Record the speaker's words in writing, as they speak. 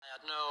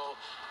had no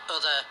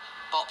other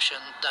option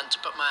than to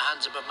put my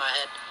hands above my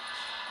head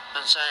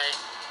and say,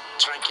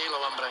 tranquilo,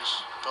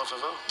 hombres, por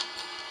favor,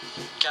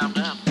 calm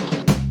down.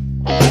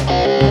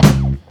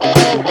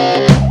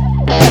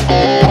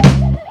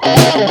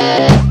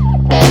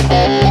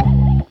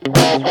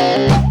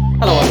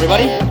 Hello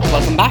everybody,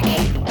 welcome back.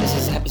 This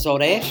is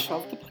episode 8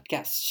 of the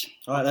podcast.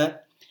 Alright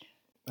there.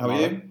 How are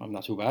you? I'm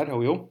not too bad, how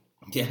are you?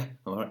 Yeah,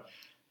 I'm alright.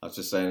 I was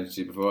just saying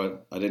to you before,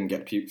 I didn't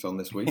get puked on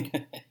this week.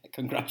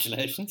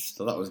 Congratulations.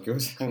 So that was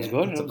good. That was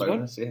good. It's a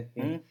bonus, yeah.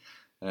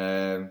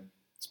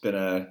 It's been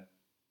a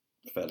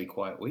fairly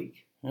quiet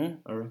week, I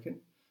reckon.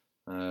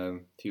 A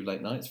few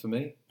late nights for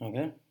me.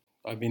 Okay.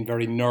 I've been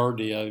very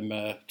nerdy. I'm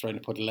trying to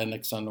put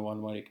Linux on one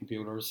of my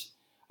computers.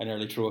 I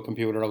nearly threw a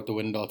computer out the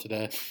window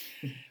today.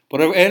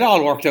 But it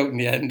all worked out in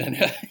the end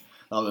anyway.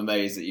 I'm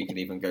amazed that you can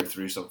even go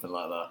through something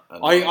like that.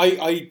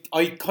 And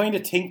I kind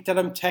of think that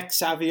I'm tech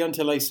savvy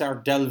until I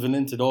start delving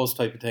into those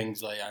type of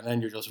things, like, and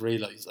then you just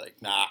realise, like,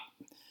 nah.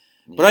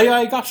 Yeah. But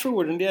I got through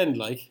it in the end,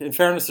 like. In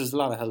fairness, there's a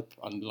lot of help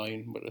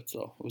online with it,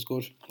 so it was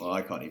good. Well,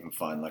 I can't even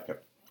find, like, a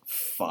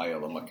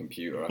file on my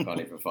computer. I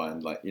can't even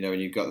find, like, you know, when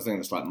you've got the thing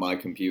that's like my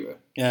computer.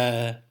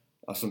 Yeah.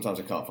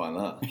 Sometimes I can't find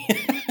that.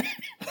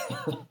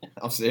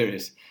 I'm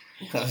serious.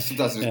 Sometimes I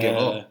just give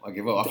up. I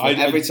give up.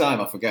 Every time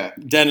I forget.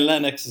 Then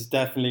Linux is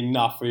definitely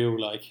not for you.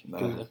 Like,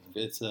 no.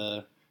 It's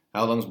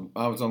How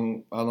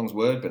long's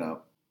Word been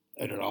out?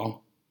 I don't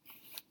know.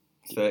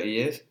 30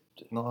 years?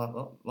 Not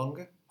that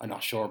longer? I'm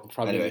not sure.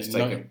 Probably.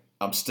 Anyway,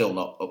 I'm still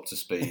not up to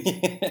speed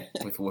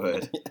with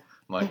Word,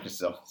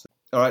 Microsoft.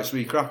 All right, should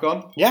we crack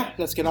on? Yeah,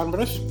 let's get on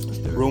with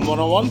it. Room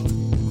 101.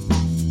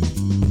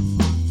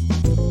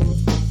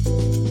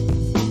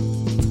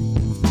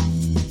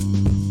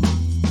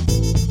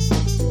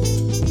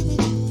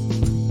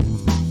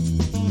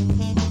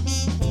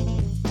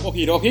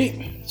 Okie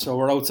dokie. So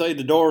we're outside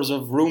the doors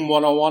of room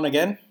 101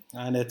 again,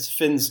 and it's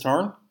Finn's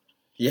turn.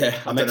 Yeah,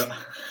 I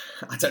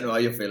don't know how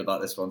you feel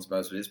about this one,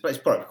 suppose, but it's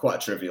probably quite a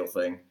trivial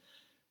thing.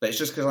 But it's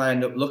just because I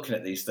end up looking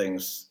at these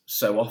things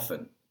so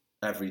often,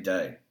 every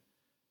day,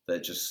 that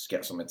it just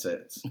gets on my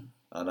tits.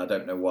 And I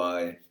don't know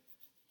why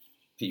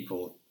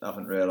people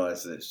haven't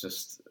realised that it's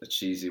just a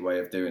cheesy way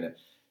of doing it.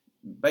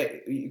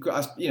 But,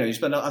 I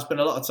spend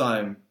a lot of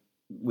time,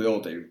 we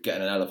all do,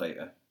 getting an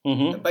elevator.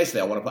 Mm-hmm. And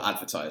basically, I want to put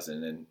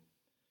advertising in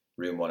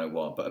Room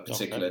 101, but a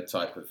particular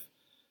type of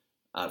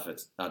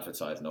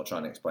advertising. I'll try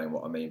and explain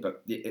what I mean.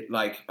 But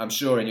I'm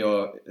sure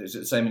is it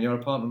the same in your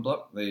apartment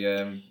block? When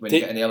you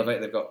get in the elevator,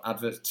 they've got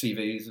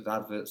TVs with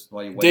adverts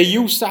while you wait. They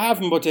used to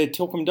have them, but they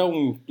took them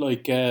down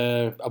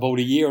about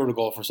a year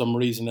ago for some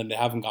reason, and they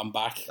haven't gone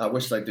back. I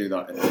wish they'd do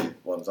that in the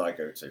ones I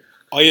go to.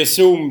 I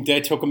assume they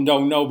took them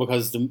down now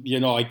because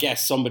I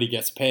guess somebody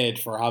gets paid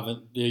for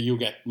having you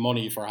get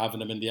money for having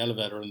them in the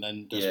elevator, and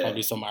then there's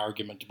probably some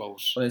argument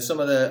about. Well, in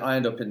I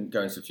end up going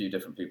to a few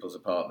different people's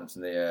apartments,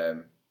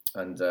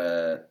 and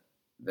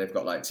they've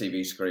got like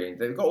TV screens.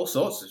 They've got all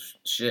sorts of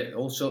shit,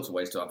 all sorts of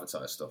ways to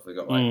advertise stuff. They've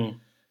got like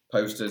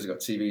posters. They've got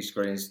TV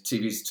screens,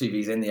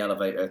 TVs in the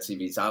elevator,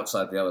 TVs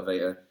outside the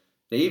elevator.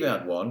 They even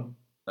had one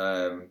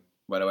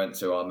when I went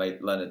to our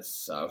mate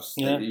Leonard's house.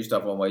 Yeah. They used to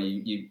have one where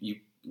you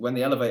when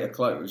the elevator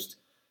closed,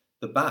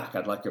 the back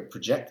had like a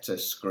projector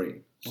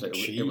screen, so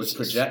it would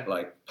project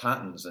like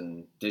patterns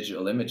and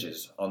digital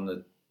images on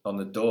the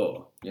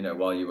door,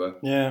 while you were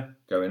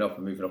going up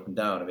and moving up and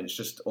down. I mean, it's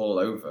just all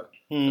over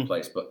the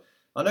place. But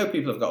I know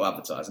people have got to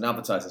advertise, and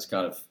advertising's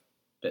kind of a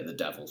bit of the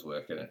devil's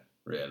work, isn't it?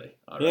 Really,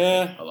 I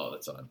reckon, a lot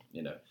of the time,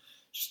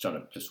 just trying to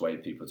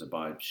persuade people to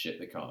buy shit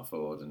they can't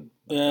afford and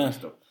that kind of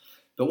stuff.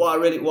 But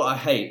what I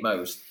hate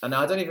most, and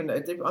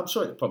I'm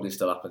sure it probably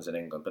still happens in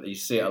England, but you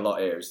see it a lot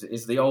here,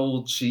 is the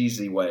old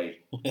cheesy way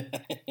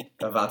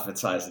of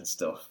advertising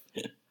stuff.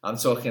 I'm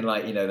talking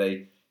like,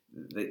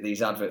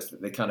 these adverts,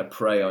 they kind of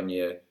prey on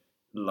you,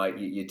 like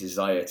your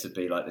desire to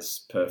be like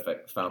this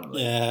perfect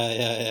family.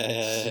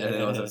 Yeah. You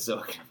know what I'm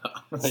talking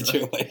about? I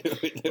do.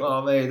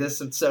 Oh, mate, there's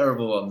some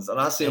terrible ones, and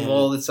I see them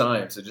all the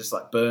time, so just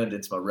like burned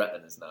into my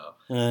retinas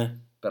now.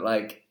 But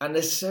like, and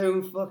they're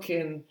so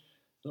fucking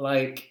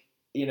like,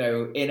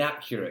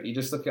 inaccurate. You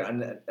just look at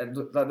and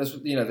like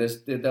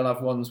they'll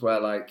have ones where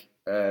like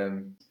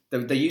there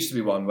used to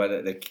be one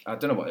where I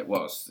don't know what it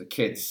was. The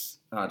kids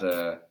had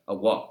a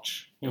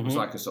watch. It was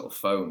like a sort of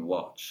phone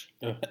watch,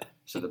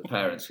 so the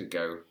parents could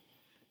go.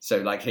 So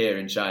like here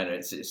in China,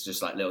 it's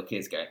just like little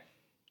kids going,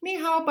 "Ni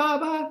hao,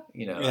 baba,"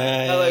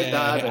 hello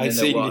dad, and then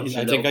the watch,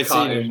 I think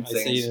cartoon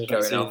things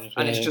going off,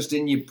 and it's just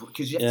in you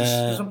because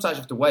sometimes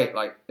you have to wait.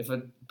 Like if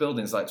a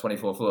building's like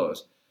 24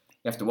 floors.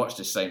 You have to watch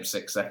the same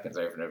 6 seconds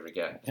over and over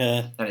again.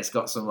 Yeah. And it's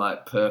got some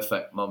like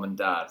perfect mum and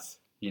dad,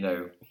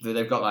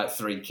 they've got like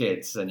 3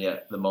 kids, and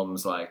yet the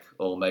mum's like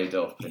all made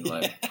up in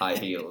like high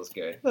heels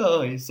going,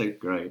 "Oh, he's so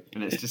great."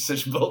 And it's just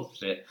such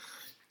bullshit.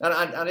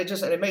 And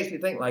it makes me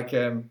think like,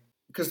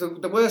 because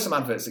there were some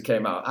adverts that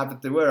came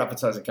out, there were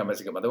advertising campaigns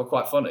that came out, they were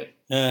quite funny.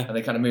 Yeah. And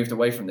they kind of moved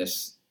away from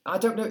this. I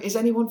don't know, is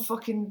anyone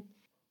fucking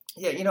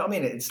Yeah, you know what I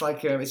mean? It's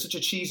like it's such a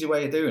cheesy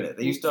way of doing it.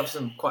 They used to have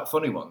some quite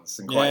funny ones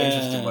and quite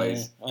interesting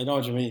ways. I know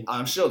what you mean.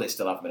 I'm sure they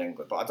still have them in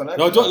England, but I don't know.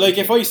 No, like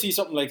if I see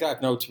something like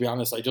that, no, to be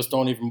honest, I just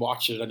don't even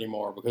watch it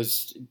anymore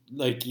because,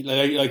 like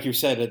you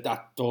said,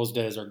 that those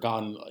days are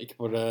gone. Like,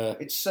 but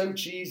it's so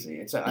cheesy.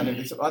 It's I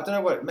don't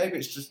know what. Maybe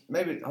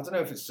I don't know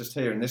if it's just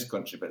here in this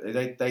country, but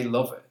they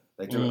love it.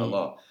 They do it a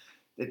lot.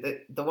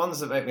 The ones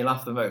that make me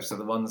laugh the most are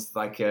the ones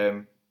like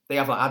they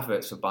have like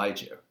adverts for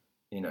Baijiu.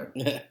 You know,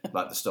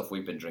 like the stuff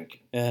we've been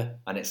drinking. Yeah.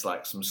 And it's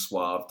like some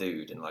suave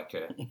dude in like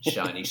a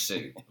shiny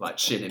suit, like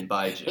chilling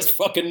Baijiu. There's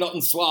fucking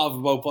nothing suave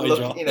about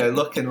Baijiu.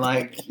 Looking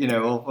like,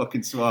 all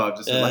fucking suave,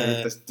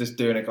 just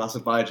doing a glass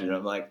of Baijiu. And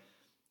I'm like,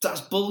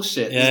 that's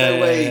bullshit. There's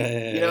no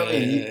way, you know what I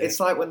mean? It's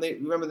like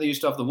remember they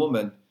used to have the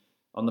woman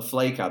on the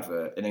Flake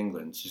advert in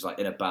England. She's like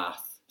in a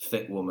bath,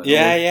 fit woman.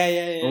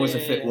 Always a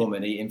fit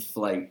woman eating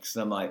flakes.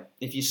 And I'm like,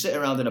 if you sit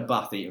around in a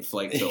bath eating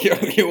flakes all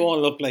day, you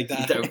won't look like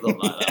that. You don't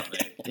look like that,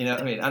 mate. You know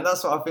what I mean? And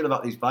that's what I feel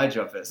about these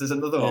Baijiu outfits. There's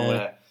another one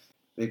where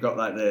they've got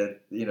like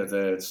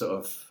the sort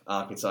of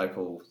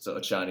archetypal sort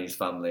of Chinese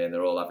family, and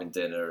they're all having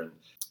dinner,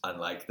 and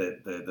like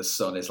the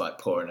son is like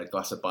pouring a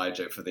glass of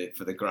Baijiu for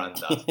the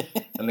granddad,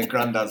 and the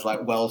granddad's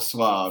like well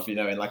suave,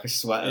 in like a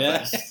sweater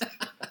vest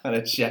and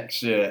a check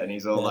shirt, and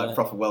he's all like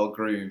proper well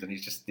groomed, and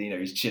he's just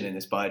he's chinning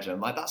this Baijiu. I'm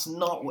like, that's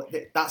not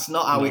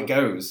how it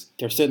goes.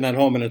 They're sitting at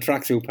home in a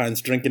tracksuit pants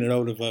drinking it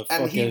out of a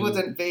and he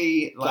wouldn't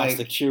be like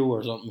plastic chew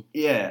or something.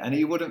 Yeah, and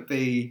he wouldn't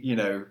be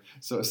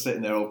sort of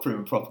sitting there all prim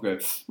and proper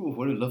going, "Ooh,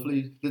 what a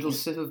lovely little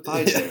sip of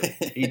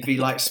Baijiu." He'd be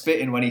like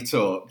spitting when he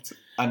talked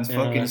and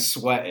fucking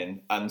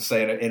sweating and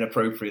saying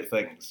inappropriate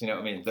things. You know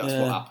what I mean? That's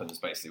what happens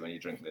basically when you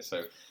drink this.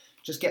 So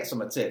just get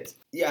some tips.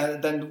 Yeah,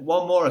 and then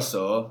one more I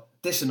saw.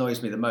 This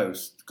annoys me the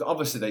most.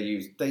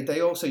 Obviously, they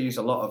also use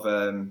a lot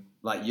of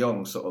like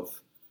young sort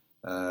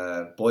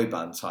of boy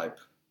band type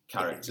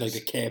characters, like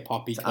the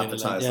K-poppy to kind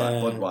advertise like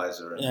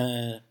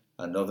Budweiser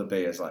and other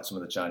beers, like some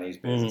of the Chinese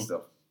beers and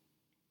stuff.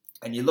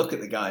 And you look at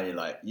the guy and you're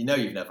like,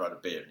 you've never had a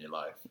beer in your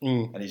life,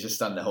 and he's just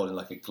standing there holding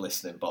like a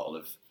glistening bottle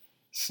of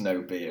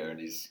snow beer, and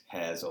his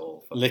hair's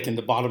all licking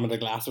the bottom of the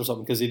glass or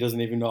something because he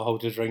doesn't even know how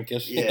to drink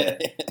it. Yeah,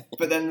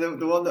 but then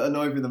the one that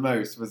annoyed me the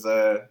most was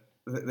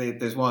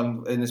there's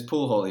one in this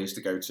pool hall I used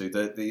to go to.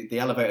 The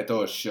elevator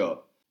door is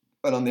shut,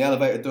 and on the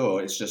elevator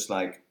door it's just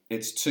like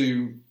it's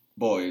two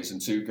boys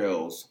and two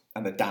girls,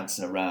 and they're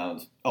dancing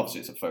around. Obviously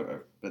it's a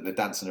photo, but they're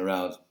dancing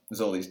around. There's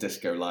all these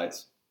disco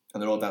lights,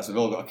 and they're all dancing.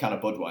 They've all got a can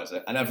of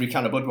Budweiser, and every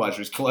can of Budweiser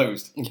is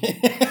closed.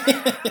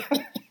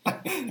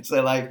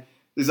 So like,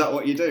 is that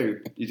what you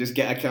do? You just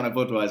get a can of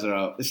Budweiser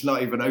out. It's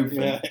not even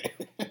open.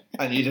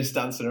 And you're just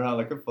dancing around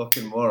like a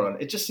fucking moron.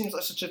 It just seems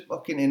like such a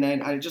fucking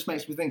inane, and it just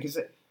makes me think,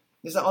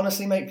 does that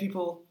honestly make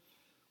people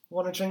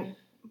want to drink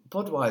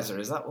Budweiser?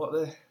 Is that what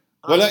the...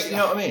 you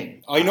know what I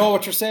mean? I know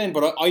what you're saying,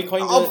 but I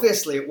kind of...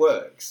 Obviously it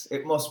works.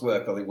 It must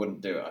work or they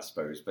wouldn't do it, I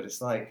suppose. But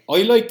it's like...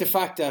 I like the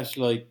fact that,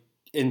 like,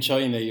 in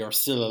China you're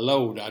still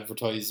allowed to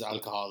advertise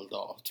alcohol,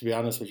 though, to be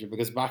honest with you.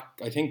 Because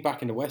I think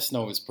back in the West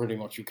now, it's pretty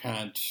much you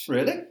can't...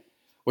 Really?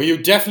 Well,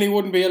 you definitely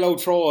wouldn't be allowed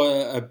to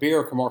throw a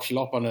beer commercial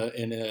up on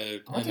an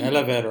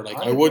elevator. Like,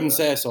 I wouldn't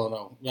say so.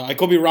 No, yeah, I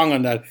could be wrong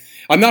on that.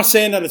 I'm not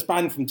saying that it's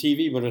banned from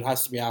TV, but it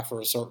has to be after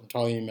a certain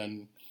time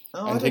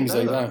and things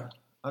like that.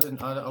 I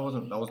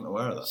wasn't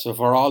aware of that. So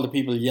for all the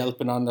people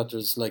yelping on that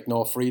there's like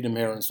no freedom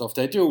here and stuff,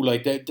 they do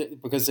like they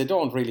because they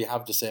don't really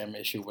have the same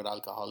issue with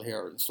alcohol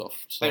here and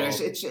stuff. So.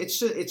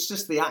 It's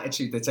just the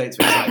attitude they take to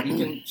it. Like you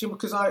can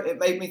because it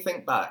made me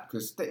think back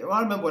because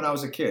I remember when I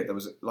was a kid there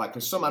was like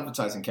some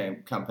advertising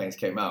campaigns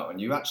came out and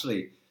you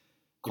actually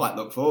quite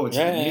look forward to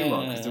the new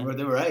one because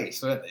they were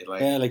ace, weren't they?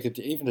 Like, like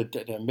even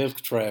the milk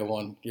tray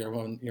one.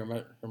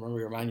 Remember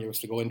your man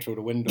used to go in through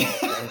the window.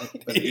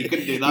 But you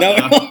couldn't do that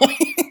now.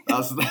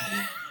 That's a bit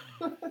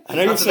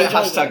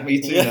hashtag me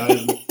too now,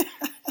 isn't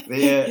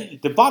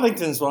it? The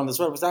Boddingtons one as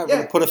well. Was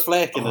that put a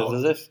flake in it?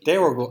 Is it? They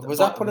were good.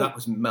 That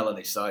was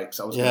Melanie Sykes.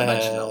 I was going to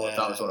mention that one.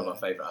 That was one of my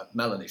favourite.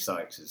 Melanie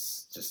Sykes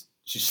is just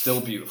she's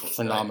still beautiful.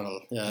 Today.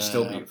 Phenomenal. Yeah, she's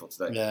still beautiful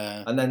today.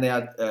 Yeah. And then they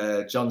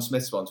had John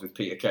Smith's ones with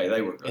Peter Kay.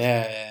 They were good.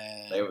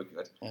 They were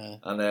good. Yeah.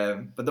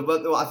 And but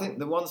I think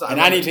the ones that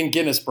anything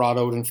Guinness brought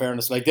out, in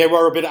fairness, like they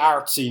were a bit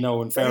artsy,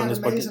 in fairness,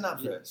 but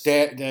adverts.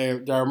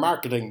 Their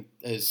marketing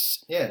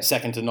is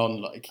second to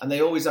none. Like, and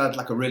they always had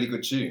like a really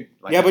good tune.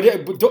 Like, but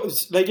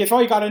like if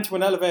I got into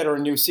an elevator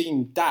and you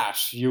seen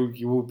that, you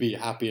would be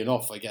happy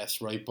enough, I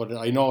guess, right? But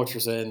I know what you're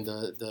saying.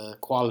 The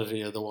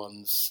quality of the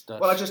ones.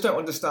 Well, I just don't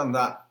understand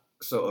that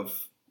sort of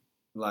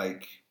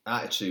like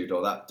attitude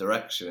or that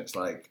direction. It's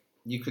like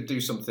you could do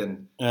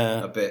something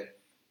a bit.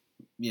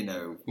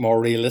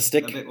 More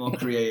realistic, a bit more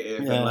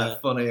creative and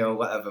like funny or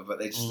whatever, but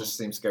they just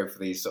seem to go for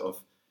these sort of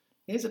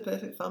here's a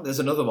perfect family. There's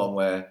another one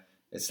where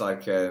it's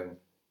like it's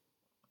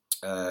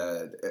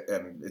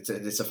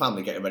a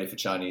family getting ready for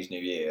Chinese New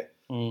Year,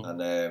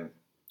 and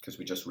because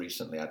we just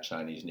recently had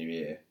Chinese New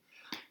Year,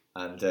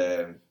 and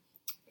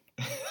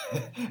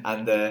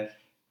and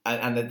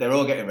they're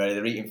all getting ready.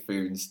 They're eating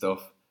food and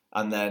stuff,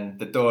 And then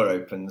the door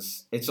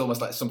opens. It's almost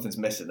like something's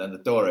missing. Then the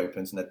door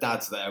opens and the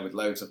dad's there with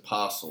loads of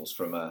parcels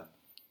from a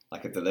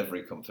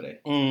delivery company.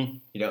 You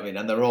know what I mean?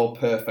 And they're all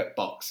perfect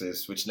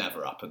boxes, which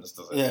never happens,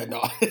 does it? Yeah,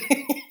 no.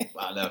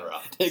 That never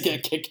happens. They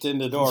get kicked in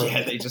the door.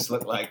 Yeah, they just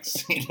look like,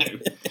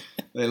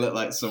 they look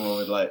like someone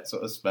with like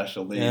sort of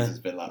special needs has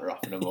been like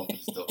wrapping them up and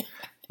stuff.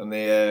 And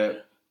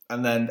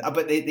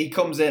but he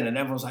comes in and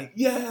everyone's like,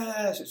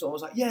 yes! It's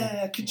almost like,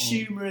 yeah,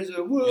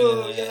 consumerism,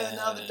 whoa, yeah,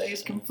 now the day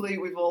is complete,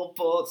 we've all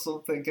bought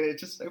something, and it's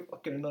just so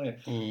fucking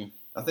annoying.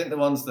 I think the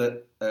ones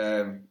that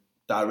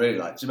I really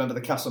like, do you remember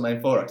the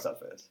Castlemaine Forex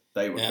adverts?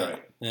 They were great.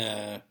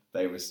 Yeah.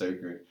 They were so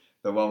good.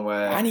 The one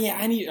where...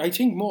 I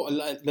think more,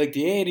 like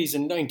the 80s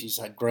and 90s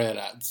had great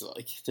ads.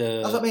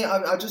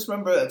 I just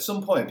remember at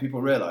some point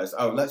people realised,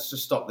 let's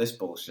just stop this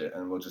bullshit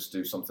and we'll just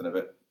do something a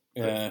bit...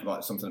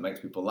 like something that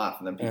makes people laugh,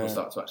 and then people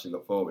start to actually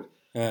look forward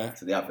to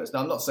the adverts. Now,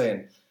 I'm not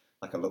saying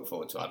like I look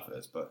forward to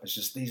adverts, but it's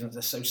just these ones,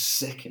 they're so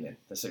sickening.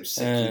 They're so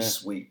sickly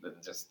sweet and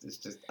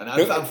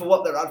and for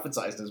what they're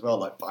advertised as well,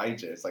 like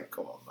Baijiu, it's like,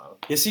 come on, man.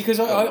 You see, because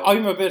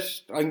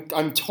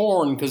I'm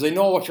torn because I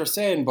know what you're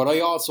saying, but I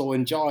also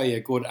enjoy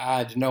a good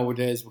ad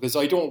nowadays because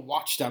I don't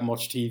watch that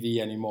much TV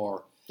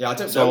anymore. Yeah, I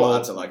don't know what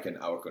ads are like in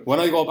our country. When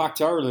I go back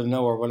to Ireland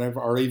now, or whenever,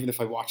 or even if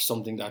I watch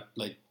something that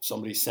like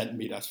somebody sent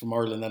me that's from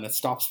Ireland and it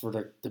stops for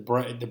the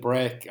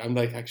break, I'm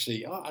like,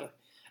 actually,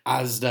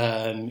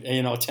 Asda and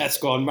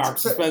Tesco and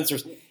Marks and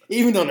Spencer's,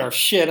 even though they're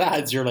shit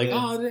ads, you're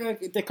like,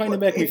 they kind of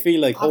make me feel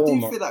like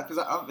home. I do feel that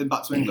because I've been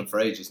back to England for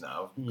ages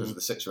now because of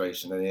the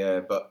situation in the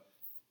air, but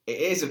it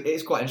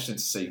is quite interesting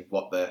to see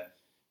what they're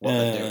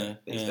doing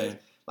these days.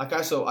 Like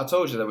I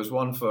told you there was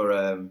one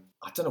for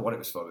I don't know what it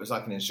was for. It was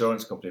like an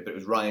insurance company, but it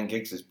was Ryan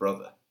Giggs'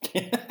 brother.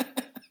 I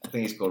think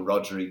he's called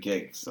Rodri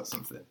Giggs or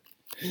something.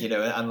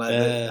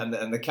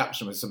 And the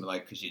caption was something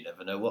like, because you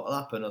never know what'll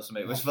happen or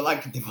something. It was for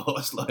like a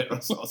divorce lawyer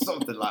or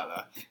something like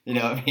that. You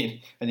know what I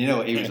mean? And you know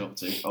what he was up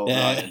to, old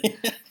Ryan.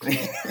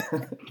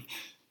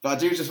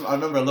 But I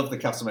remember I love the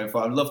Castlemaine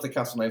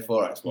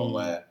Forex one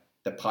where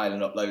they're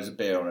piling up loads of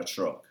beer on a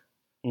truck.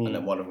 And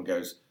then one of them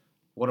goes,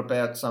 what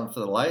about some for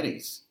the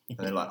ladies? And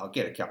they're like, I'll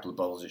get a couple of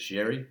bottles of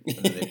sherry. And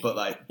then they put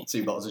like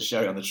 2 bottles of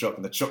sherry on the truck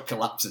and the truck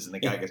collapses and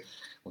the guy goes,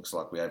 looks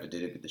like we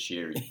overdid it with the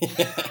sherry.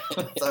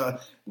 So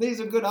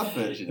these are good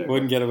adverts,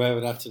 Wouldn't get away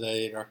with that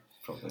today either.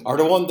 Or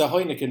the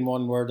Heineken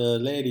one where the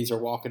ladies are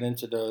walking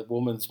into the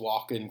woman's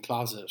walk-in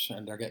closet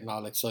and they're getting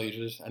all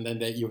excited and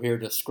then you hear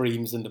the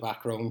screams in the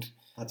background.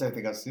 I don't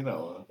think I've seen that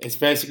one. It's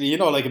basically,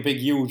 like a big,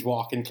 huge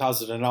walk-in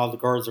closet and all the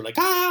girls are like,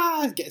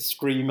 get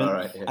screaming.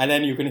 Right, yeah. And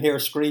then you can hear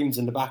screams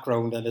in the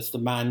background and it's the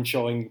man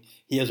showing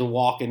he has a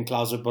walk-in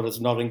closet but it's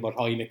nothing but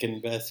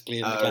Heineken basically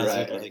in the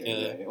closet.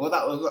 Right. Well,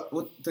 that was... that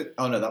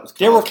was...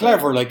 They were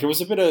clever. Like, there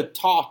was a bit of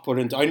thought put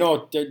into... I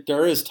know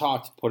there is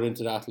thought put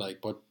into that,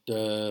 like, but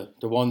the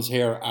ones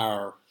here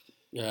are...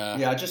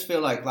 Yeah, I just feel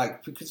like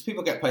because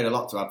people get paid a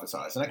lot to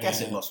advertise and I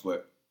guess it must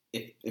work.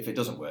 If it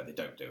doesn't work, they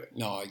don't do it.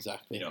 No,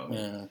 exactly. You know what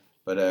I mean?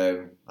 But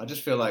I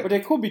just feel like... But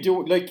they could be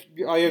doing... Like,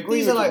 I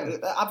agree these are like...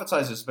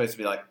 Advertisers are supposed to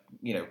be like,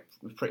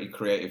 pretty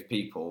creative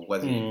people,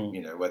 whether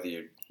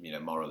you're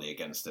morally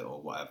against it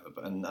or whatever.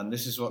 But and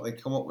this is what they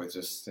come up with,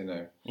 just,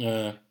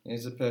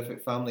 here's a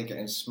perfect family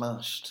getting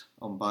smashed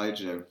on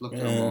Baijiu. Look at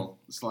them all.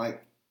 It's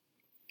like,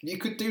 you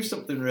could do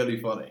something really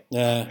funny.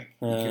 Yeah.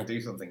 You could do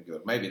something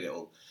good. Maybe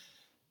it'll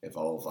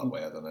evolve that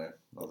way, I don't know.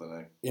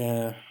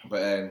 Yeah.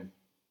 But...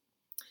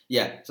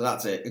 yeah, so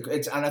that's it.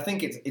 And I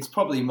think it's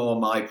probably more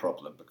my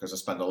problem because I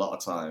spend a lot of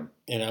time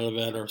in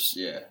elevators.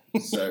 Yeah,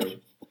 so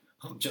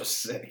I'm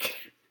just sick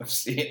of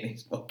seeing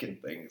these fucking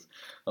things.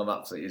 I'm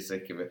absolutely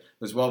sick of it.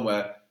 There's one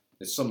where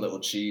there's some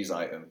little cheese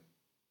item,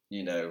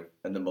 and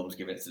the mum's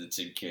giving it to the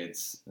 2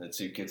 kids, and the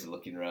 2 kids are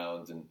looking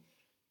around, and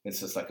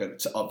it's just like a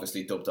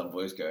obviously dubbed on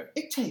voice going,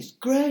 "It tastes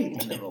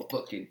great," and they're all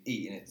fucking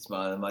eating it,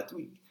 smiling. I'm like,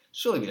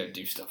 surely we don't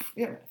do stuff.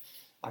 Yeah.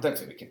 I don't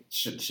think we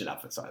should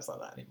advertise like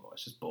that anymore.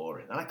 It's just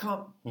boring. And I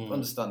can't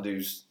understand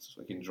who's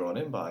fucking drawn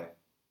in by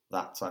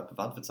that type of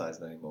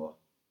advertising anymore.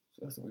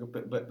 So I think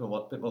we're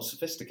a bit more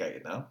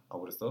sophisticated now, I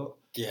would have thought.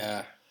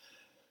 Yeah.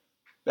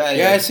 But anyway.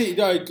 Yeah, see,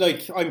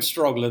 I'm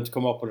struggling to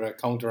come up with a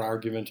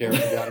counter-argument here, to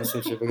be honest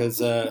with you, because...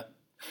 I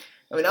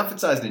mean,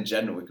 advertising in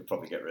general, we could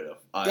probably get rid of.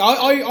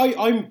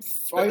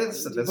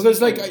 Because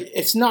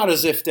it's not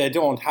as if they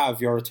don't have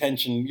your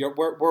attention.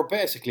 We're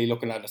basically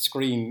looking at a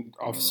screen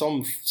of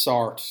some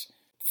sort.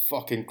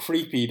 Fucking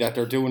creepy that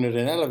they're doing it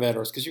in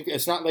elevators because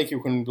it's not like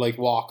you can like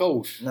walk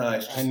out. No,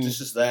 it's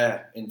just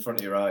there in front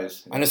of your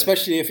eyes. And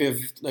especially if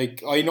you've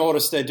I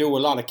noticed they do a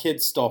lot of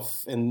kids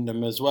stuff in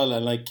them as well,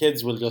 and like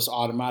kids will just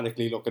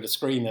automatically look at the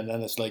screen and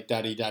then it's like,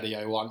 daddy,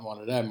 I want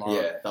one of them. Or,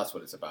 yeah, that's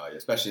what it's about.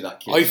 Especially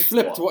that kid. I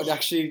flipped what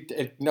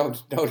actually. Now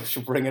I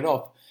should bring it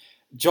up.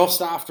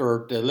 Just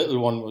after the little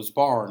one was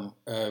born,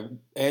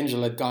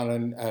 Angel had gone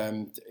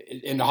in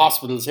the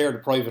hospitals here, the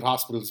private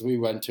hospitals we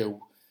went to.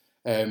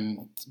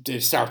 They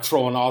start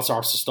throwing all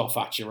sorts of stuff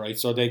at you, right?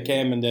 So they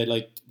came and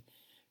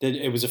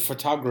it was a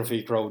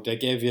photography crowd. They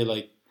gave you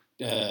like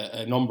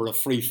a number of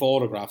free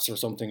photographs or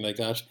something like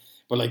that.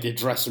 but like they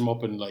dress them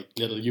up in like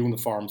little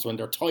uniforms when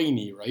they're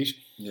tiny, right?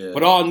 Yeah.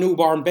 But all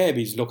newborn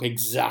babies look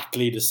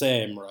exactly the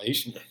same, right?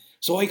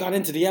 So I got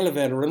into the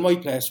elevator in my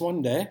place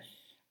one day,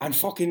 and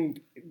fucking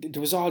there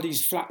was all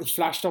these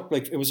flashed up,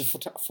 like it was a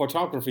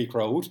photography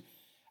crowd,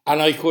 and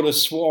I could have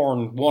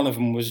sworn one of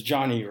them was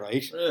Johnny,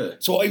 right? Really?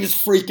 So I was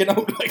freaking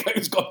out like I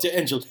was got to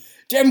Angel.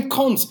 Them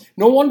cunts.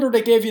 No wonder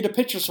they gave you the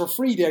pictures for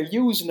free. They're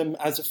using them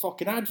as a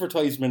fucking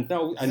advertisement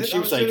now. And she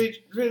was like,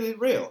 really, really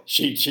real.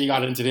 She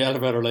got into the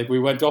elevator, like we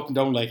went up and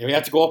down, like we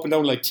had to go up and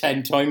down like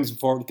 10 times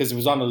before, because it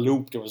was on a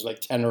loop. There was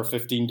like 10 or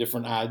 15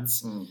 different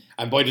ads.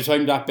 And by the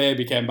time that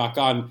baby came back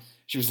on,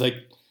 she was like,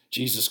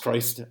 Jesus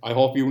Christ, I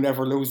hope you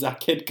never lose that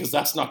kid, because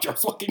that's not your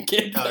fucking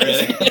kid. Oh,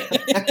 really?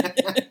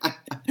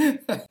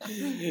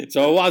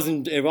 So it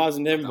wasn't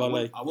him, but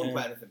like I wouldn't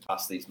put anything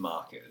past these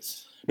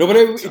marketers. No, but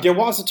there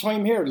was a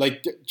time here,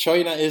 like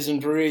China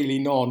isn't really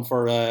known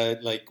for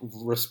like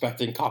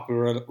respecting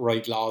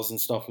copyright laws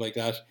and stuff like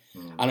that.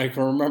 And I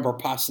can remember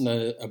passing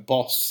a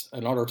bus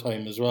another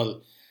time as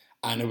well,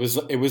 and it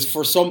was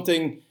for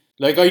something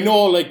like, I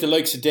know like the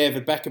likes of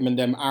David Beckham and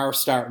them are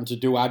starting to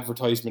do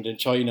advertisement in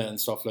China and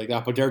stuff like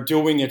that, but they're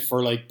doing it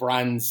for like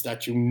brands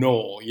that you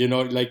know,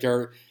 like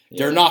they're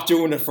not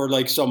doing it for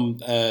like some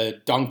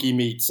donkey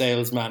meat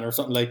salesman or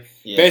something like.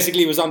 Yeah.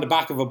 Basically, it was on the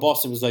back of a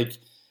bus. It was like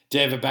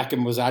David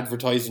Beckham was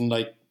advertising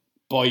like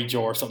Boy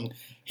Joe or something.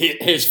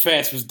 His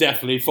face was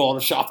definitely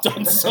photoshopped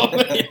on something.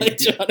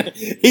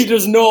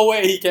 There's no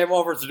way he came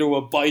over to do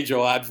a Boy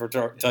Joe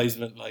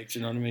advertisement. Like, do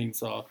you know what I mean?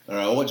 So, all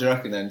right, what do you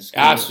reckon then?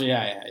 Actually,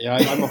 yeah.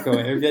 I'm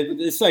okay.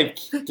 It's like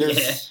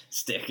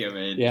stick him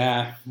in.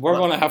 Yeah, we're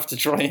gonna have to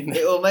try and.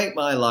 It will make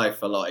my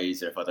life a lot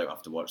easier if I don't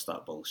have to watch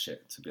that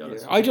bullshit. To be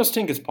honest, I just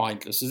think it's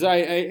pointless.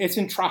 It's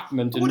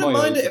entrapment. I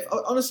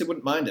honestly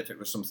wouldn't mind if it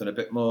was something a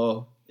bit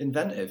more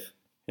inventive.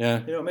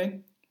 Yeah, you know what I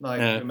mean. Like,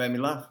 it made me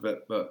laugh a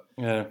bit, but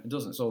it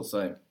doesn't. It's all the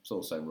same. It's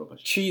all the same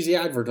rubbish. Cheesy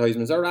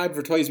advertisements, or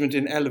advertisement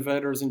in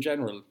elevators in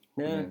general.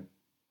 Yeah.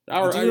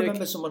 I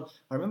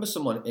remember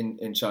someone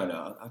in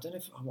China. I don't know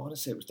if I want to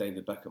say it was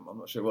David Beckham. I'm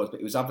not sure it was, but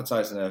he was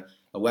advertising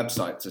a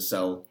website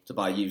to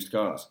buy used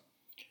cars.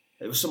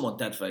 It was someone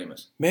dead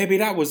famous. Maybe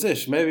that was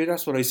it. Maybe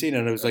that's what I seen,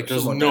 and it was like,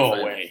 there's no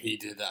way he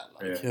did that.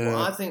 Like, Well,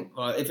 I think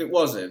if it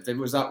was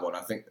that one,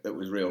 I think it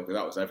was real, because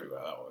that was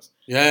everywhere. That was.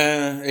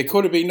 Yeah, it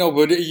could have been. No,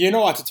 but at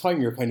the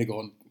time you're kind of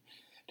going,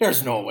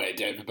 there's no way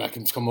David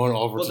Beckham's come on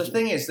over. Well, the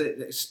thing is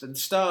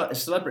that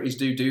celebrities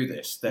do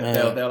this.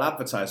 They'll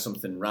advertise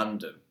something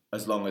random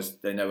as long as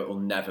they know it will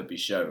never be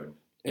shown.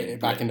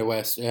 Back in the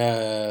West,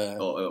 yeah.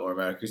 Or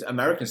America. Because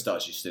American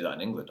stars used to do that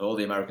in England. All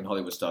the American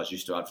Hollywood stars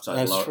used to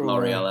advertise That's true,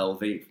 L'Oreal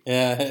LV.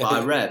 Yeah. But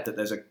I read that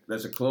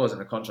there's a clause in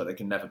the contract they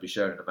can never be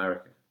shown in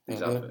America.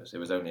 These adverts. It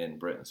was only in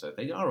Britain, so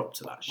they are up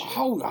to that shit.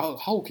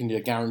 How can you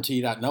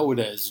guarantee that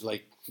nowadays?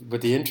 Like,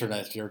 with the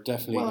internet, you're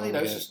definitely...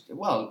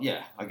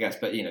 I guess,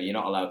 but you're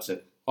not allowed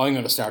to... I'm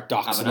going to start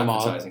doxing them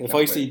all. If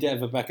I see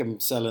David Beckham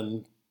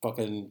selling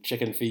fucking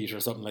chicken feet or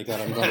something like that,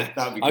 I'm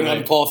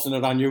going to posting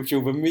it on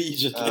YouTube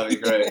immediately. That'd be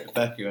great.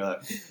 Thank you.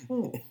 Like,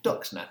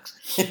 duck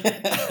snacks.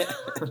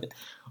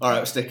 All right,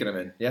 we're sticking them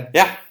in, yeah?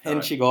 Yeah,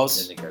 in she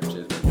goes. In they go,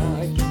 cheers. All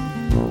right.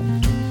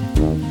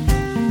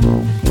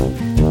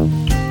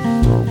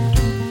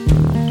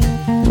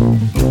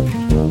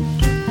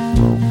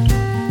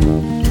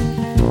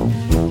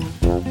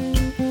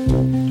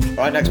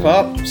 Right, next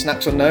part,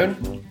 Snacks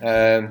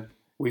Unknown.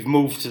 We've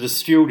moved to the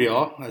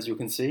studio, as you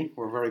can see.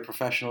 We're very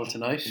professional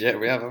tonight. Yeah,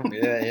 we have, haven't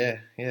we?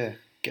 Yeah.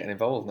 Getting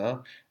involved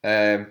now.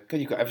 Good,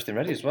 you've got everything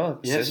ready as well.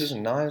 Yes. Scissors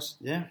and knives.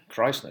 Yeah.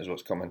 Christ knows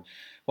what's coming.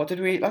 What did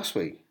we eat last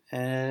week?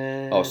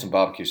 Some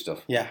barbecue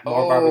stuff. Yeah,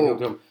 more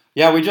barbecue.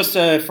 Yeah, we just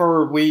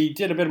we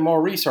did a bit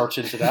more research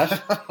into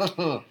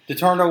that. It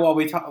turned out what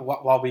we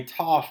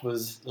thought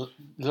was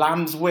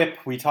lamb's whip.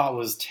 We thought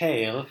was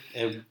tail.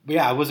 It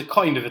was a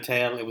kind of a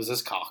tail. It was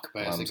his cock,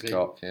 basically. Lamb's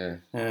cock,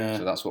 yeah.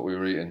 So that's what we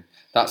were eating.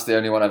 That's the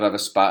only one I've ever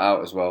spat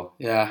out as well.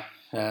 Yeah.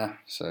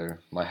 So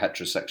my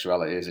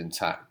heterosexuality is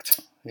intact.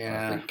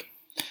 Yeah. I think.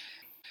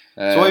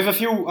 So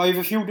I have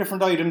a few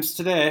different items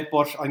today,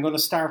 but I'm going to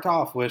start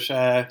off with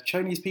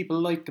Chinese people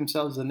like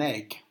themselves an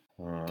egg.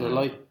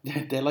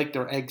 They like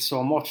their eggs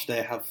so much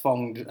they have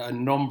found a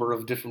number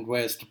of different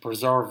ways to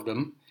preserve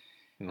them.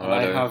 And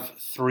I have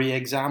 3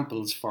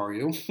 examples for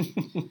you.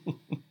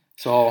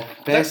 So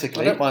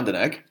basically, I don't mind an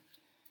egg.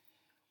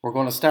 We're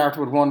going to start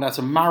with one that's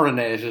a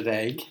marinated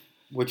egg,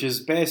 which is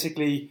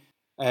basically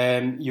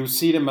you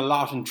see them a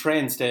lot in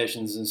train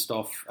stations and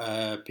stuff.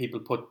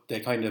 People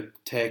they kind of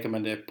take them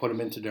and they put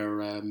them into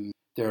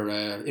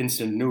their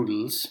instant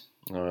noodles.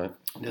 All right.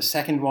 The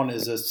second one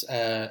is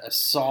a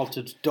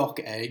salted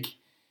duck egg,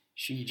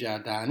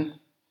 shijiadan,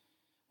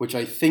 which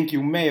I think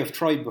you may have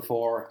tried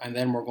before, and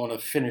then we're going to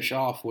finish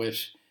off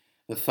with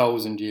the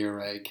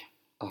 1,000-year egg.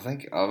 I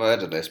think I've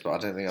heard of this, but I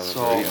don't think I've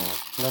ever eaten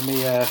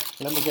one.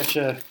 Let me get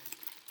you.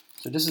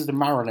 So this is the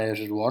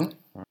marinated one.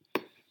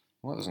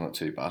 Well, that's not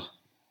too bad.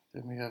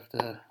 Then we have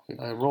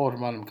I wrote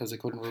them on them because I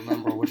couldn't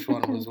remember which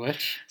one was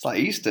which. It's like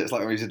Easter. It's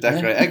like when we used to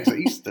decorate eggs at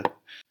Easter.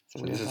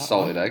 So this is a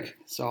salted egg.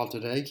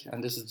 Salted egg,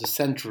 and this is the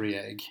century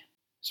egg.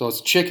 So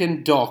it's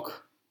chicken,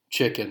 duck,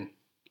 chicken,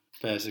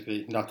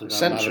 basically. Not that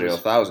Century or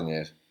matters. 1,000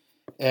 years?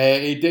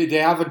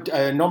 They have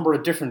a number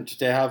of different.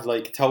 They have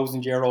like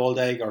 1,000-year-old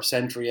egg or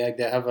century egg.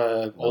 They have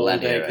a old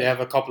egg. They have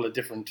a couple of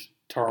different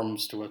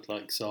terms to it.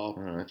 Like so,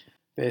 Right.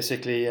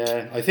 Basically,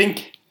 I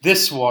think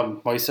this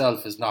one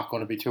myself is not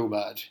going to be too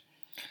bad.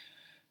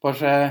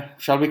 But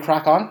shall we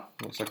crack on?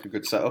 Looks like a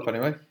good setup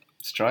anyway.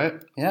 Let's try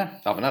it. Yeah.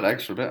 I haven't had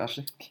eggs for a bit,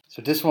 actually.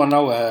 So this one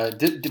now,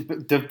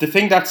 the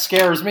thing that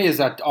scares me is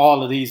that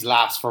all of these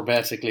last for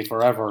basically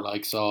forever.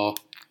 Like so.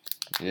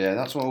 Yeah,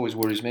 that's what always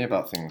worries me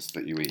about things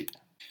that you eat.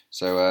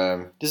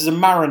 So this is a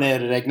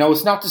marinated egg. No,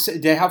 it's not.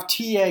 They have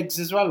tea eggs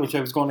as well, which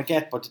I was going to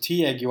get, but the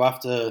tea egg you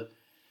have to.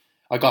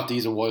 I got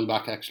these a while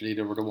back. Actually,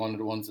 they were one of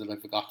the ones that I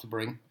forgot to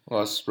bring.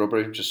 well, it's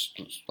rubbery, just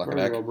like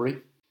Very an egg.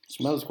 rubbery.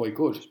 Smells quite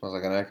good. Smells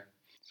like an egg.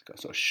 It's got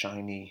a sort of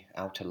shiny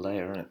outer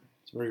layer in it.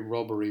 It's very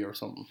rubbery or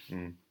something.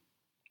 You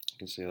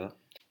can see that.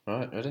 All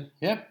right, ready?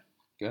 Yeah.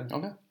 Good.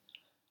 Okay.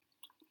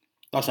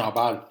 That's not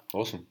bad.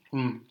 Awesome.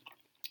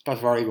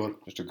 That's very good.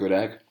 Just a good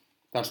egg.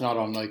 That's not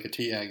unlike a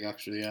tea egg,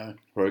 actually. Yeah.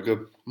 Very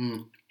good.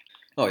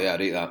 Oh yeah,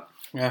 I'd eat that.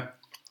 Yeah.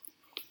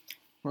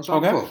 What's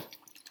that for?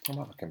 I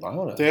might fucking buy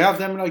one. They have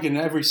them like in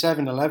every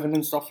 7-Eleven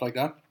and stuff like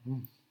that.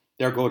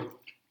 They're good.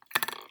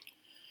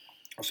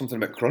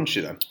 Something a bit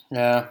crunchy then.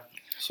 Yeah.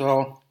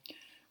 So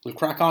we'll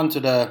crack on to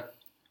the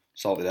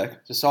Salted egg.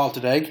 The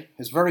salted egg.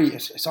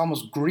 It's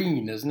almost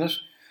green, isn't it?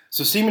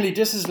 So seemingly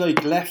this is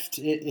like left.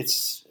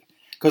 It's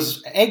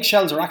because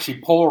eggshells are actually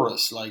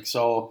porous. Like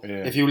so,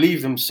 if you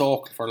leave them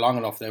soaked for long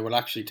enough, they will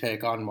actually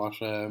take on what.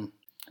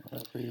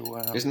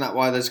 Isn't that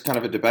why there's kind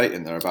of a debate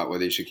in there about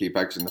whether you should keep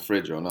eggs in the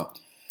fridge or not?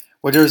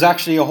 Well, there's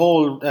actually a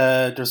whole.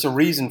 There's a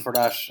reason for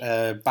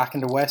that. Back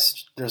in the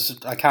West,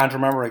 I can't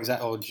remember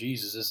exactly. Oh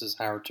Jesus, this is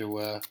hard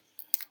to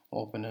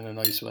open in a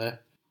nice way.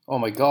 Oh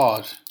my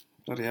God.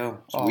 Bloody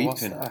hell! It's weeping.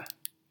 What's that?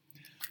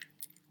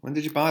 When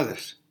did you buy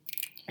this?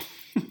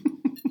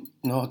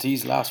 No,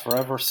 these last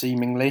forever,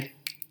 seemingly.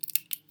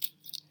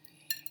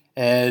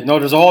 No,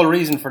 there's a whole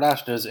reason for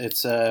that.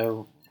 It's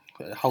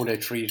how they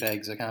treat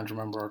eggs. I can't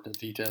remember the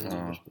details of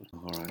it.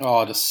 Right.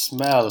 Oh, the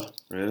smell.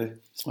 Really?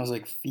 It smells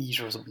like feet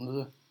or something,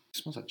 does it? It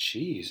smells like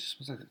cheese.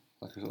 It smells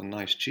like a sort of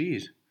nice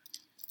cheese.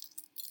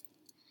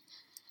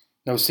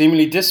 Now,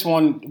 seemingly this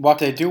one, what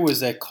they do is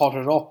they cut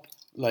it up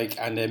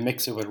and they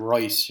mix it with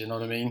rice, you know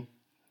what I mean?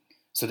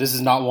 So this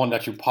is not one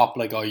that you pop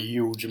like a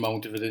huge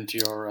amount of it into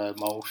your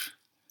mouth.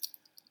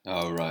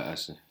 Oh, right, I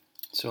see.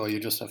 So you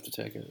just have to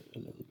take it a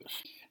little bit.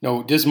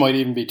 No, this might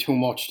even be too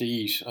much to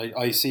eat.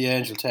 I see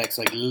Angel takes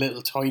like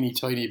little tiny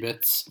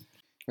bits.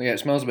 Well, yeah, it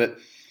smells a bit...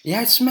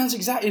 Yeah, it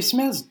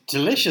smells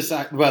delicious.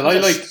 Well,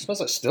 It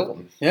smells like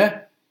Stilton.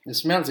 Yeah, it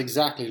smells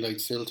exactly like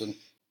Stilton.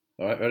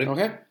 All right, ready?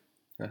 Okay.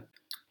 Yeah.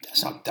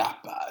 That's not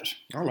that bad.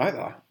 I like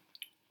that.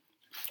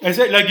 Is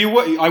it like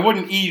I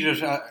wouldn't eat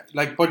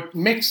it but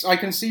mix. I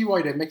can see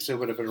why they mix it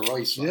with a bit of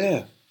rice.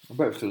 Yeah, I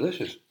bet it's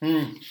delicious.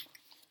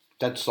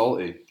 Dead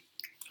salty.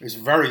 It's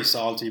very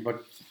salty,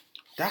 but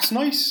that's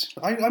nice.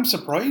 I'm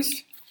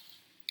surprised.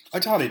 I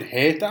thought he'd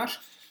hate that.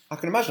 I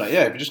can imagine that.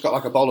 Yeah, if you just got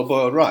like a bowl of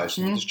boiled rice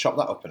and just chop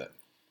that up in it.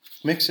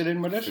 Mix it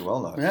in with it. Pretty well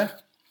nice. Yeah.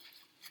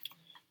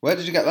 Where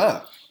did you get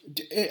that?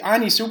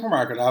 Any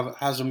supermarket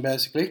has them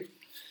basically.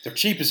 They're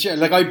cheap as shit.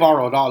 Like I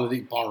borrowed all of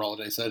these.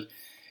 They said.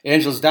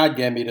 Angel's dad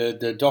gave me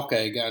the duck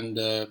egg and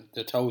the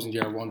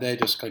 1,000-year one. They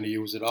just kind of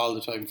use it all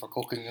the time for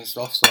cooking and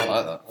stuff. So I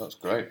like that. That's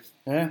great.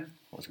 Yeah.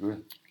 That's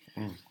good.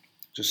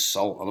 Just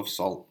salt. I love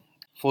salt.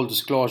 Full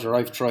disclosure,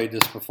 I've tried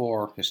this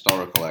before.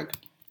 Historical egg.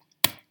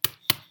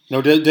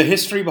 Now, the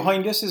history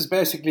behind this is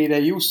basically they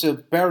used to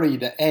bury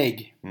the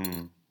egg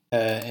in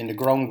the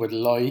ground with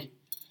lye.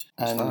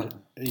 And,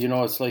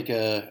 it's like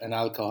an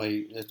alcohol.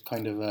 It's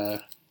kind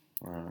of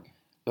Right.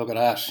 Look at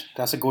that.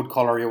 That's a good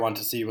colour you want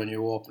to see when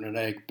you open an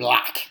egg.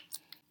 Black.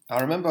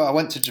 I remember I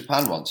went to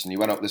Japan once and you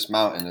went up this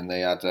mountain and they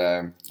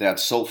had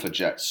sulfur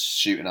jets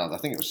shooting out. I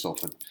think it was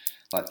sulfur,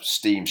 like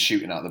steam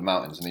shooting out of the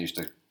mountains, and they used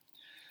to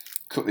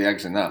cook the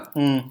eggs in that.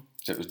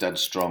 So it was dead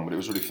strong, but it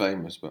was really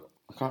famous. But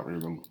I can't really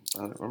remember.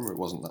 I don't remember it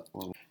wasn't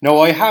that. No,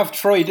 I have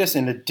tried this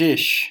in a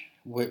dish,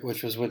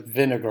 which was with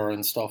vinegar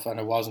and stuff, and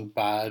it wasn't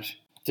bad.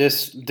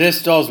 This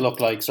does look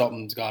like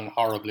something's gone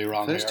horribly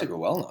wrong here. Those two were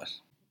well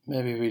nice.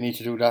 Maybe we need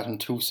to do that in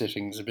 2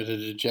 sittings. A bit of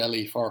the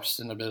jelly first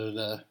and a bit of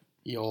the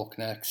yolk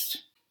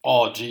next.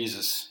 Oh,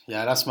 Jesus.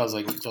 Yeah, that smells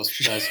like just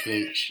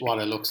basically what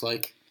it looks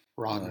like.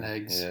 Rotten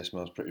eggs. Yeah, it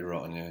smells pretty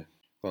rotten, yeah.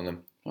 Go on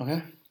then.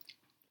 Okay.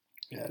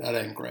 Yeah, that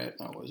ain't great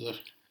now, is it?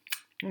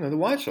 The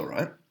white's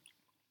alright.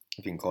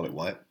 If you can call it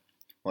white.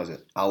 What is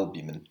it?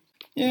 Albumin.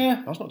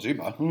 Yeah. That's not too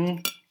bad.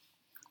 I'm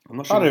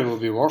not sure. sure. It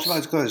would be worse.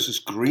 It's good. It's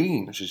just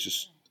green, which is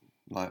just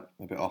like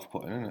a bit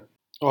off-putting, isn't it?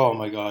 Oh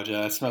my God,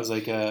 yeah. It smells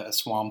like a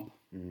swamp.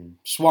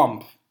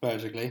 Swamp,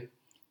 basically.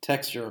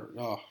 Texture,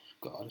 oh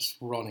God, it's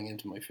running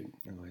into my feet.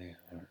 Oh yeah.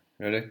 Right.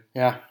 Ready?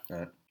 Yeah.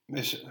 Right.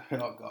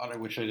 Oh God, I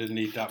wish I didn't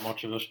eat that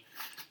much of it.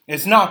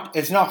 It's not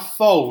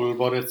foul,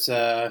 but it's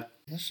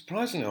It's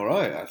surprisingly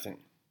alright, I think.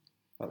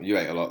 You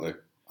ate a lot though.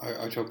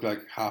 I took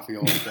like half a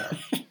yolk there.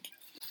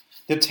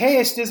 The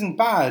taste isn't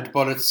bad,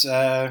 but it's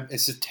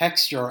a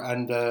texture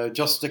and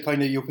just the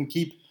kind of you can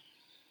keep.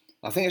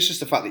 I think it's just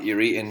the fact that you're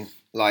eating,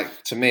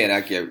 like, to me, an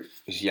egg yolk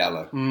is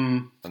yellow,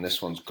 and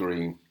this one's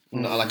green.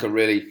 Not like a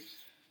really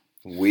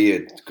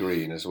weird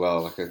green as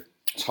well, like a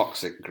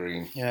toxic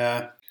green.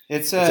 Yeah,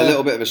 it's a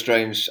little bit of a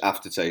strange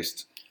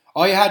aftertaste.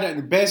 I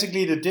had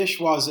basically the dish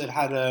was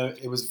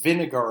it was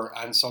vinegar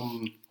and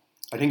some,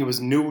 I think it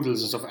was noodles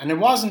and stuff, and it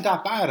wasn't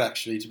that bad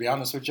actually, to be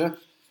honest with you.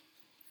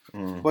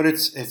 But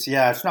it's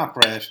not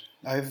great.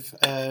 I've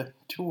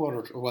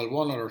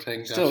one other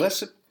thing. Still,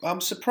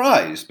 I'm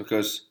surprised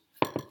because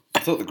I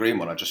thought the green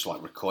one I just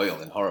like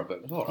recoiled in horror, but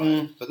it was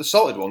alright. But the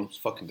salted one was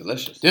fucking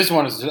delicious. This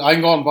one is.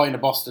 I'm going buying a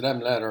bust of them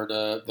later.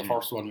 The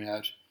first one we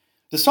had.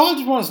 The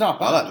salted one is not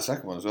bad. I like the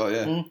second one as well.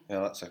 Yeah, yeah,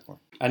 I like the second one.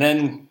 And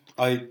then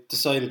I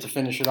decided to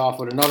finish it off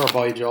with another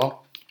buy, Joe.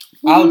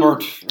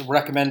 Albert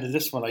recommended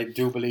this one, I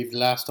do believe, the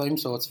last time.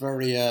 So it's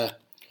very.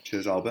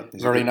 Cheers, Albert.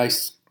 He's very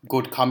nice,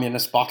 good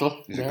communist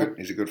bottle.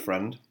 He's a good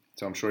friend,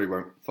 so I'm sure he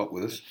won't fuck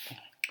with us.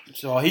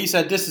 So he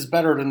said this is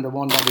better than the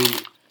one that we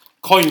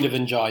kind of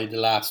enjoyed the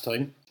last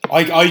time.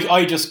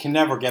 I just can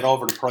never get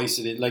over the price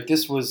of it. Like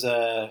this was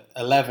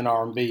 11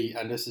 RMB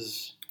and this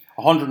is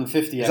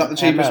 150. Is that the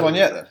cheapest one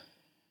yet then?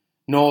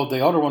 No,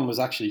 the other one was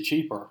actually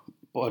cheaper.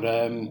 But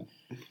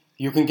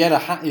you can get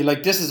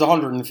this is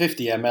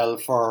 150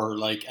 ml for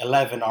like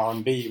 11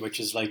 RMB, which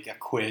is like a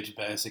quid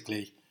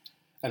basically,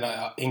 an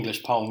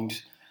English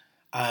pound.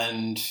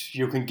 And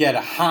you can get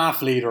a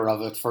half litre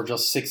of it for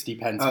just 60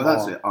 pence more.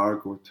 That's it,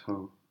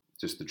 Argoto.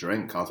 Just the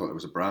drink. I thought it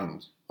was a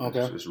brand.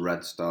 Okay. It was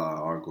Red Star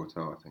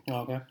Argoto, I think.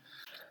 Okay.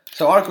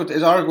 So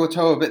is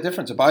Argoto a bit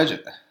different to Baijiu?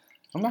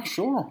 I'm not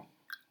sure.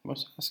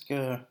 Let's ask.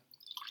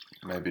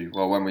 Maybe.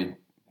 Well, when we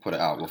put it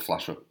out, we'll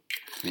flash up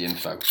the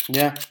info.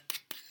 Yeah.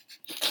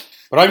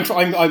 But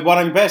what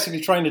I'm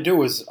basically trying to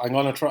do is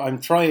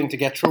I'm trying to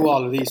get through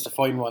all of these to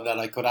find one that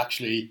I could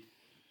actually,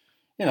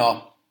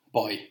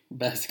 buy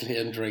basically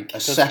and drink. A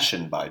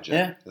session Baijiu.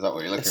 Yeah. Is that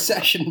what you're looking for? A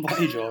session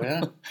Baijiu,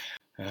 yeah.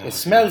 It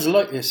smells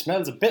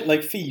a bit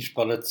like feet,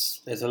 but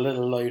it's a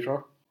little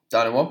lighter.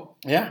 Down in one?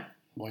 Yeah.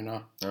 Why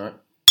not? All right.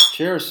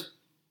 Cheers.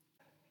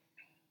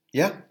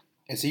 Yeah.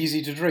 It's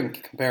easy to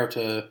drink compared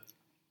to.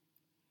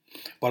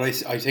 But I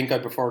think I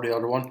prefer the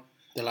other one,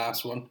 the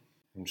last one.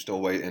 I'm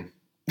still waiting.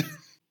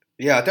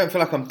 Yeah, I don't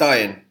feel like I'm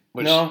dying.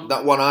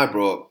 That one I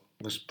brought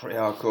was pretty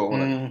hardcore,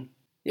 wasn't it?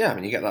 Yeah, I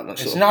mean, you get that.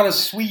 It's not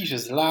as sweet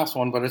as the last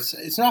one, but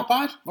it's not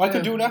bad. I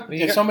could do that.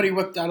 If somebody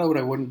whipped that out,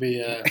 I wouldn't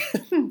be.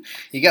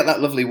 You get that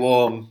lovely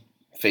warm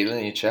feeling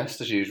in your chest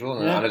as usual,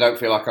 and I don't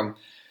feel like I'm.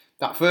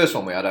 That first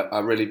one we had,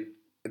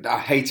 I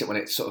hate it when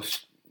it sort of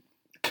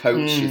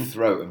coats your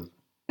throat,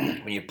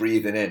 and when you're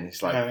breathing in,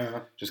 it's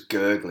like just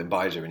gurgling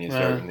Baijiu in your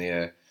throat in the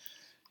air.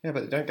 Yeah,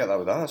 but don't get that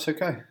with that. That's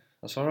okay.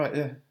 That's all right.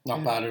 Yeah,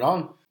 not bad at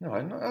all.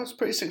 No, that's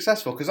pretty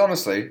successful because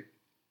honestly.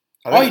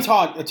 I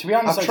thought, to be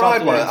honest,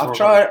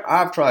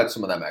 I've tried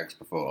some of them eggs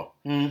before.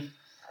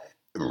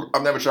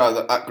 I've never tried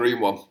that green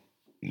one.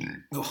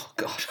 Oh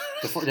God!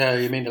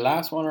 You mean the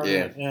last one? Or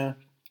yeah.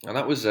 And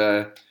that was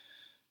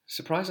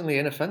surprisingly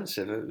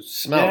inoffensive. It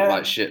smelled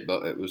like shit,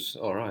 but it was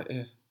all right.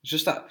 Yeah, it's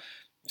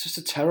just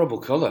a terrible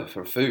colour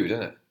for food,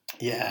 isn't it?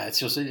 Yeah, it's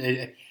just,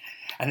 and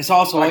it's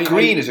also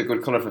green is a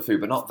good colour for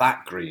food, but not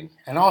that green.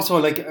 And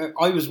also,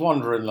 I was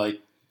wondering,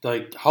 like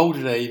how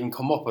did they even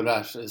come up with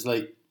that? It's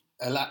like.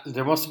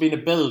 There must have been a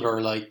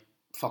builder like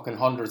fucking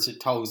hundreds of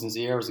thousands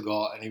of years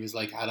ago, and he was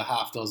like had a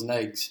half dozen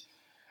eggs.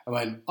 I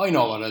went, I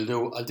know what I'll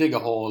do. I'll dig a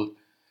hole.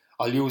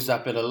 I'll use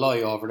that bit of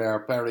lye over there,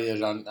 bury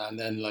it, and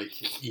then like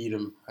eat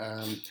them.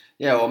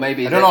 Well,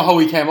 maybe I don't know how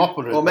he came up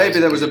with it. Well,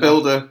 maybe there was a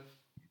builder,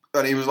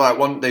 and he was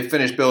like, they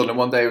finished building, and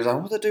one day he was like,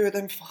 "What do they do with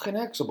them fucking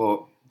eggs I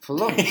bought for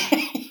lunch?"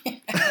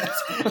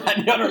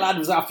 And the other lad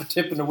was after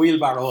tipping the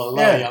wheelbarrow of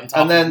lye on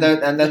top. And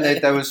then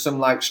there was some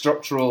like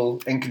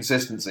structural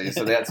inconsistency,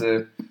 so they had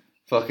to.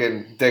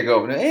 Fucking dig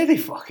over. Here they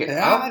fucking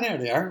are. There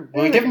they are.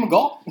 We'll give them a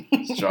go.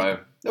 Let's try them.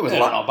 There was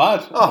not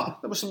bad. Oh,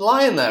 there was some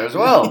lye in there as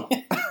well.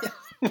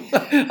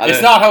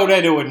 It's not how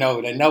they do it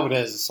now.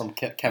 Nowadays, it's some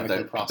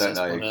chemical process.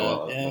 I don't know how you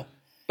call it.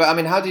 But I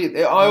mean, how do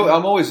you?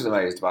 I'm always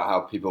amazed about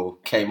how people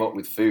came up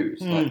with food.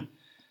 Like, you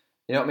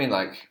know what I mean?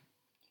 Like,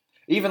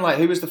 even like,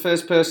 who was the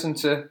first person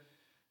to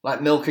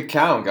like milk a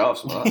cow and get off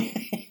something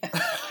like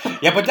that?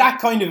 Yeah, but that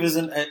kind of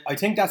isn't. I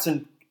think that's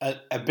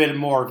a bit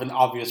more of an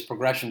obvious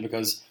progression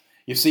because.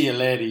 You see a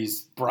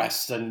lady's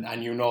breast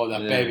and you know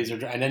that babies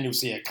are... And then you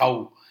see a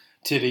cow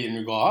titty and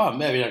you go,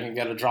 maybe I can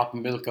get a drop of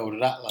milk out of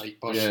that.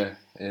 But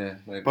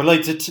maybe. But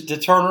like to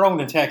turn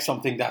around and take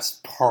something that's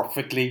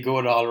perfectly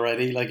good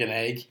already, like an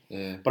egg.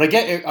 Yeah. But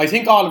I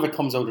think all of it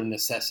comes out of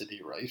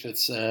necessity, right?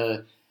 It's...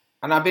 and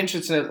I'd be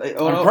interested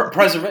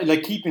in...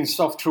 like keeping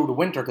stuff through the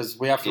winter because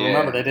we have to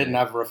remember they didn't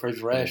have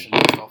refrigeration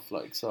and stuff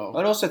like so.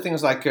 And also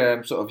things like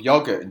sort of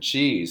yogurt and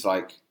cheese,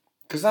 like...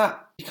 Because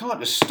that... You can't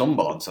just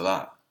stumble onto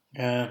that.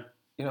 Yeah.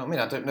 You know what I mean?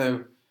 I don't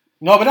know.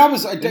 No, but that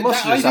was... I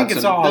think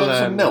it's all... There was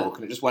some milk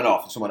and it just went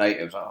off and someone ate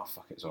it. It was like, oh,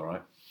 fuck, it's all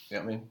right. You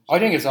know what I mean? I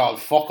think it's all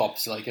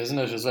fuck-ups, like, isn't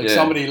it? It's like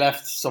somebody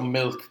left some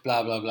milk,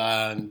 blah, blah,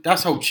 blah. And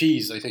that's how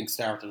cheese, I think,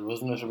 started,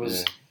 wasn't it? It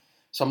was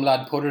some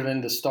lad put it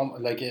in the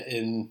stomach, like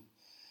in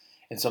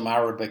some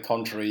Arabic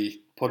country,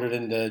 put it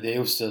in they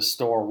used to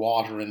store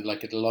water in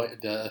like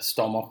the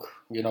stomach.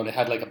 You know, they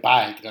had like a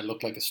bag that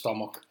looked like a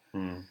stomach.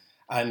 Mm.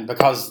 And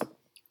because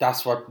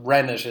that's what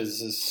rennet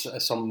is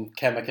some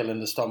chemical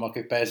in the stomach,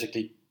 it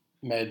basically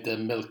made the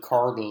milk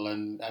curdle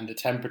and the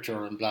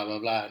temperature and blah, blah,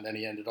 blah. And then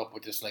he ended up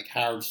with just like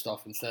hard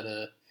stuff instead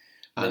of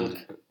milk.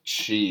 And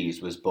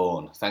cheese was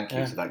born. Thank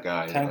you to that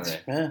guy. Thanks.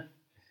 Yeah.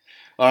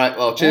 All right,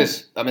 well,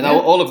 cheers. I mean,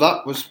 all of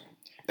that was,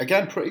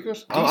 again, pretty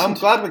good. I'm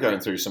glad we're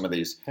going through some of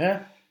these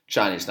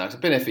Chinese snacks.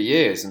 I've been here for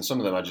years, and some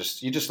of them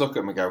you just look at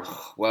them and go,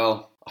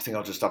 well, I think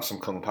I'll just have some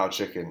Kung Pao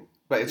chicken.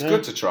 But it's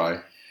good to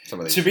try some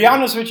of these. To be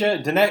honest with you,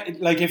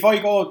 if I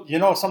go, you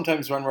know,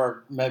 sometimes when we're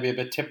maybe a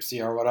bit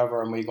tipsy or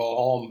whatever, and we go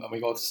home and we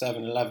go to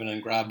 7-Eleven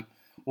and grab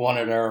one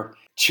of their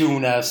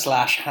tuna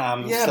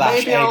 /ham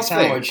 /egg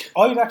sandwich,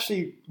 I'd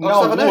actually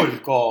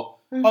go,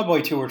 I'll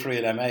buy 2 or 3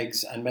 of them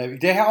eggs, and maybe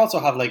they also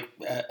have like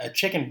a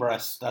chicken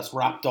breast that's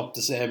wrapped up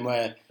the same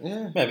way.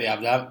 Yeah. Maybe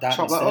have that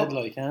Chop instead,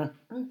 that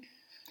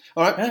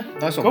All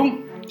right, nice one.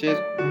 Cool.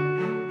 Cheers.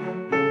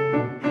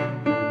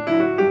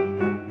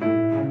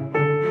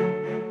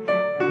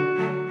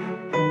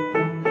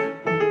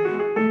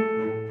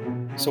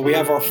 So we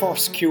have our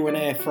first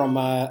Q&A from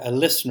a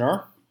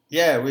listener.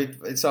 Yeah,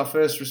 it's our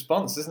first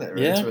response, isn't it?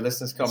 Really, to a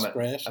listener's comment. That's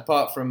great.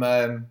 Apart from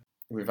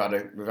we've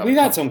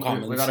had some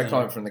comments. We've had a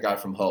comment from the guy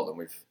from Hull, and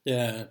we're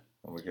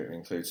going to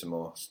include some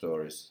more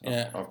stories.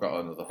 Yeah, I've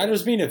got another. And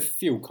there's been a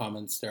few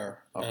comments there.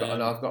 I've got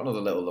another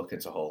little look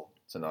into Hull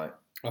tonight.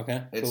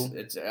 Okay, cool.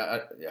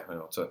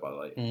 I'll talk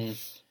about it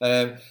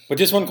later. But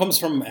this one comes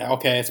from,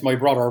 it's my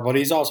brother, but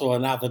he's also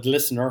an avid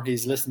listener.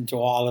 He's listened to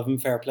all of them.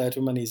 Fair play to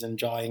him, and he's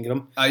enjoying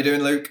them. How you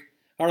doing, Luke?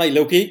 All right,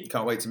 Lukey.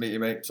 Can't wait to meet you,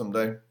 mate,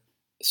 someday.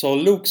 So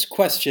Luke's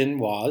question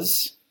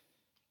was,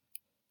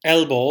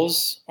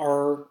 elbows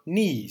or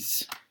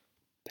knees?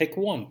 Pick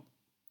one.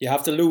 You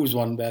have to lose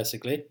one,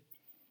 basically.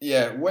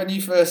 Yeah, when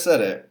you first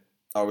said it,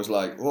 I was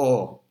like,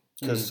 oh,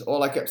 because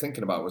all I kept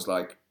thinking about was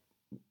like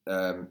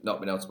not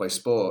being able to play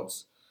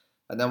sports.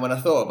 And then when I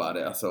thought about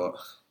it, I thought,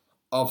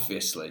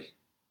 obviously,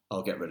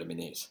 I'll get rid of my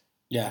knees.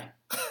 Yeah.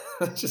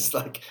 Just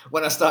like,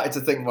 when I started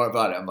to think more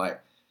about it, I'm like,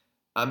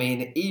 I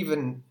mean,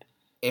 even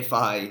if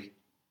I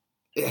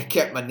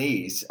kept my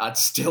knees, I'd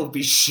still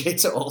be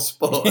shit at all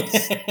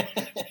sports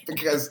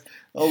because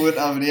I wouldn't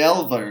have any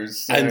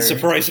elbows. So. And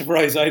surprise,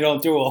 surprise, I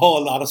don't do a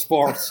whole lot of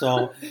sports.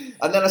 So,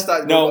 and then I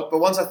started. But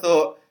once I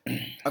thought,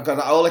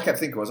 all I kept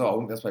thinking was, I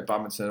wouldn't be able to play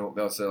badminton, I wouldn't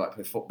be able to like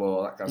play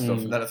football, that kind of stuff.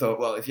 And then I thought,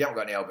 well, if you haven't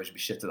got any elbows, you'd be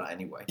shit at that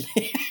anyway.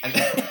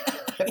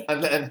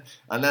 and then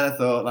I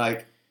thought,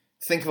 like,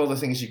 think of all the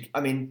things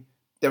I mean,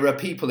 there are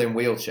people in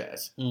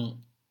wheelchairs.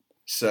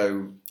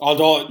 So,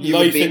 although you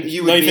would be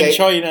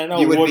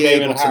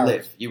able to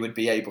live. You would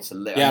be able to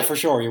live. Yeah, for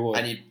sure you would.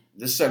 And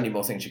there's so many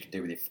more things you can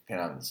do with your fucking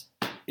hands.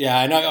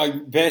 Yeah, and I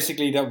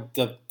basically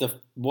the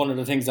one of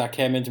the things that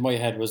came into my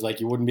head was like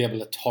you wouldn't be able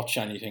to touch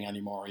anything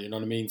anymore. You know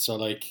what I mean? So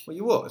like, well,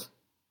 you would.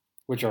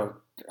 Which are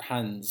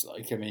hands,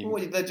 like I mean.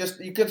 Well, you just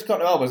got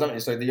no elbows, haven't you?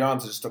 So the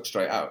arms are just stuck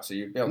straight out. So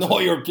you'd be able. No,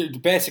 you're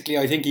basically.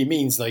 I think he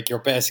means like you're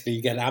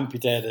basically getting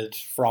amputated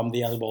from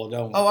the elbow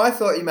down. Oh, I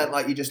thought you meant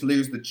like you just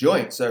lose the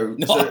joint. So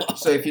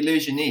if you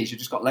lose your knees, you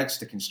just got legs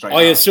sticking straight out.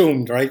 I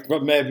assumed, right?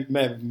 But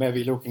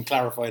maybe Luke can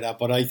clarify that.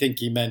 But I think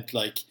he meant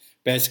like.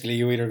 Basically,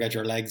 you either get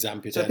your legs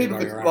amputated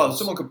or your arms.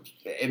 Someone could,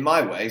 in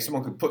my way,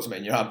 someone could put something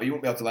in your hand, but you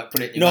won't be able to like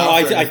put it in your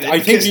mouth. No, I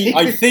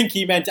think think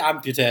he meant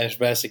amputate,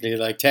 basically,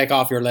 like take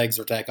off your legs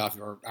or take off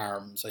your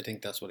arms. I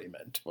think that's what he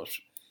meant, but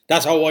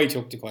that's how I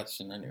took the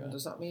question anyway.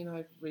 Does that mean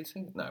I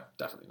rethink? No,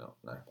 definitely not.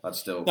 No, I'd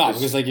still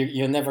because like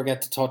you never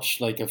get to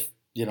touch like a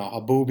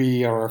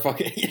boobie or a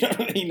fucking, you know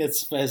what I mean?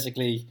 It's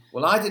basically.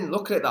 Well, I didn't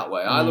look at it that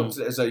way. I looked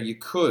at it as though you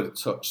could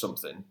touch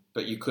something,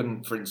 but you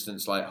couldn't, for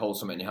instance, like hold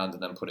something in your hand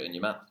and then put it in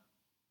your mouth.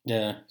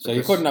 Yeah, so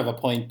you couldn't have a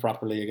pint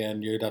properly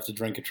again. You'd have to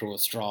drink it through a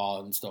straw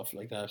and stuff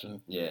like that.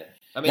 And yeah,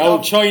 I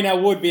mean, China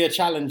would be a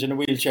challenge in a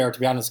wheelchair, to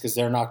be honest, because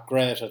they're not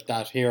great at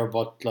that here.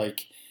 But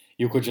like,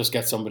 you could just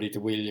get somebody to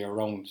wheel you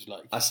around.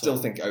 Like, I still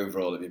think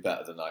overall it'd be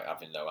better than like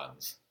having no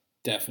hands.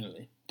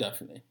 Definitely.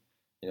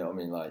 You know what I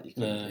mean? Like you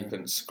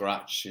couldn't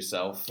scratch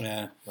yourself.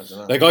 Yeah.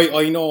 Like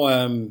I know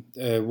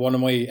one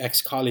of my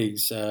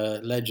ex-colleagues,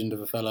 legend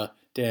of a fella,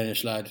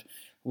 Danish lad,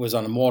 was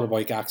on a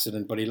motorbike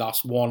accident, but he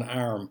lost one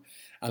arm.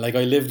 And like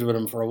I lived with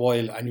him for a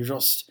while, and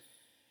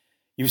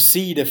you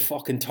see the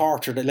fucking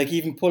torture that, like,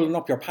 even pulling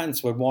up your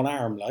pants with one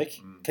arm, like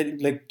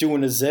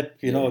doing a zip,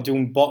 you know,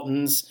 doing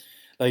buttons,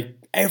 like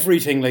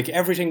everything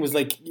was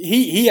like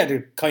he had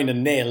to kind of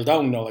nail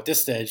down now at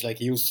this stage. Like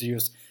he used to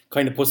just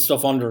kind of put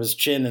stuff under his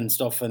chin and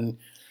stuff, and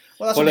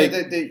well, that's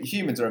what the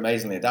humans are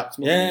amazingly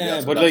adaptable.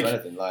 Yeah, but like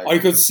I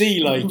could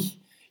see like.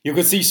 You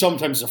could see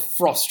sometimes the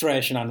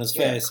frustration on his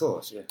face. Of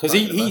course, yeah. Because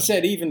he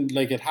said even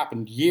like it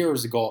happened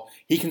years ago,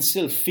 he can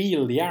still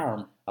feel the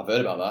arm. I've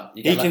heard about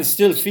that. He can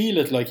still feel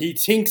it. Like, he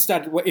thinks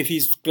that if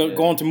he's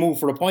going to move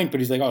for a point, but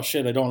he's like, oh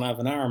shit, I don't have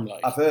an arm.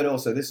 Like, I've heard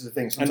also, this is the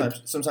thing,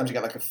 sometimes you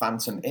get like a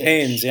phantom itch.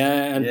 Pains,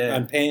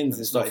 and pains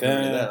and stuff. Really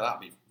there.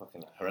 That'd be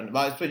fucking horrendous. But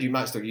I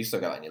suppose you still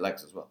get that in your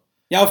legs as well.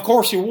 Yeah, of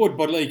course you would,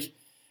 but like,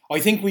 I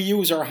think we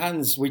use our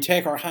hands, we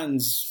take our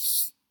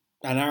hands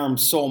and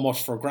arms so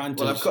much for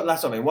granted. Well,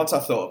 that's what I mean. Once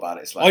I've thought about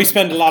it, it's like... I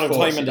spend a lot of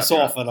time on the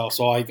sofa though,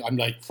 so I'm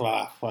like,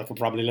 I could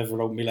probably live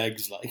without my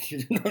legs, like, you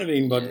know what I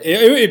mean? But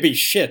it'd be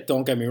shit,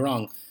 don't get me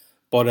wrong.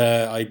 But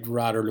I'd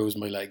rather lose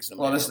my legs than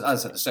my arms. As I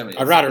said, there's so many...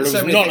 I'd rather lose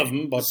none of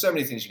them, but... There's so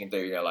many things you can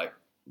do, like,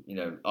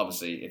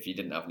 obviously, if you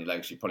didn't have any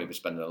legs, you'd probably be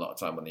spending a lot of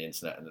time on the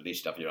internet, and at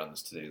least have your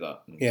hands to do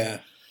that. Yeah.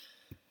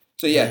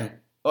 So, yeah.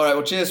 All right,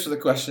 well, cheers for the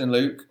question,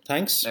 Luke.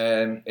 Thanks.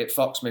 It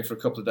foxed me for a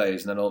couple of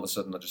days, and then all of a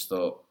sudden I just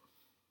thought...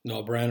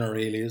 No brainer,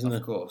 really, isn't it?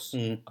 Of course.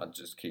 I'd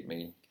just keep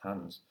me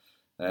hands.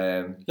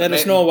 Let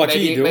us know what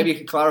you do. Maybe you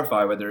could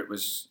clarify whether it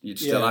was you'd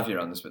still have your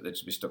hands, but they'd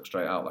just be stuck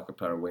straight out like a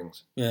pair of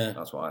wings. Yeah.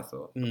 That's what I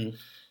thought.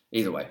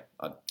 Either way,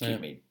 I'd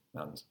keep me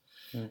hands.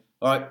 All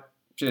right.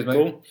 Cheers, mate.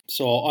 Cool.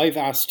 So I've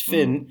asked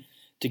Finn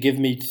to give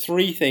me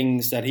 3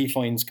 things that he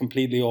finds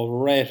completely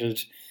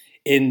overrated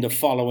in the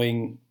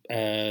following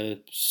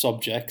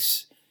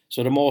subjects.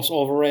 So the most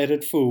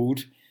overrated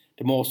food,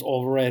 the most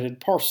overrated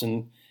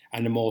person,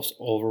 and the most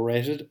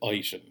overrated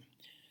item.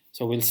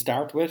 So we'll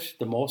start with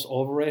the most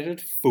overrated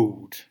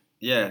food.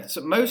 Yeah, so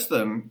most of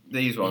them,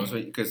 these ones,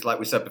 because like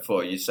we said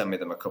before, you sent me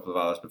them a couple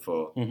of hours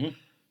before the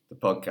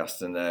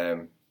podcast, and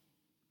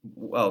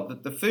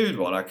the food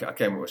one I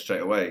came up with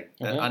straight away.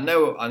 I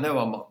know I'm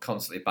not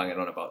constantly banging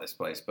on about this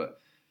place, but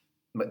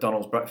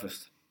McDonald's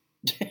breakfast.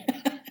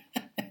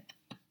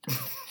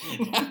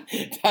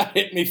 That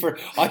hit me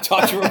I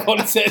thought you were going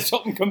to say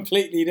something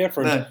completely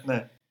different.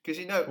 No.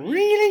 Because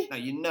really? No,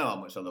 you know how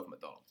much I love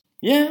McDonald's.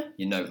 Yeah.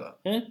 You know that.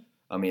 Yeah.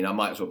 I mean, I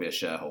might as well be a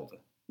shareholder.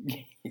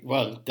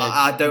 Well,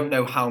 I don't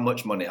know how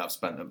much money I've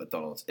spent at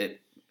McDonald's.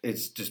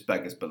 It's just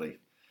beggars belief.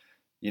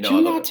 Do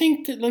you not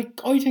think that? Like,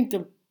 I think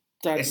that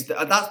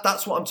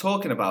that's what I'm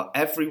talking about.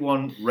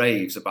 Everyone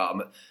raves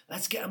about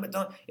let's get a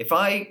McDonald's.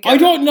 I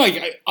don't know.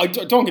 I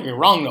don't get me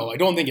wrong though. I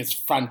don't think it's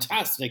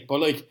fantastic, but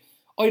like,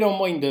 I don't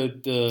mind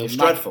the. It's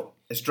dreadful.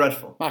 It's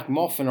dreadful.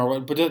 McMuffin or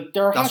what? But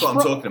they're that's what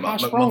I'm talking about.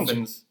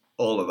 McMuffins,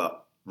 all of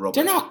that rubbish.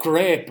 They're not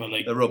great, but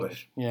like they're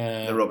rubbish.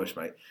 Yeah, they're rubbish,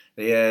 mate.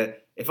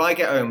 If I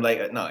get home late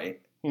at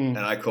night and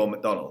I call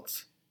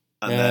McDonald's,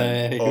 and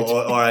then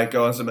or I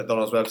go onto the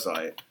McDonald's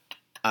website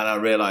and I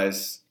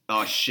realise,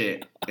 oh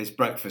shit, it's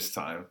breakfast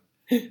time.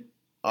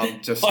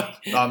 I'm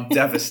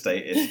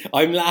devastated.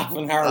 I'm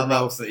laughing hard. I'm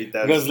absolutely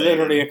devastated. Because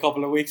literally a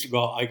couple of weeks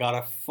ago, I got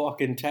a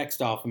fucking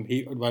text off him.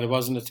 Well, it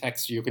wasn't a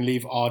text. You can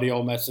leave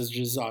audio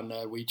messages on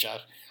WeChat.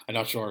 I'm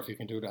not sure if you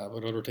can do that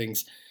with other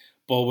things.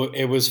 But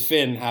it was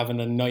Finn having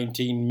a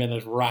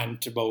 19-minute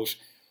rant about...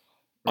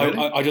 Really?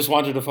 I just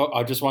wanted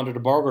a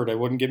burger. They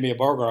wouldn't give me a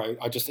burger.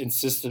 I just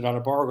insisted on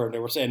a burger. They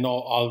were saying, no,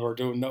 all we're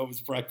doing now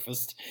is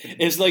breakfast.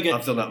 It's like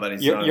I've done that many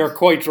times. You're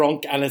quite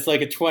drunk, and it's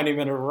like a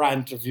 20-minute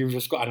rant if you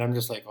just go, and I'm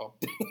just like, oh.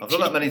 I've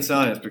done that many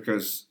times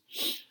because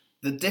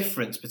the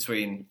difference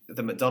between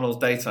the McDonald's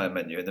daytime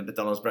menu and the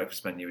McDonald's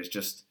breakfast menu is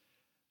just...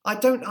 I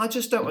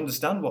just don't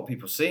understand what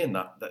people see in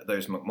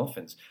those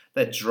McMuffins.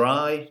 They're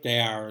dry. They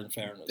are, in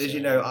fairness. As you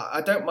know,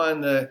 I don't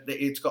mind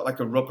it's got like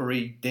a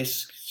rubbery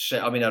disc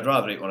shape. I mean, I'd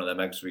rather eat one of them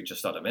eggs we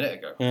just had a minute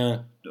ago.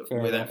 Yeah,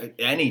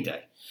 any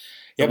day.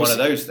 Yeah, one of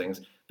those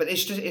things. But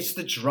it's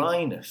the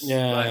dryness.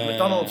 Yeah, like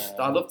McDonald's.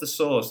 I love the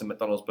sauce in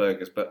McDonald's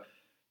burgers, but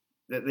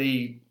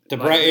the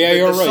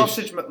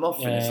sausage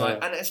McMuffin is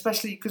like, and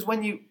especially because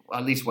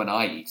at least when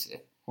I eat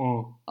it,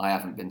 I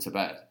haven't been to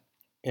bed.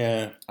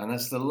 Yeah, and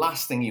that's the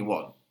last thing you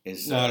want.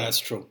 No, that's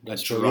true.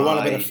 That's true. You want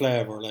a bit of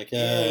flavour, like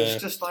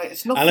it's just like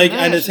it's nothing.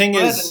 And the thing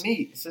is, and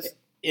meat. It's just...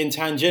 in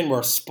Tianjin,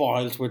 we're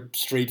spoiled with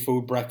street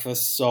food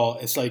breakfasts, so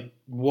it's like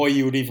why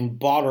you would even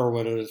bother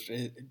with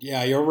it.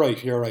 Yeah, you're right.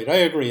 I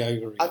agree.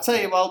 I'll tell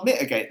you, I'll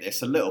mitigate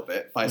this a little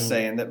bit by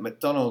saying that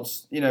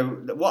McDonald's. You know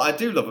what I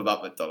do love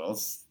about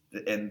McDonald's,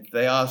 and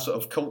they are sort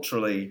of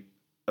culturally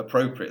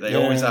appropriate. They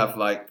always have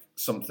like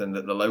something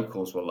that the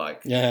locals will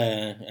like.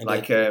 Yeah,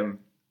 like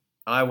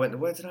I went.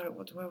 Where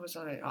was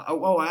I?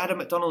 I had a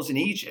McDonald's in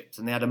Egypt,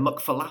 and they had a muck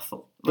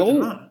falafel.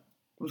 That.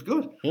 It was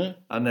good. Yeah.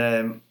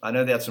 And I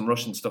know they had some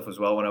Russian stuff as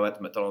well when I went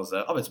to McDonald's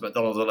there. I've been to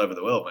McDonald's all over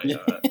the world, mate.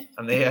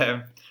 And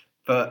they,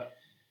 but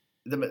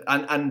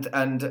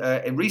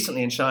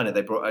recently in China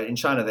they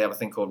have a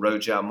thing called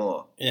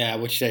Rojiao. Yeah,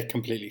 which they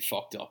completely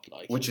fucked up,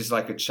 like. Which is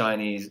like a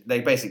Chinese.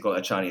 They basically call it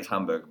a Chinese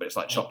hamburger, but it's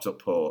like chopped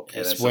up pork.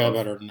 It's way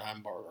better than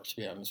hamburger, to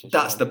be honest with you.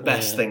 That's the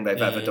best thing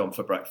they've ever done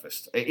for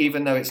breakfast,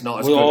 even though it's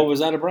not as good. Well, was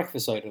that a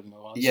breakfast item?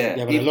 Yeah,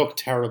 but it looked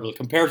terrible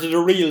compared to the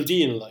real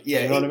deal. Like,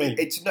 yeah, you know what I mean?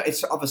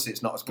 It's obviously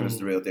it's not as good as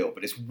the real deal,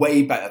 but it's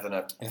way better than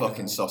a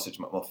fucking sausage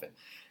McMuffin.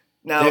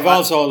 Now they've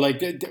also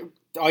like.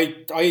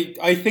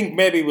 I think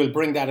maybe we'll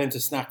bring that into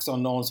Snacks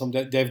Unknown.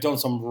 They've done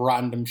some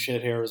random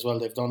shit here as well.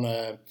 They've done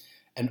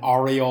an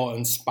Oreo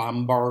and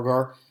Spam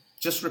burger.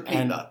 Just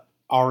repeat that.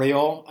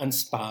 Oreo and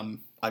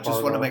Spam. I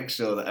just want to make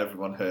sure that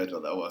everyone heard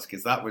what that was,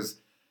 because that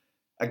was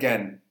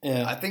again,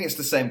 Yeah. I think it's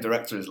the same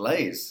director as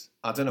Lay's.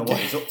 I don't know what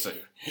he's up to.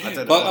 I don't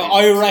know. But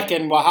I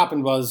reckon what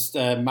happened was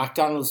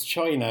McDonald's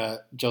China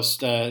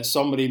just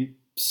somebody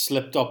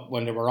slipped up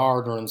when they were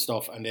ordering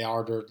stuff, and they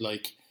ordered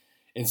like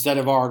instead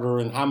of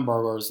ordering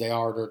hamburgers, they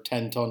ordered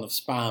 10 ton of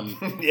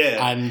spam.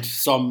 Yeah. And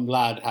some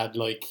lad had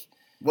like.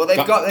 Well, they've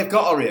got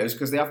Oreos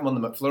because they have them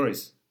on the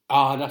McFlurries.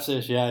 Ah, that's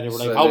it. Yeah, they were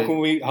like, So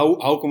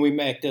how can we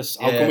make this?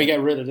 How can we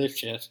get rid of this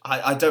shit?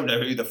 I don't know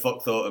who the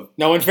fuck thought of.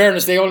 Now, in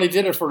fairness, they only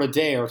did it for a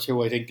day or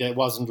two. I think it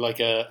wasn't like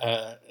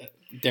a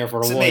there for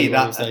a while. To me,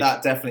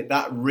 that definitely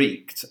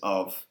reeked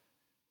of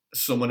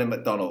someone in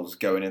McDonald's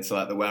going into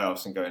like the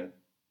warehouse and going,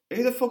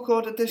 "Who the fuck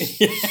ordered this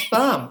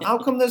spam? How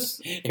come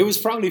there's?" It was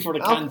probably for the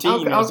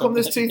canteen. How come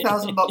there's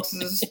 2,000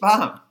 boxes of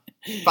spam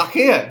back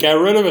here? Get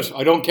rid of it.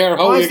 I don't care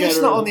how Why you is get this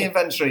rid not of on the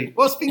inventory?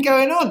 What's been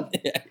going on?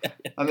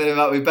 I mean,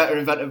 about we better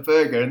invent a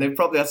burger, and they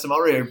probably had some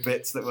Oreo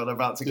bits that were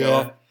about to go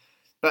off.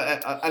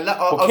 But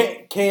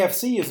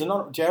KFC is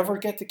another. Do you ever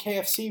get the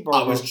KFC burger?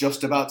 I was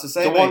just about to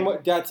say the one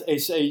that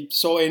is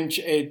so in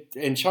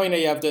China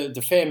you have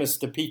the famous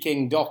the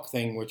Peking duck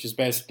thing, which is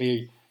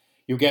basically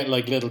you get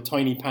like little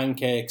tiny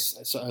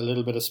pancakes, a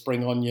little bit of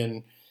spring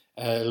onion,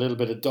 a little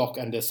bit of duck,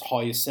 and this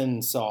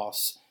hoisin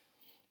sauce.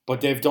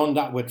 But they've done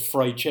that with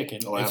fried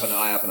chicken. Oh, I haven't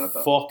had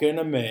that. Fucking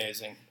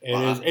amazing! It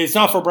is. It's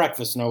not for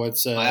breakfast. No,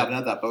 it's. I haven't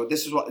had that, but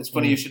this is what it's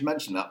funny. You should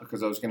mention that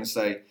because I was going to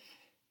say.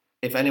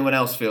 If anyone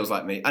else feels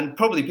like me, and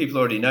probably people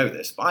already know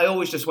this, but I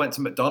always just went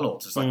to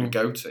McDonald's as like a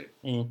go-to.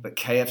 But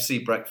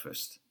KFC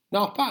breakfast,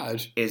 not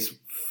bad, is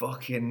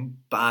fucking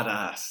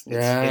badass.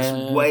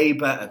 It's way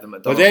better than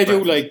McDonald's. But they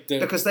breakfast. do like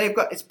because they've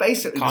got it's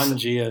basically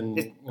congee I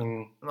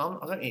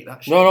don't eat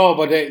that shit. No,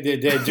 but they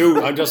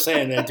do. I'm just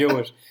saying they do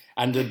it,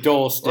 and the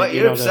toast. Well,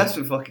 you're obsessed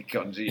with fucking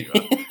congee,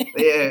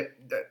 right?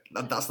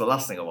 That's the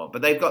last thing I want.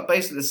 But they've got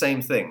basically the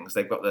same things.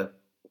 They've got the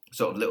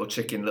sort of little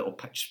chicken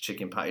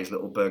patties,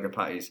 little burger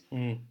patties.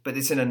 But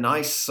it's in a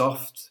nice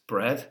soft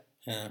bread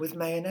with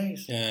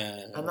mayonnaise.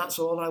 Yeah. And that's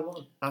all I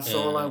want. That's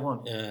all I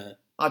want. Yeah.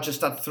 I just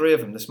had 3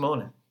 of them this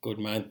morning. Good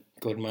man.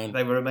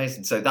 They were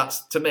amazing. So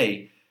that's, to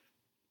me,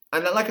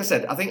 and like I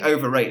said, I think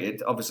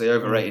overrated, obviously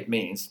overrated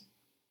means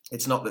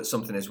it's not that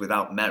something is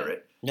without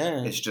merit.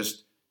 Yeah. It's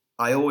just,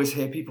 I always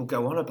hear people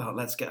go on about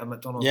let's get a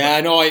McDonald's. Yeah,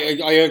 no, I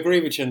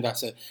agree with you, and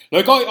that's it.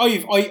 Like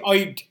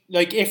I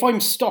like if I'm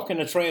stuck in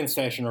a train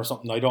station or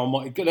something, I don't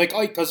mind. Like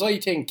because I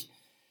think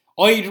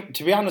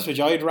to be honest with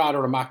you, I'd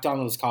rather a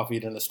McDonald's coffee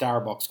than a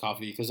Starbucks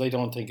coffee because I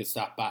don't think it's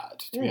that bad.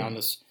 To be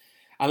honest,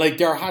 and like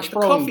their hash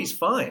brown, coffee's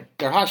fine.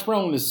 Their hash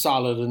brown is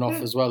solid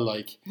enough as well.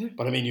 Like,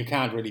 but I mean, you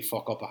can't really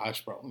fuck up a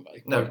hash brown.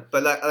 Like, no,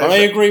 but I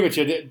agree with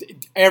you.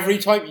 Every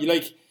time you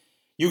like.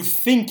 You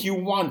think you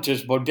want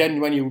it, but then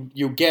when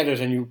you get it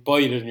and you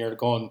bite it and you're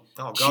going,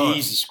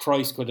 Jesus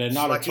Christ, could they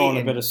not have thrown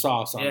a bit of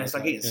sauce on it? Yeah, it's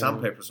like eating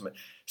sandpaper or something.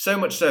 So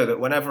much so that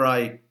whenever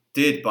I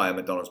did buy a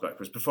McDonald's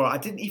breakfast before, I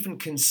didn't even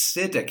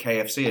consider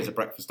KFC as a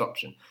breakfast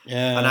option.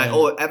 Yeah.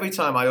 And every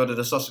time I ordered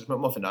a sausage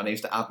McMuffin, I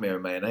used to add my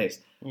own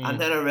mayonnaise.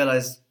 And then I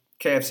realised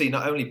KFC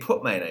not only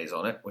put mayonnaise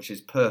on it, which is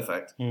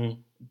perfect,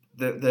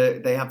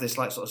 they have this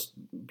like sort of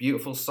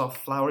beautiful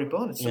soft floury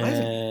bun. It's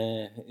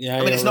amazing. Yeah,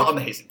 I mean it's not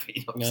amazing, but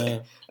you know what I'm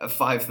saying. At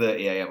 5:30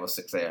 a.m. or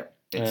 6 a.m.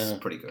 it's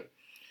pretty good.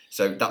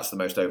 So that's the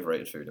most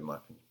overrated food in my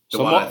opinion.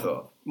 I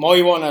thought.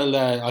 My one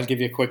I'll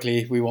give you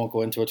quickly. We won't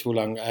go into it too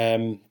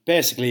long.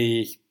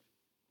 Basically,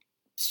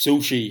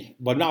 sushi,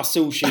 but not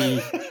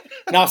sushi.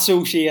 Not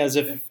sushi as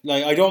if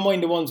like I don't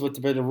mind the ones with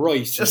a bit of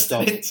rice. Just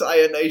and stuff. An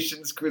entire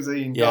nation's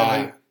cuisine.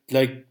 Yeah.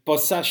 Like, but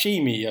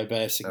sashimi,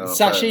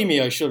 sashimi,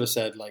 I should have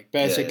said, like,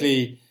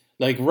 basically,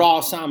 like,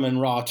 raw salmon,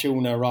 raw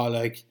tuna, raw,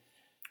 like,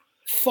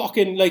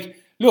 fucking, like,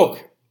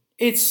 look,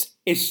 it's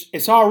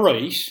all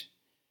right,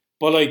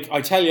 but, like,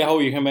 I tell you how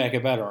you can make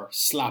it better.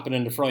 Slap it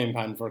in the frying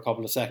pan for a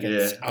couple of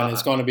seconds, and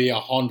it's going to be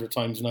 100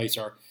 times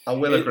nicer. I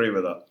will agree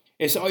with that.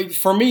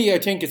 For me, I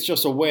think it's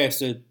just a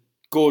waste of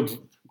good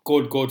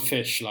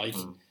fish, like,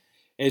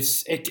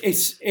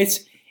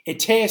 it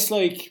tastes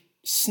like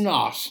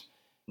snot.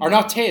 Or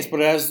not taste,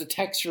 but it has the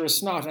texture of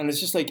snot, and it's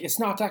just like it's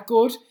not that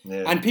good.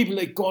 Yeah. And people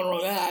like going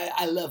around,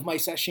 I love my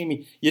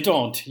sashimi. You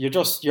don't.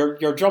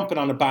 You're jumping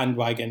on a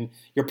bandwagon.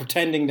 You're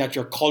pretending that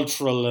you're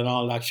cultural and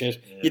all that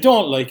shit. Yeah. You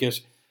don't like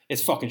it.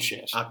 It's fucking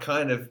shit.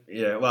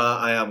 Well,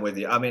 I am with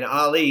you. I mean,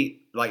 I'll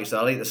eat, like you said,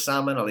 I'll eat the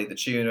salmon, I'll eat the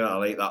tuna,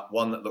 I'll eat that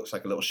one that looks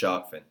like a little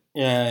shark fin.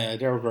 Yeah,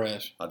 they're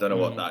great. I don't know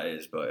what that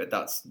is, but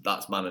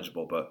that's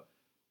manageable. But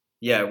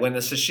yeah, when the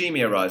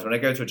sashimi arrives, when I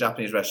go to a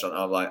Japanese restaurant,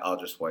 I'll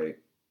just wait.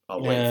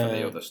 I'll wait for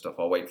the other stuff.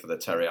 I'll wait for the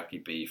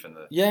teriyaki beef and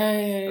the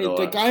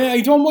like I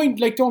don't mind.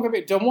 Like don't get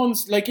me the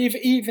ones like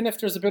even if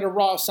there's a bit of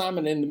raw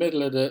salmon in the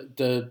middle of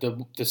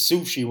the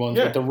sushi ones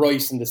with the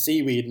rice and the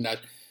seaweed and that,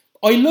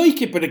 I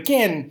like it. But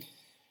again,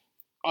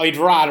 I'd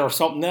rather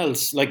something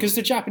else. Like because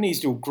the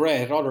Japanese do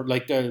great. Other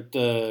like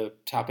the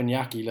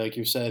teppanyaki, like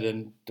you said,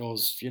 and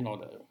those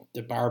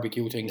the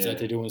barbecue things that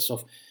they do and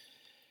stuff.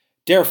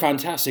 They're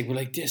fantastic, but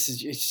like it's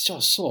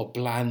just so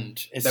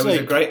bland. There was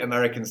a great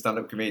American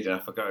stand-up comedian. I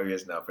forgot who he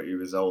is now, but he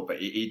was old. But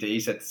he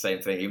said the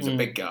same thing. He was a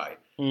big guy,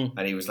 Mm.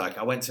 And he was like,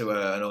 I went to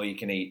an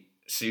all-you-can-eat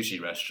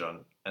sushi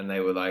restaurant, and they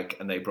were like,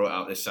 and they brought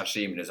out this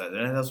sashimi, and he was like,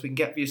 anything else we can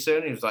get for you, sir?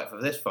 And he was like,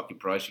 for this fucking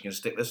price, you can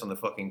stick this on the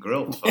fucking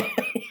grill.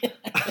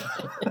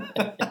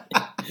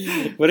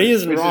 But he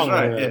isn't Which wrong. is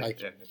right. Anyway,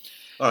 Yeah.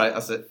 All right,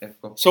 that's it. Yeah,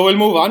 cool. So we'll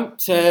move on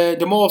to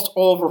the most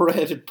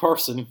overrated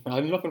person.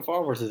 I'm looking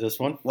forward to this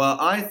one. Well,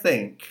 I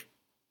think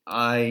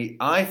I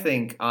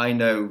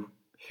know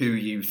who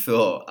you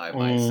thought I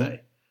might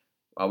say.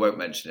 I won't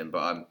mention him,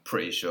 but I'm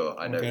pretty sure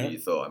I know who you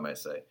thought I might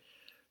say.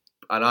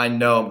 And I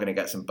know I'm going to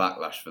get some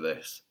backlash for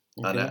this.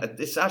 Okay. And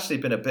it's actually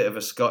been a bit of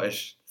a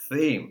Scottish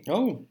theme.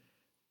 Oh.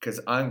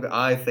 Because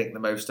I think the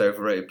most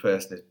overrated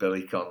person is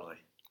Billy Connolly.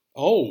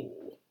 Oh,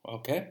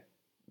 okay.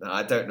 Now,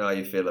 I don't know how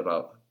you feel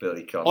about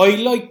Billy Connolly. I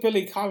like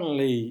Billy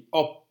Connolly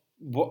up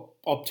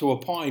to a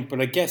point, but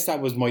I guess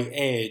that was my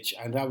age,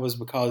 and that was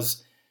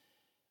because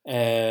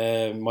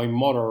my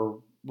mother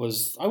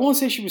was, I won't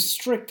say she was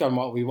strict on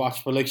what we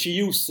watched, but like she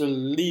used to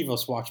leave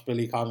us watch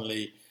Billy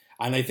Connolly,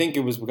 and I think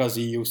it was because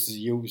he used to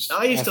use...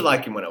 I used to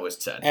like him when I was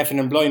 10. Effing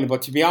and blinded,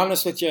 but to be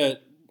honest with you,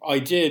 I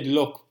did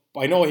look...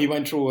 I know he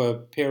went through a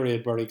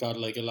period where he got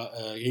like a lot...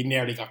 he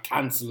nearly got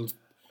cancelled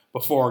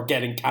before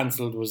getting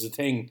cancelled was a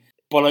thing.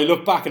 But I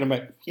look back at him,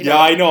 I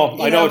know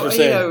what you're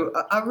saying.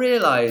 I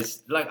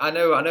realised, like, I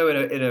know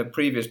in a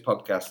previous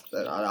podcast,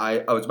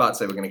 I was about to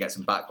say we're going to get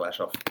some backlash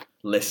off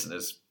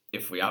listeners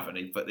if we have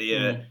any, but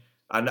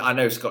I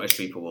know Scottish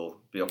people will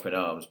be up in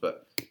arms,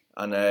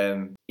 and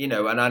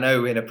I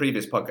know in a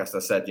previous podcast I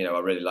said, I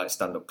really like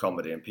stand-up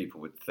comedy, and people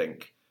would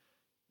think,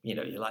 you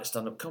like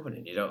stand-up comedy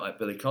and you don't like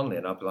Billy Connolly,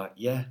 and I'd be like,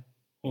 yeah,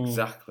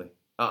 exactly.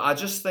 I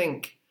just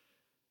think,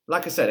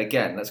 like I said,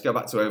 again, let's go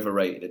back to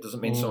overrated. It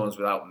doesn't mean someone's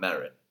without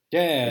merit.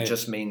 Yeah, it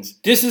just means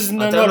this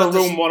isn't another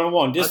room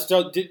 101.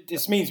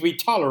 This means we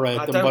tolerate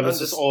them, but it's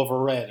just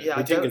overrated. Yeah,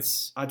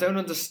 I don't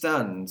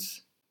understand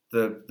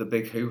the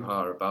big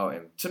hoo-ha about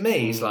him. To me,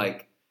 he's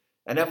like,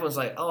 and everyone's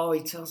like, oh,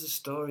 he tells a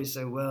story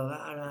so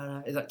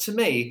well. It's like, to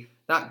me,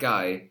 that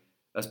guy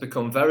has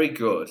become very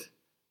good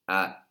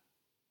at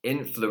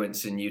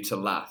influencing you to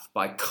laugh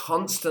by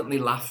constantly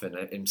laughing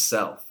at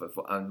himself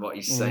and what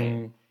he's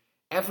saying.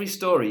 Every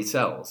story he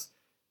tells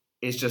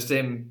is just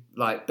him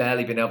like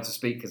barely being able to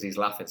speak because he's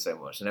laughing so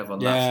much, and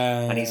everyone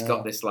laughs, and he's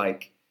got this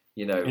like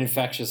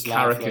infectious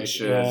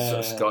caricature sort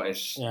of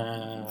Scottish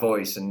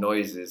voice and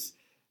noises.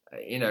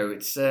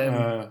 It's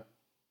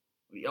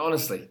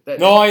honestly.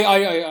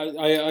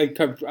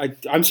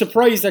 I'm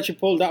surprised that you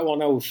pulled that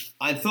one out.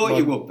 I thought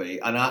you would be,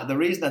 and the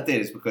reason I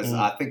did is because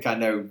I think I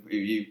know who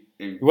you.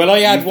 Well, I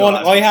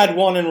had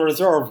one in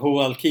reserve who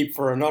I'll keep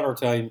for another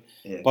time.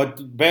 Yeah.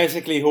 But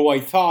basically, who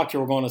I thought you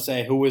were going to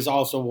say, who is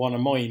also one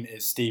of mine,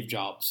 is Steve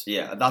Jobs.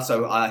 Yeah, that's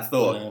how I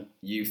thought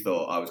you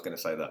thought I was going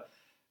to say that.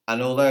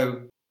 And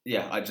although,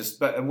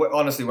 but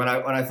honestly, when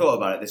I thought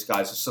about it, this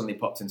guy's just suddenly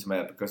popped into my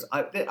head because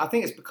I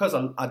think it's because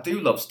I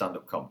do love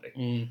stand-up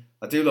comedy.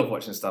 I do love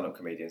watching stand-up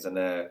comedians, and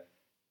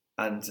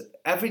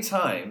every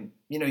time,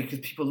 because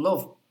people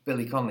love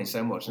Billy Connolly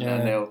so much,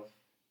 and they'll.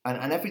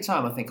 And every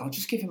time I think, I'll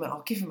give him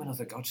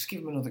another go.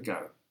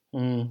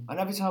 And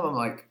every time I'm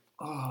like,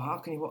 how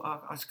can you? I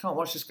just can't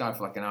watch this guy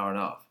for like an hour and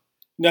a half.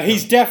 No,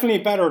 he's definitely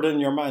better than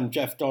your man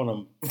Jeff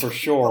Dunham for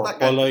sure. Well,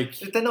 but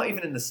they're not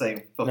even in the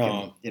same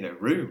fucking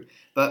room.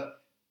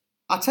 But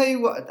I'll tell you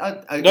what.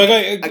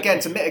 Again,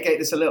 to mitigate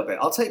this a little bit,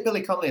 I'll take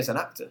Billy Connolly as an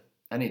actor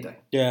any day.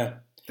 Yeah.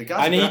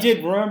 And he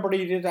did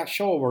that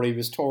show where he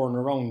was touring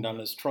around on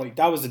his trike.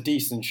 That was a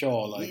decent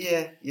show. Like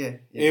it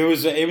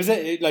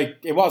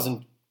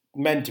wasn't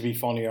meant to be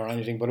funny or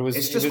anything, but it was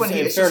fairly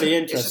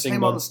interesting. It's just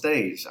him on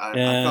stage. I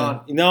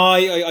can't. No,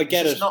 I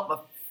get it.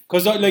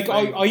 Because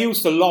I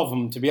used to love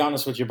him, to be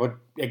honest with you, but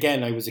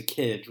again, I was a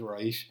kid,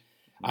 right?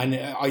 And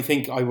I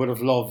think I would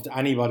have loved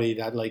anybody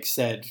that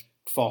said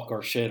fuck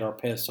or shit or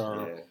piss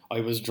or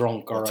I was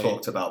drunk or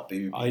talked about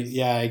boobies.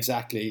 Yeah,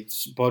 exactly.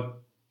 But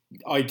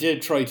I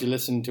did try to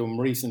listen to him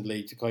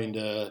recently to kind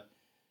of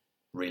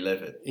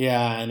relive it.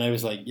 Yeah, and I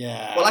was like,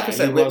 Well, like I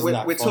said,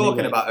 we're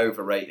talking about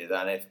overrated,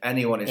 and if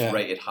anyone is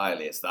rated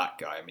highly, it's that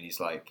guy. I mean, he's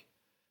like,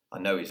 I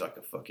know he's like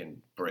a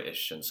fucking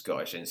British and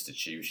Scottish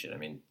institution. I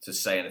mean, to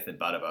say anything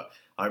bad about,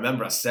 I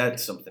remember I said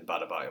something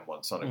bad about him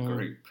once on a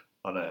group,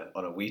 on a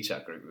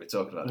WeChat group. We were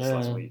talking about this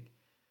last week,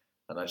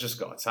 and I just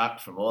got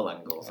attacked from all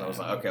angles. And I was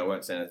like, okay, I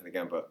won't say anything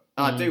again, but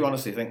I do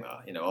honestly think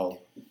that.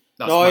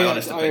 That's my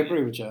honest opinion. I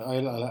agree with you.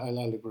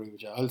 I'll agree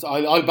with you.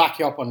 I'll back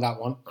you up on that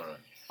one. All right.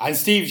 And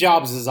Steve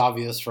Jobs is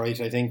obvious, right?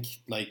 I think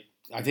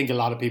a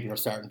lot of people are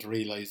starting to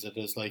realise it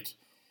is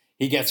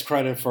he gets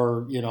credit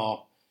for,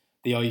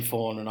 the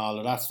iPhone and all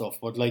of that stuff,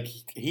 but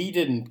he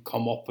didn't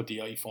come up with the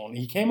iPhone.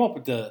 He came up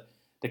with the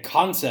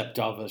concept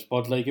of it,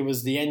 but it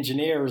was the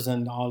engineers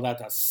and all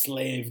that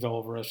slaved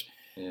over it.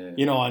 Yeah.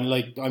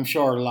 And I'm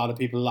sure a lot of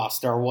people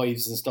lost their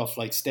wives and stuff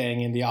staying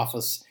in the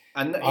office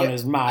on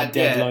his mad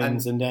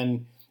deadlines, and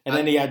then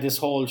he had this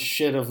whole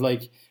shit of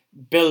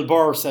Bill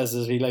Burr says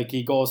it,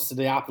 he goes to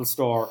the Apple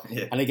store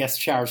and he gets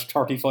charged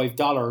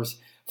 $35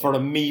 for a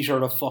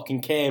meter of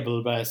fucking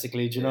cable,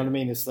 basically. Do you know what I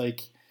mean? It's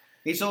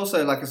He's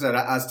also, like I said,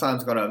 as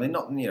time's gone on. I mean,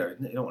 not you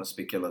don't want to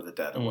speak ill of the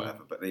dead or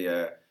whatever, but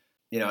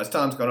as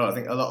time's gone on, I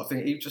think a lot of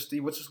things. He just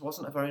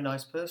wasn't a very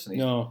nice person.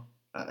 No,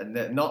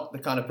 not the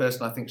kind of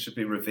person I think should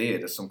be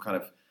revered as some kind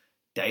of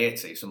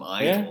deity, some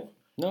idol.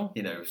 No,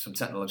 some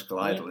technological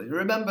idol.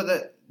 Remember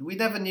that we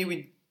never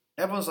knew.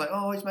 Everyone's like,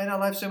 oh, he's made our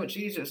life so much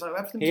easier. It's like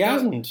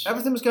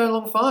everything was going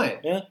along fine.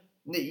 Yeah.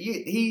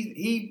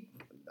 He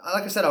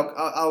like I said,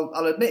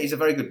 I'll admit he's a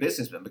very good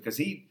businessman because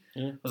he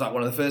was like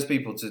one of the first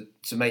people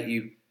to make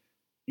you,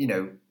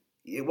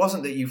 it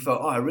wasn't that you felt,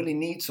 oh, I really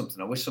need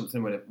something. I wish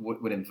someone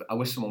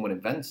would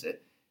invent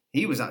it.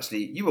 He was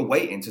actually, you were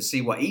waiting to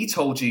see what he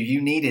told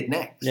you needed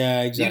next.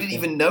 Yeah, exactly. You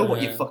didn't even know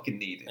what you fucking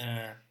needed.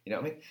 You know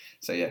what I mean?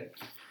 So yeah,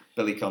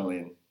 Billy Connolly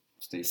and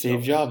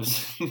Steve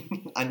Jobs.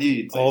 I knew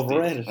you'd say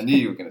overrated. I knew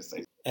you were going to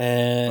say.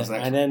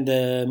 And then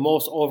the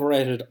most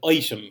overrated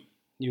item.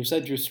 You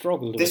said you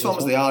struggled. This one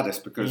was the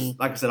hardest because,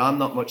 like I said, I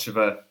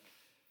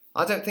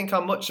don't think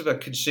I'm much of a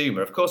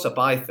consumer. Of course, I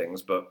buy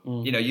things, but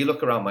you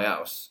look around my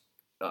house.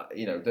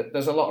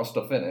 There's a lot of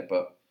stuff in it,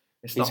 but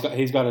it's not.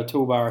 He's got a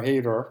 2-bar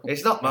heater.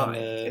 It's not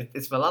mine.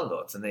 It's my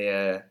landlord's, and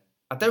I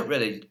don't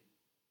really.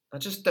 I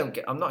just don't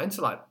get. I'm not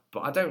into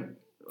but I don't.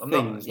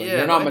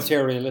 You're not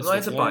materialistic. I'm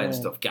not into buying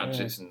stuff,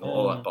 gadgets, and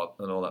all that.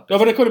 No,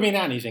 but it could have been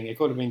anything. It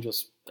could have been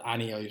just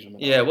any item.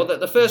 Yeah, well,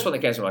 the first one that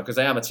came to mind, because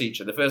I am a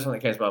teacher, the first one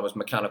that came to mind was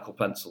mechanical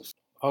pencils.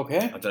 Okay.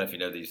 I don't know if you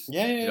know these.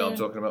 Yeah, you know what I'm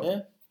talking about? Yeah.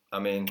 I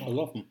mean, I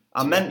love them.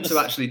 I meant to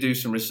actually do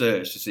some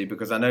research to see,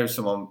 because I know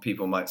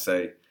people might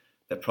say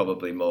they're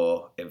probably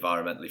more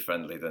environmentally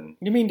friendly than.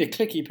 You mean the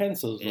clicky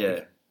pencils?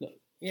 Yeah.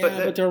 Yeah,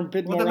 but they're a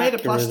bit more they're made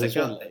of accurate plastic, as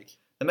well. aren't they?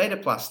 They're made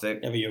of plastic.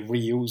 Yeah, but you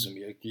reuse them.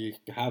 You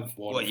have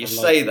one. Well, you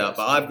say that,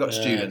 but I've got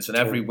students, and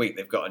every week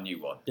they've got a new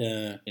one.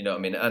 Yeah. You know what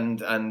I mean?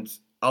 And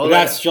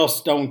that's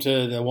just down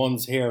to the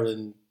ones here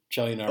in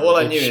China. All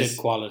I knew is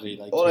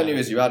quality. I knew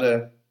is you had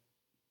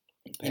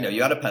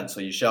you had a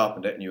pencil, you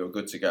sharpened it, and you were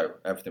good to go.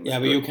 Everything was good.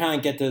 But you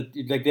can't get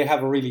they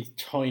have a really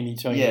tiny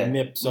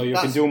nip, so you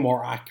can do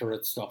more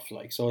accurate stuff.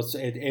 So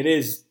it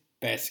is.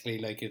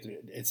 Basically,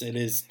 it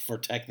is for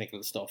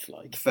technical stuff.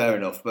 Fair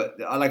enough, but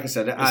like I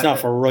said, it's not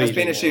for writing. As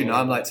being a student,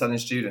 I'm telling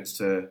students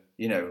to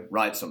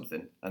write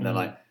something, and they're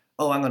like,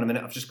 "Oh, hang on a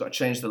minute, I've just got to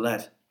change the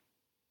lead,"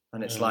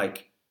 and it's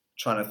like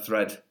trying to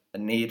thread a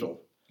needle,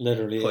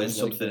 literally putting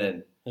something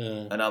in,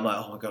 and I'm like,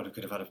 "Oh my god, I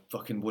could have had a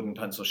fucking wooden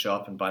pencil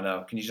sharpened by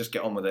now. Can you just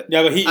get on with it?"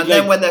 Yeah, but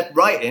then when they're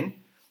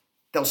writing,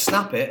 they'll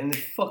snap it, and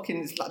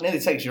it nearly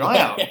takes your eye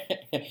out.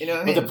 You know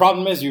what I mean? But the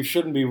problem is, you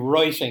shouldn't be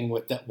writing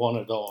with one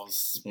of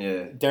those.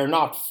 Yeah. They're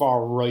not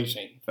for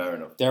writing. Fair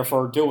enough. They're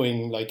for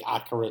doing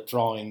accurate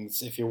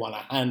drawings if you want to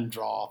hand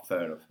draw.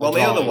 Fair enough. Well,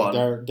 the other one,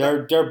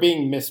 they're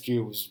being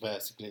misused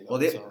basically. Well,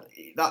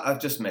 that I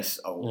just miss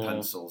old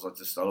pencils.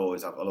 I'll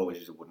always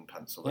use a wooden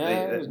pencil.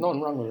 Yeah, there's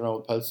nothing wrong with an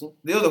old pencil.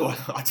 The other one,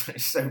 I don't know,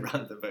 it's so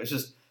random, but it's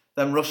just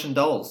them Russian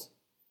dolls.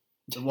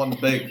 The one's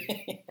big,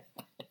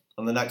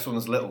 and the next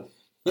one's little.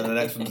 And the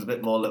next one's a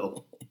bit more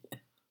little.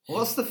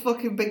 What's the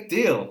fucking big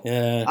deal?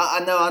 Yeah.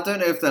 I know. I don't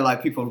know if they're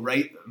people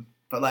rate them,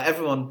 but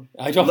everyone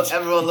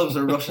loves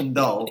a Russian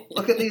doll.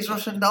 Look at these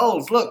Russian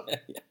dolls. Look,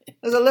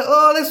 there's a little.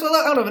 Oh, this one.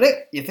 Look, hold on a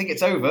minute. You think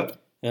it's over?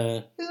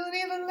 Yeah. There's an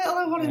even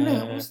littler one in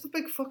there. What's the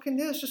big fucking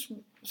deal? It's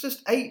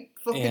just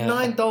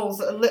 9 dolls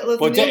that are littler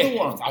than the other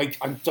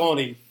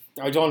one.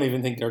 I don't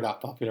even think they're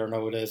that popular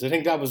nowadays. I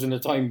think that was in the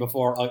time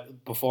before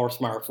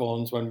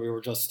smartphones, when we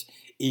were just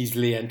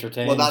easily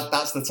entertained. Well,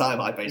 that's the time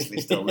I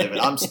basically still live in.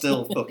 I'm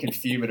still fucking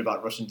fuming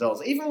about Russian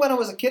dolls. Even when I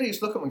was a kid, I used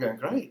to look at them and going,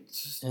 great.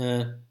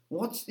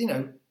 What's,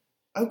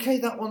 okay,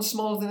 that one's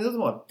smaller than the other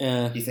one.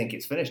 You think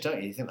it's finished,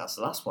 don't you? You think that's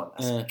the last one.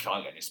 It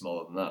can't get any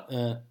smaller than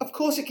that. Of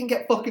course it can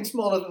get fucking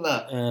smaller than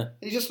that.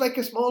 You just make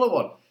a smaller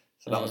one.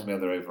 So that was my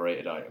other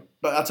overrated item.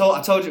 But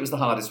I told you it was the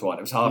hardest one.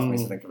 It was hard for me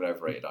to think of an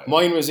overrated item.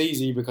 Mine was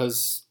easy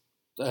because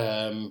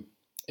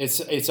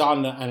it's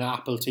on an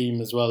Apple team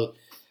as well.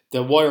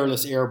 The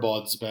wireless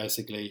earbuds,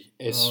 basically,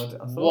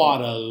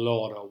 what a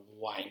load of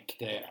wank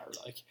they are.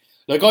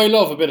 I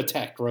love a bit of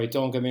tech, right?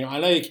 Don't get me wrong.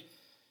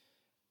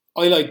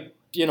 I like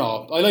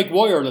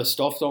wireless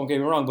stuff. Don't get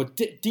me wrong, but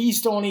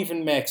these don't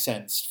even make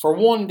sense. For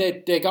one,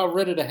 they got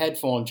rid of the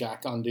headphone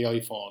jack on the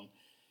iPhone,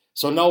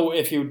 so now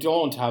if you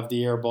don't have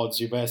the earbuds,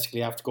 you basically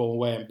have to go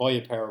away and buy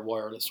a pair of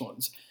wireless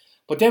ones.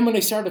 But then when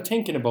I started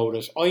thinking about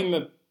it, I'm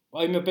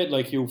a bit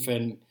like you,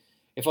 Finn.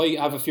 If I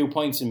have a few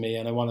pints in me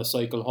and I want to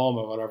cycle home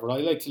or whatever, I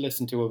like to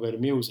listen to a bit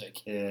of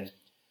music. Yeah.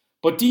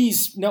 But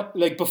these,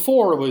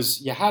 before, it was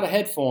you had a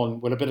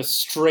headphone with a bit of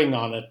string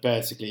on it,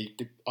 basically,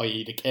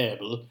 i.e. the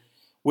cable,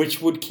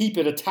 which would keep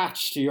it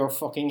attached to your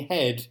fucking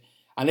head.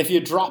 And if you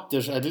dropped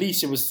it, at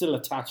least it was still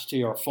attached to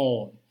your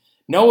phone.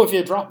 Now, if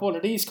you drop one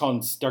of these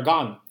cunts, they're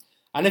gone.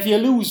 And if you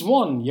lose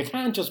one, you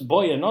can't just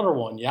buy another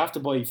one. You have to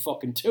buy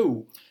fucking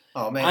 2.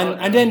 Oh man!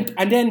 And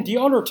then the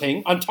other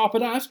thing on top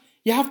of that,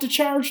 you have to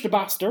charge the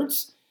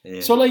bastards.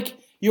 Yeah. So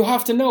you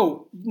have to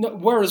know.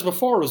 Whereas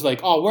before it was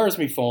where's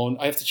my phone?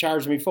 I have to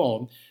charge my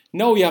phone.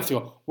 No, you have to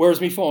go,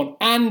 where's my phone?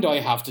 And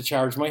I have to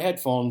charge my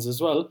headphones as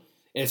well.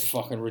 It's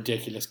fucking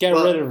ridiculous. Get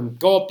rid of them.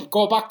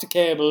 Go back to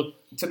cable.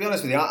 To be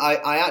honest with you,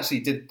 I actually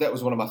did. That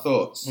was one of my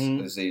thoughts.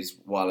 Is these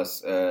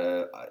wireless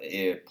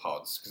ear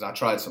pods, because I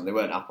tried some. They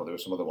weren't Apple. There were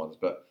some other ones,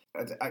 but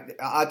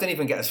I didn't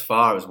even get as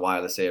far as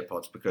wireless ear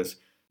pods because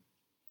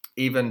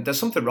even there's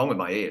something wrong with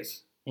my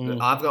ears.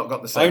 I've not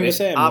got the same.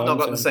 I've not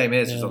got the same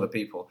ears as other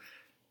people.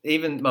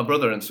 Even my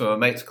brother and some of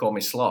my mates call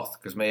me sloth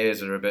because my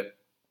ears are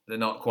they're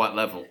not quite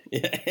level.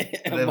 Yeah.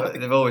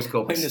 They've always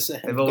called me.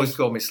 They've always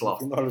called me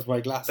sloth. Not as my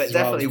glasses. But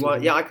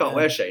definitely, I can't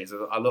wear shades.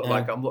 I look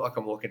like I'm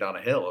walking down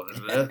a hill. There's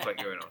an earthquake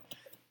going on.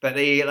 But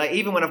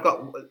even when I've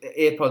got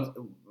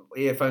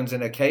earphones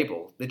in a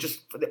cable, they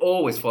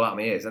always fall out of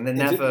my ears, and they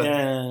never,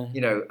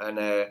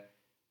 And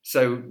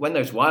so when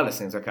those wireless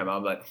things are coming out,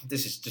 I'm like,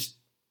 this is just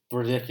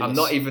ridiculous. I'm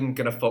not even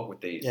gonna fuck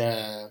with these.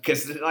 Yeah.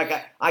 Because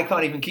I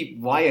can't even keep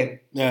wired.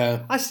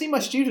 Yeah. I see my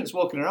students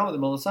walking around with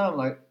them all the time,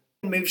 like.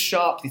 Move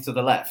sharply to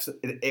the left,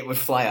 it would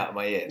fly out of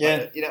my ear.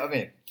 Yeah. You know what I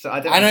mean? So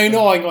I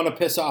know I'm going to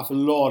piss off a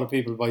lot of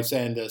people by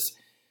saying this.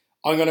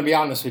 I'm going to be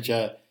honest with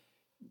you.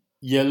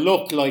 You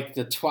look like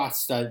the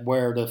twats that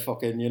wear the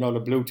fucking, the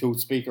Bluetooth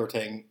speaker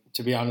thing,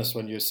 to be honest,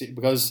 when you see,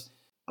 because...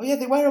 Oh yeah,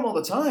 they wear them all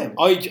the time.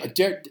 I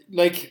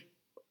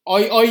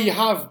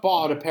have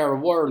bought a pair of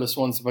wireless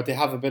ones, but they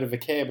have a bit of a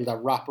cable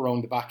that wrap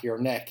around the back of your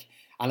neck.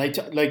 And they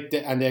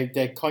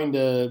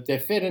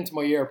fit into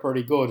my ear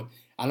pretty good.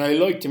 And I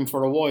liked them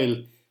for a while.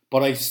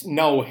 But I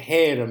now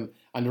hate them,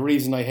 and the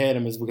reason I hate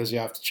them is because you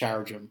have to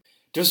charge them.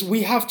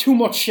 We have too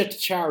much shit to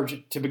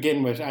charge to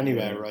begin with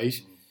anyway, right?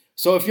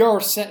 So if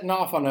you're setting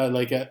off on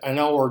an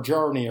hour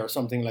journey or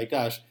something like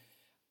that,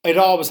 it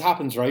always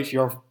happens, right?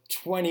 You're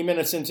 20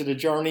 minutes into the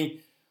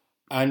journey,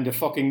 and the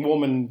fucking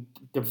woman,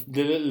 the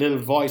little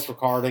voice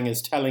recording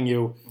is telling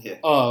you,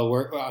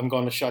 I'm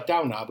going to shut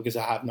down now because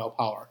I have no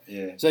power.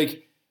 Yeah. It's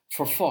like,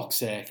 for fuck's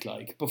sake,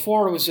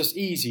 before it was just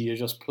easy. You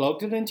just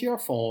plugged it into your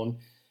phone,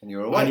 and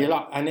you're away. You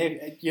know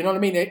what I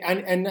mean?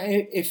 And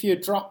if you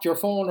dropped your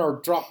phone or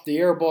dropped the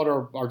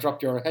earbud or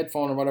dropped your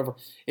headphone or whatever,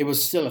 it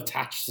was still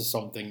attached to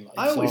something.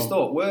 I always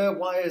thought, were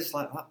wires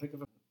like that big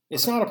of a...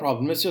 It's not a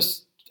problem. It's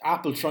just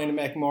Apple trying to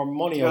make more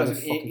money out of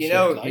fucking shit.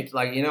 I'm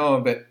a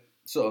bit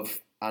sort of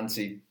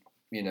anti,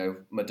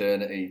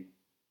 modernity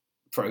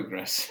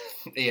progress.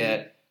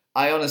 Yeah.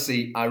 I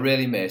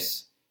really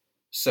miss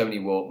Sony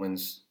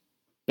Walkmans.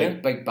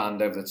 Big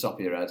band over the top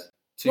of your head.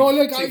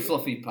 Two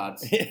fluffy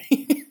pads.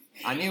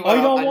 I knew where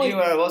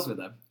I was with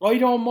them. I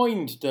don't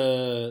mind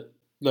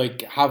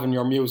having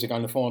your music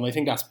on the phone. I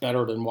think that's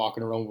better than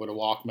walking around with a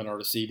Walkman or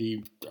a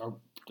CD or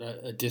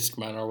a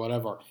Discman or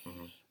whatever.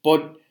 Mm-hmm.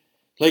 But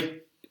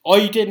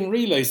I didn't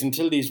realise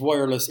until these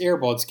wireless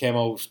earbuds came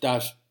out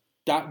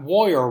that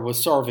wire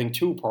was serving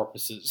two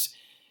purposes.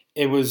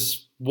 It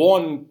was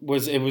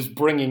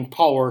bringing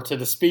power to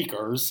the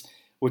speakers,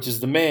 which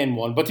is the main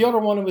one. But the other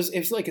one, it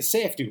was like a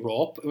safety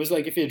rope. It was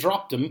like if you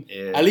dropped them,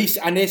 at least,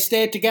 and they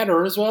stayed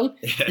together as well.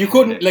 Yeah. You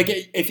couldn't,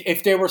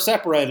 if they were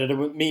separated, it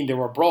would mean they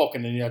were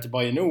broken and you had to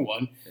buy a new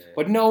one. Yeah.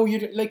 But no,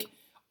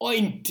 I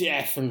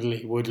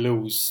definitely would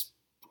lose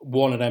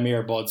one of them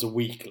earbuds a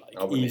week.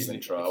 I wouldn't even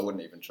try,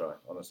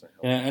 honestly.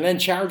 Yeah, and then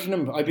charging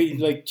them, I'd be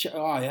like,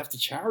 I have to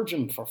charge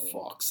them for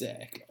fuck's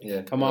sake.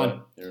 Come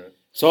on. You're right.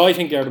 So I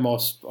think they're the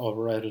most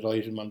overrated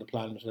item on the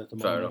planet at the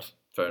moment.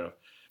 Fair enough.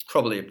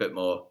 Probably a bit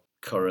more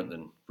current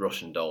than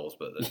Russian dolls,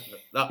 but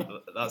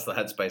that's the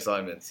headspace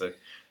I'm in. So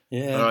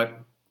yeah.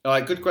 All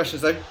right. Good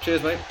questions though.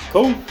 Cheers, mate.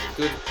 Cool.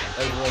 Good.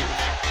 Overall.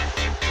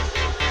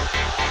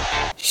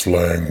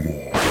 Slang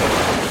Wars.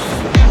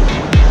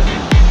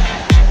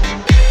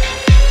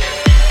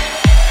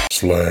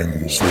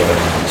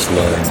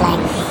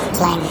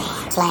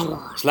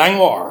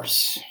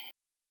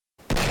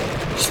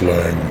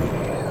 Slang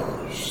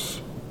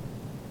Wars.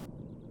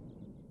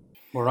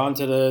 We're on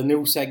to the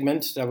new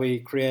segment that we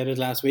created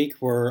last week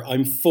where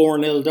I'm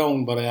 4-0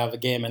 down, but I have a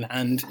game in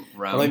hand.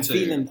 I'm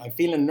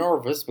feeling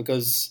nervous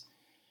because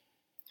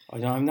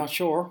I'm not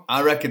sure.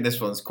 I reckon this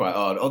one's quite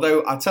hard.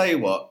 Although I'll tell you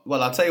what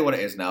it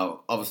is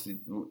now. Obviously,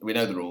 we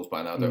know the rules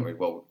by now, don't we?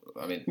 Well,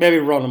 I mean, maybe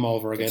run them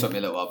over again. It took me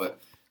a little while,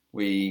 but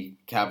we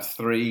have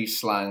 3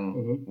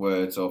 slang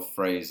words or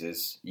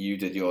phrases. You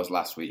did yours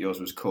last week.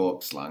 Yours was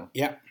Cork slang.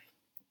 Yeah.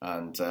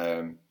 And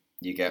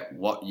you get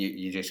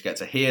you just get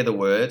to hear the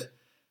word.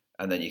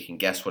 And then you can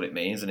guess what it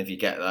means. And if you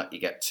get that, you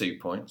get 2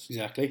 points.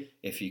 Exactly.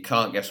 If you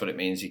can't guess what it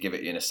means, you give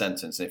it in a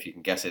sentence. And if you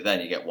can guess it, then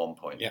you get 1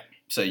 point. Yeah.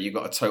 So you've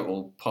got a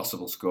total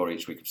possible score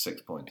each week of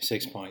 6 points.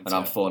 6 points. And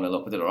I'm 4-0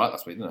 up. I did all right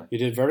last week, didn't I? You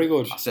did very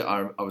good.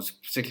 I was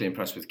particularly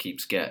impressed with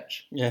Keep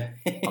Sketch. Yeah.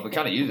 I've been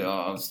kind of using it.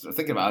 I was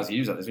thinking about how to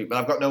use that this week. But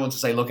I've got no one to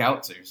say look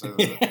out to. So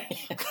You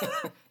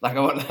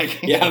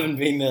haven't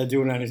been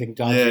doing anything.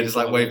 Yeah, just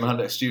wave my hand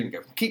at a student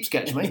and go, Keep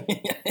Sketch, mate.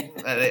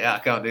 I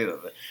can't do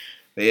that.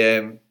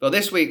 But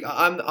this week,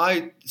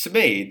 to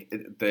me,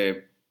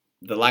 the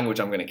language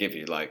I'm going to give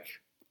you,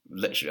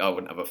 literally, I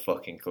wouldn't have a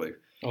fucking clue.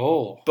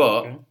 Oh. But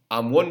okay.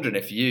 I'm wondering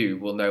if you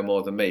will know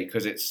more than me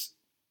because it's.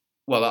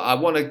 Well, I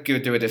want to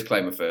do a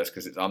disclaimer first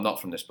because I'm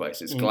not from this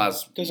place. It's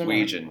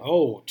Glaswegian.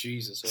 Oh,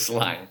 Jesus. Okay.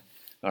 Slang.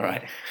 All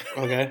right.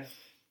 Okay.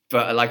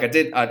 But like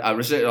I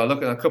researched. I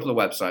looked at a couple of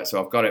websites. So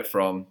I've got it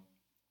from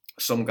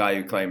some guy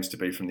who claims to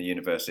be from the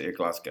University of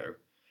Glasgow,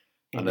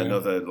 and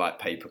another like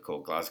paper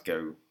called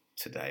Glasgow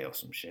Today or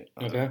some shit.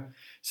 Okay.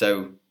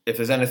 So if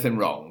there's anything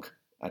wrong,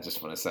 I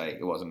just want to say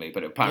it wasn't me,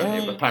 but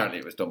apparently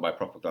it was done by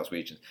proper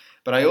Glaswegians.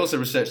 But I also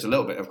researched a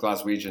little bit of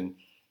Glaswegian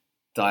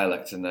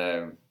dialect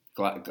and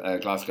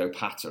Glasgow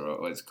patter,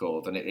 or what it's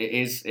called, and it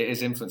is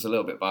influenced a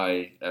little bit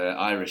by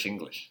Irish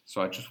English.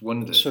 So I just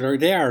wondered. So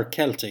they are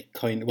Celtic,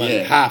 kind of.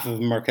 Well, half of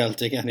them are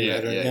Celtic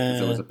anyway. Yeah.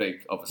 There was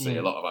obviously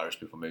a lot of Irish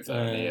people moved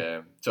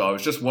there. So I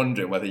was just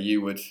wondering whether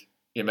you would.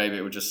 Yeah, maybe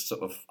it would just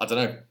sort of, I don't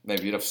know,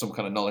 maybe you'd have some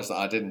kind of knowledge that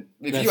I didn't.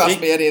 If you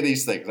asked me any of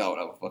these things, I would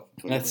have a fucking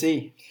clue. Let's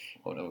see.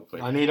 I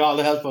I need all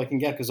the help I can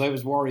get because I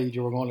was worried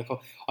you were going to come.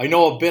 I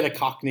know a bit of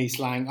Cockney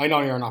slang. I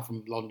know you're not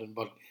from London,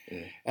 but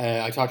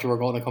I thought you were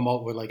going to come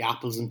up with like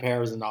apples and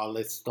pears and all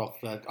this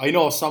stuff. That I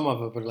know some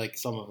of it, but like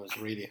some of it's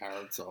really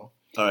hard. So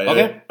all right,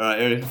 okay. All right.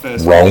 Here is the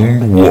first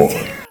Round one.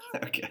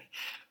 Okay,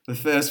 the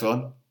first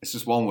one. It's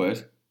just one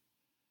word.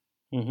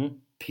 Mm-hmm.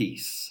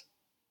 Peace.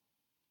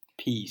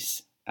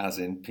 Peace. As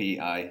in Piece.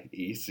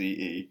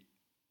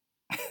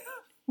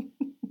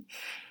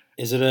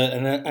 Is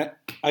it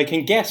I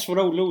can guess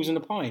without losing a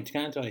point,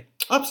 can't I?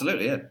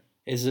 Absolutely, yeah.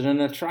 Is it an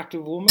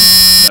attractive woman?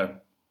 No.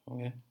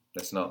 Okay.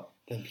 It's not.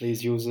 Then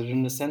please use it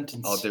in a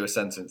sentence. I'll do a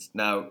sentence.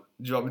 Now,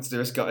 do you want me to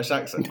do a Scottish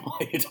accent? No,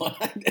 you don't.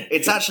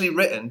 It's actually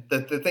written.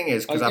 The thing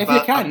is, because I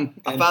found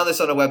this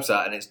on a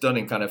website and it's done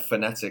in kind of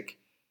phonetic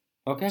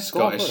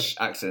Scottish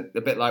accent.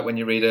 A bit like when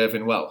you read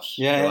Irving Welsh.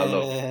 Yeah. I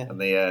love.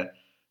 And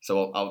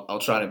so I'll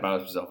try and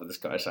embarrass myself with the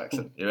Scottish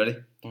accent. You ready?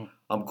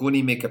 I'm going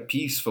to make a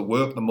piece for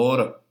work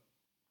tomorrow.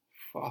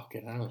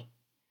 Fucking hell. Do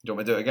you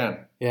want me to do it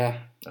again? Yeah.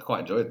 I quite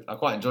enjoyed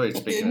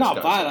speaking. Not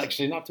Scottish bad, accent.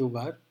 actually. Not too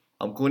bad.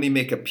 I'm going to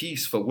make a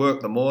piece for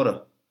work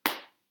tomorrow.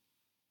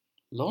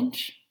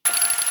 Lunch?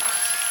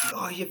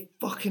 Oh, you're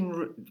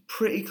fucking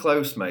pretty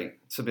close, mate,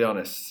 to be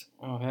honest.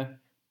 Okay.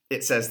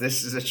 It says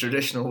this is a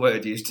traditional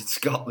word used in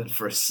Scotland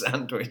for a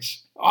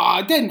sandwich.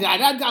 Oh, then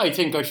I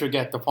think I should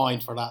get the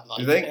point for that. Like,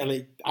 you think?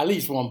 At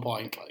least 1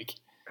 point, like.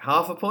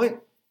 Half a point?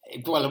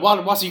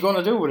 Well, what's he going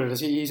to do with it?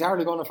 He's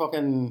hardly going to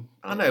fucking...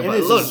 I know,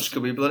 but lunch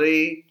could be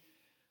bloody...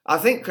 I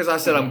think because I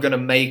said I'm going to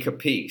make a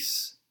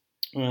piece,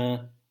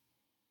 I'll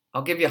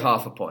give you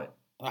half a point.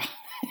 I'll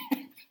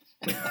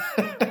give you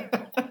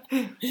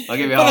half a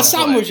point. But a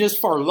sandwich is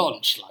for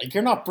lunch, like.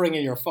 You're not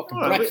bringing your fucking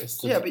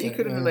breakfast. But you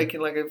could have been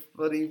making like a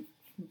bloody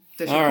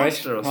dish of all right,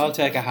 pasta or something. I'll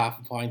take a half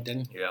a point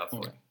then. Yeah, half a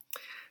point.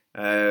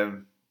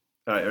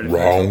 All right,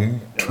 Round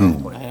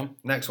two.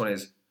 Next one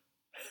is...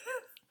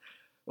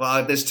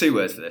 Well, there's two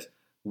words for this.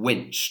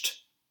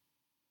 Winched.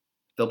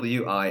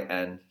 Winched.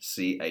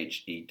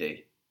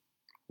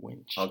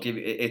 Winch. I'll give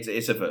you...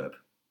 It's a verb,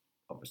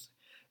 obviously.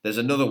 There's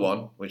another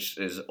one, which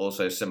is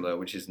also similar,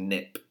 which is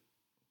nip.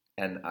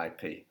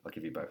 N-I-P. I'll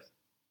give you both.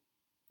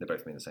 They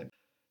both mean the same.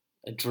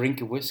 A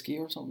drink of whiskey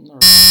or something? Or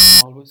a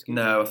small whiskey?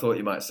 No, I thought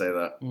you might say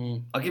that.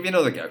 I'll give you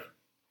another go,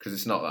 because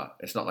it's not that.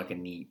 It's not like a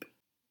neep.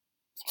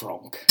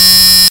 Drunk.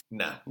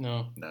 No.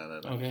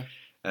 Okay.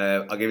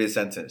 I'll give you a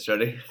sentence.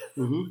 Ready?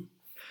 Mm-hmm.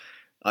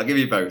 I'll give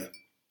you both.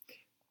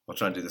 I'll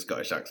try and do the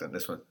Scottish accent.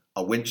 This one.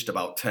 I winched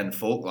about 10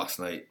 folk last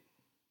night.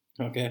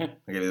 Okay.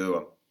 I'll give you the other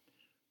one.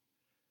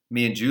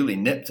 Me and Julie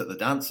nipped at the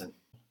dancing.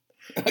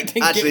 I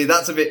think actually,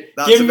 that's a bit...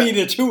 Giving me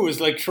the two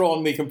is like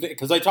throwing me completely...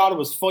 Because I thought it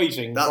was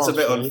fighting. That's a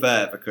bit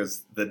unfair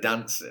because the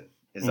dancing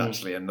is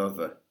actually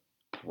another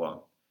one.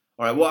 All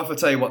right, what if I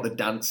tell you what the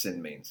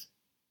dancing means?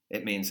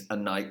 It means a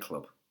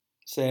nightclub.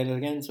 Say it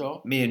again,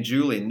 so. Me and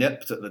Julie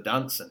nipped at the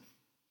dancing.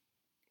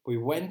 We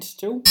went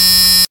to?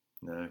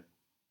 No.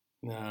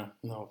 Nah,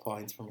 no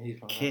points from me.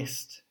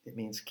 Kissed. It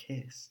means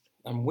kissed.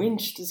 And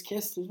winched is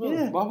kissed as well.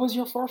 Yeah. What was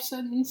your first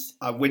sentence?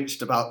 I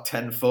winched about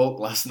 10 folk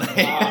last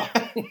night.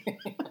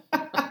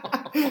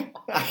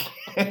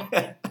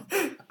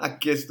 I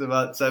kissed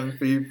about 10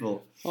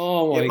 people.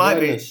 Oh my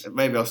goodness.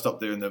 Maybe I'll stop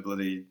doing the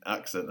bloody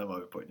accent. That might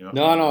be putting you off.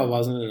 No, it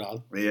wasn't at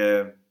all.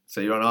 So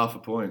you're on half a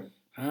point.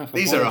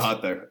 These are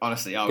hard though.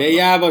 Honestly, I wouldn't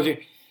have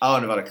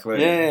had a clue.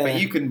 Yeah.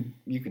 But you can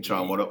try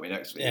and one up me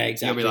next week. Yeah,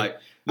 exactly. You'll be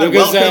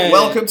like,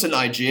 welcome to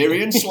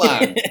Nigerian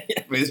slang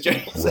with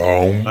James.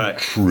 Round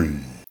three.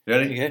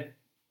 Ready? Okay.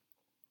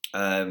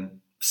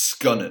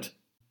 Scunnered.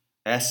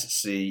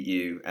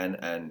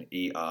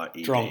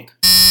 Scunnered. Drunk.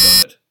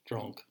 Scunnered.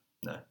 Drunk.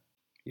 No.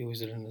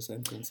 Use it in a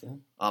sentence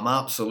then. I'm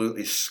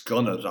absolutely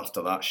scunnered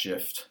after that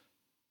shift.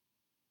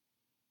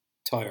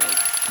 Tired.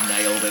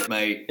 Nailed it,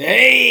 mate.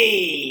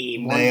 Hey!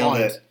 Nailed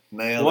it.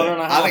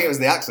 I think it was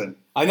the accent.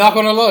 I'm not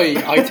going to lie.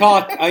 I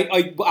thought,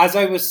 I as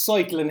I was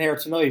cycling here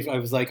tonight, I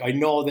was like, I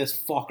know this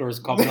fucker is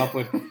coming up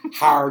with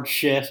hard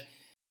shit.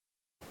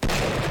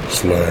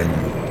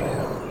 Slang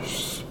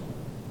Wars.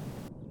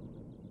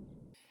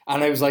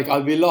 And I was like,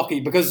 I'll be lucky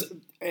because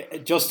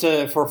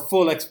for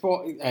full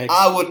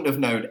I wouldn't have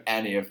known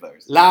any of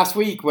those. Last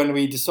week when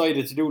we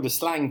decided to do the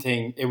slang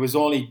thing, it was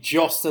only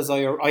just as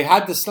I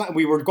had the slang.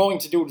 We were going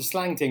to do the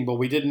slang thing, but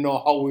we didn't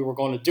know how we were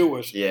going to do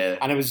it. Yeah.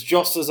 And it was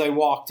just as I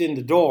walked in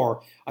the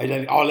door, I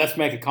like, let's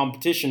make a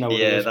competition out of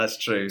it. Yeah, that's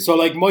true. So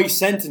like my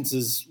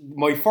sentences,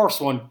 my first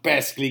one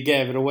basically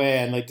gave it away,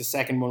 and like the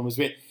second one was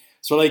with.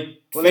 So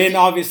like Finn,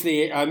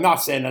 obviously, I'm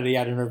not saying that he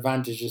had an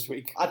advantage this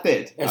week. I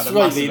did.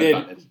 Slightly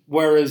did.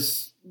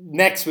 Whereas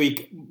next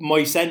week,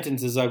 my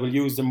sentences, I will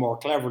use them more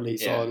cleverly,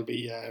 so it'll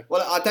be...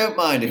 Well, I don't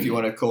mind if you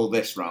want to call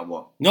this round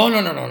one. No.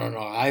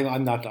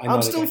 I'm not...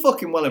 I'm still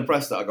fucking well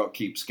impressed that I got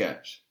keep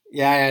sketch.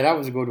 Yeah, that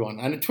was a good one.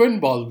 And a twin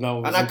bulb,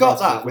 no. And I got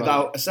that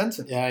without a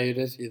sentence. Yeah, you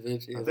did.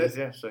 I did,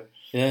 yeah. So.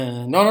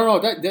 Yeah. No.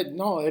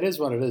 No, it is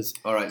what it is.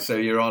 All right, so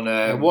you're on...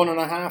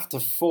 1.5 to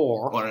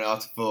 4. 1.5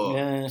 to 4.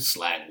 Yeah.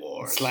 Slang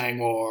Wars. Slang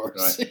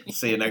Wars. Right,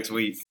 see you next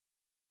week.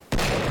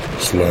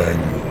 Slang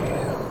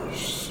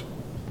Wars.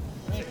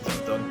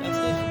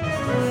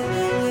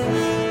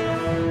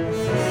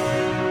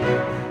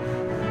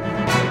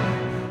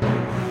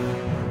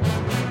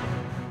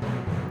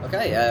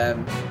 Okay,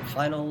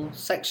 final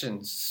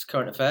sections,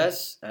 current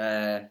affairs.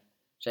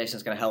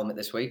 Jason's going to helm it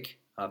this week.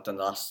 I've done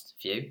the last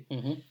few.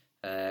 Mm-hmm.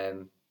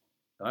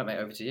 All right, mate,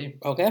 over to you.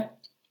 Okay.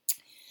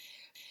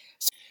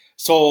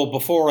 So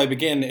before I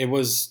begin, it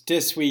was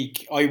this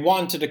week, I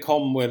wanted to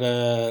come with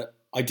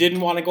I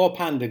didn't want to go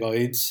Panda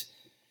Guides.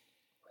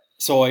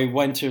 So I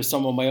went to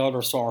some of my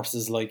other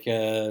sources like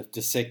the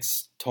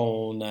Sixth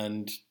Tone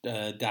and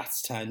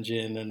That's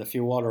Tangent and a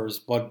few others.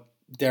 But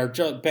they're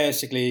just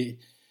basically...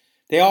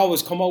 They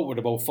always come out with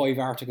about 5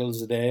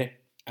 articles a day,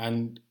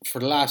 and for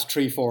the last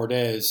 3-4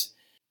 days,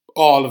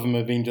 all of them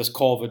have been just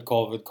COVID.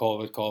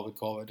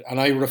 And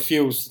I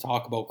refuse to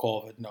talk about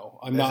COVID. No,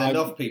 There's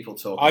enough people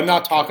talking. I'm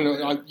not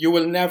talking. You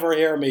will never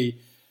hear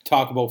me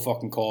talk about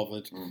fucking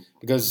COVID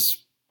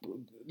because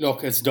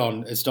look, it's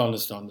done.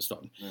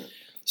 Mm.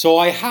 So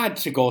I had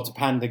to go to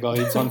Panda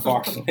Guides,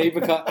 unfortunately,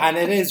 and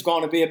it is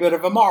going to be a bit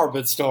of a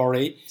morbid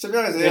story. To be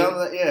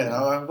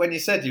honest, when you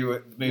said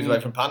you moved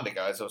away from Panda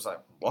Guides, I was like,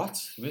 what?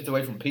 You moved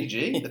away from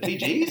PG? The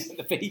PGs?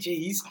 The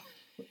PGs.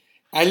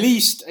 At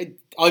least,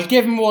 I'll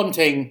give them one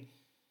thing.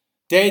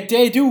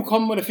 They do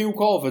come with a few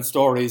COVID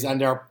stories,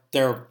 and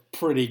they're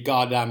pretty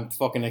goddamn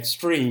fucking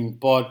extreme,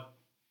 but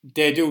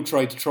they do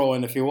try to throw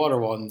in a few other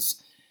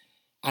ones.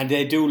 And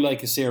they do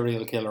like a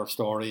serial killer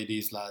story,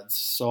 these lads.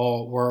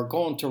 So we're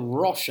going to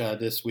Russia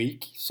this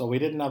week. So we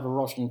didn't have a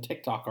Russian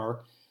TikToker,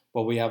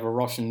 but we have a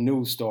Russian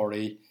news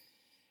story.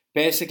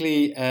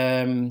 Basically...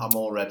 I'm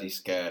already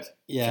scared, to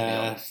be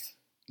honest.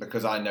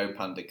 Because I know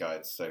Panda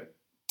Guides, so...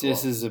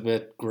 This is a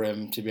bit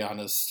grim, to be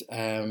honest.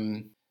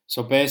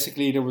 So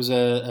basically there was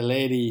a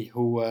lady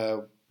who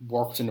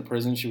worked in a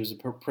prison. She was a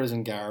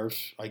prison guard.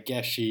 I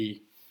guess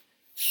she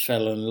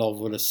fell in love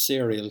with a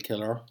serial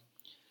killer.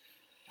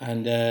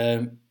 And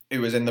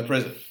who was in the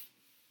prison?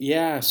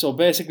 Yeah, so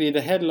basically the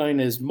headline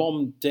is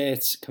Mum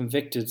Dates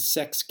Convicted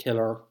Sex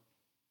Killer.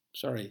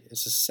 Sorry,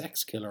 it's a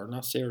sex killer,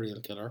 not serial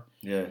killer.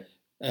 Yeah.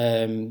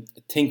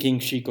 Thinking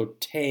she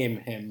could tame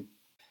him.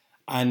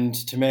 And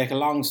to make a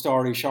long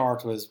story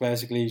short was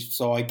basically,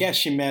 so I guess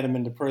she met him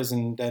in the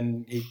prison,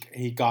 then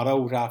he got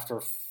out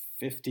after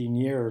 15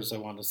 years, I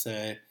want to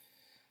say.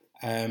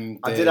 I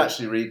did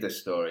actually read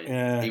this story.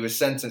 He was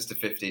sentenced to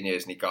 15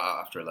 years and he got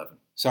out after 11.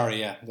 Sorry,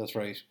 yeah, that's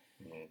right.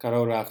 Got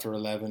out after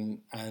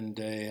 11,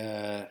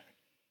 and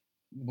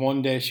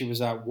one day she was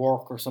at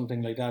work or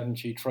something like that, and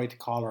she tried to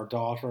call her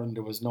daughter, and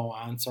there was no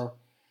answer.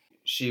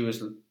 She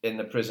was in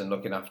the prison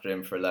looking after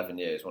him for 11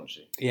 years, wasn't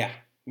she? Yeah.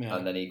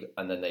 And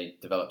then they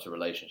developed a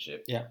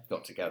relationship. Yeah.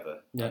 Got together.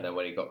 Yeah. And then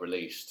when he got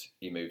released,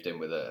 he moved in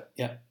with her.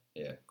 Yeah.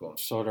 Yeah. Go on.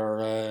 So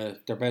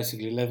they're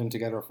basically living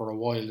together for a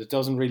while. It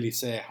doesn't really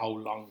say how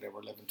long they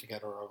were living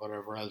together or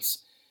whatever else.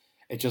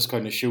 It just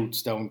kind of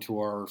shoots down to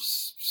her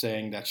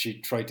saying that she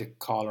tried to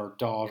call her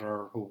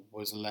daughter, who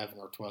was 11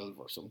 or 12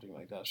 or something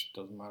like that. It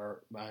doesn't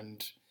matter.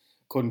 And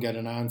couldn't get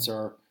an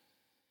answer.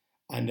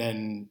 And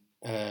then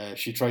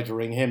she tried to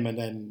ring him, and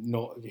then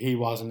no, he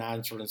wasn't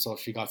answering. So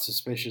she got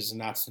suspicious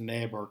and asked the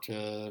neighbour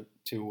to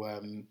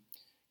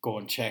go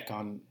and check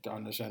on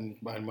it. And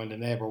when the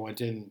neighbour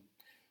went in,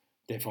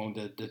 they found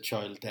the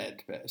child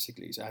dead,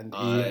 basically. And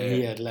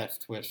he had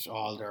left with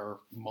all their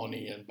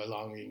money and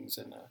belongings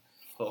and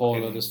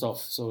all of the stuff.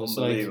 So it's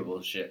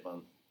unbelievable shit,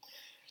 man.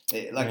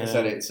 I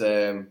said,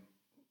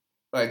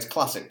 it's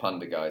classic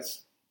Panda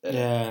Guides.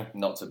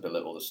 Not to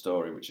belittle the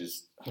story, which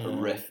is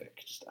horrific,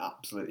 just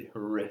absolutely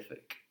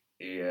horrific.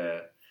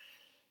 Yeah.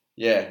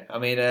 I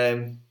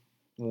mean,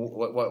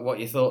 what are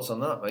your thoughts on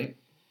that, mate?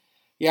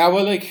 Yeah,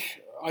 well,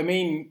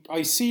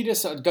 I see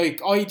this, I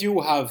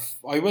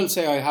will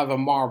say I have a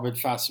morbid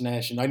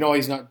fascination. I know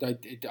he's not,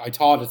 I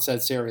thought it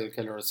said serial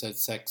killer, it said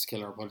sex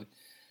killer, but...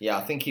 Yeah,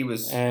 I think he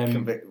was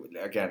convicted,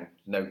 again,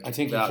 no I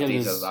think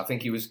details. I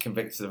think he was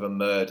convicted of a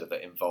murder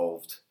that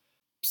involved...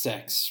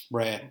 sex,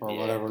 rape, or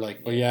whatever,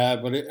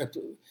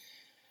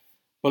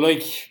 but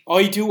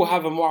I do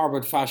have a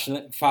morbid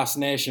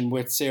fascination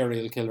with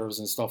serial killers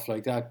and stuff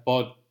like that,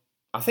 but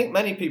I think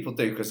many people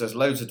do because there's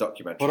loads of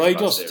documentaries. But I about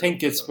just serial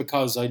think it's killers.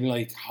 because I'm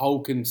like, how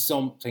can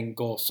something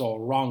go so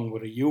wrong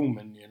with a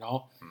human, you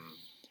know?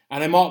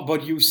 And I'm all,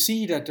 but you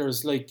see that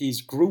there's like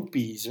these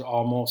groupies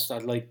almost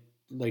that like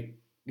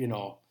you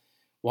know,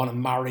 want to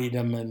marry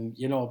them, and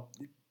you know,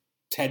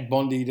 Ted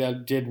Bundy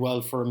that did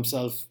well for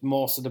himself.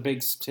 Most of the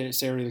big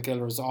serial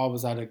killers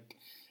always had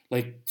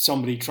like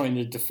somebody trying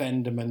to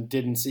defend them and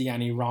didn't see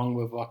any wrong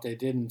with what they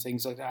did and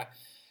things like that.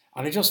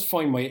 And I just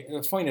find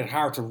it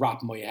hard to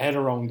wrap my head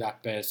around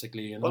that,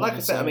 basically. You know? Well, like I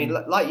said, I mean,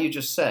 like you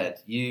just said,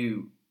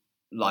 you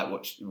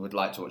would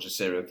like to watch a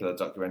serial killer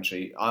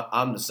documentary.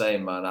 I'm the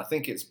same, man. I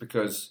think it's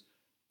because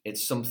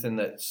it's something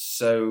that's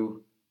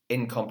so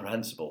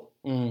incomprehensible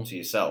to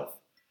yourself.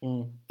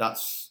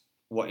 That's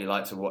what you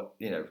like to watch,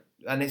 you know.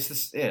 And it's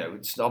this, you know,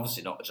 it's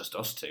obviously not just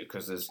us two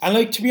because there's and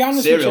like, to be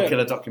honest, serial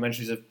killer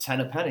documentaries of 10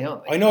 a penny,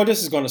 aren't they? I know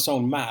this is going to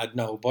sound mad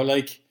now, but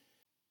like,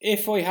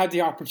 if I had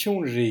the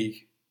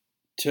opportunity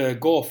to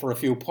go for a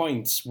few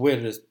points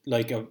with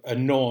a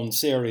known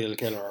serial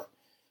killer,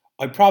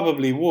 I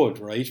probably would,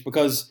 right?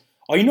 Because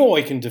I know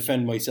I can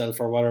defend myself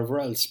or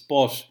whatever else,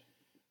 but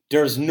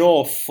there's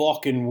no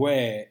fucking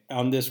way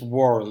on this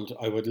world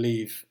I would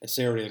leave a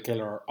serial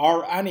killer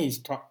or any.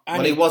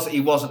 Well, he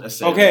wasn't a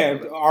serial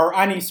killer. Or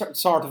any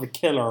sort of a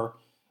killer,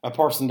 a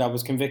person that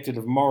was convicted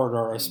of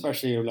murder,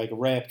 especially like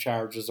rape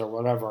charges or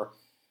whatever.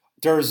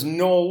 There's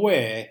no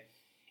way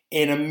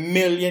in a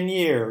million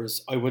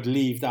years I would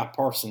leave that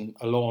person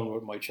alone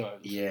with my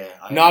child. Yeah.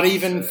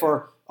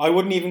 I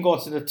wouldn't even go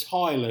to the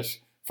toilet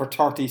for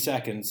 30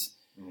 seconds.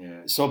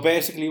 Yeah. So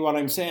basically what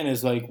I'm saying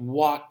is like,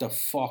 what the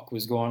fuck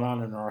was going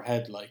on in our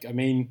head? Like, I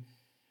mean,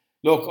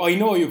 look, I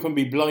know you can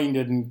be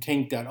blinded and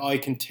think that I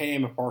can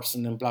tame a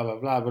person and blah, blah,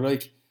 blah, but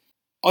like,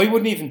 I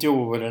wouldn't even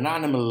do it with an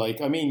animal.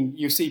 Like, I mean,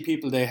 you see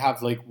people, they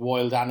have like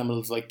wild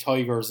animals like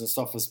tigers and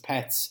stuff as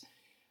pets.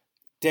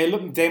 They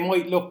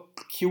might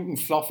look cute and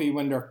fluffy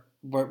when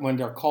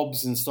they're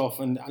cubs and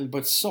stuff,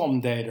 but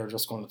someday they're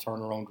just going to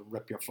turn around and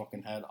rip your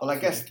fucking head off. Well, I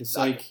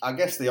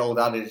guess the old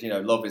adage, you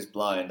know, love is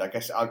blind. I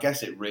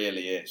guess it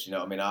really is. You know,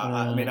 what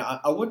I mean,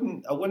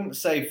 I wouldn't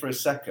say for a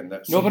second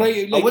that.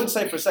 I wouldn't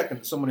say for a second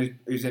that someone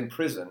who's in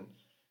prison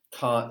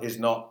is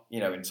not,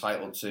 you know,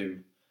 entitled to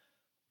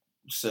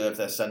serve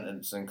their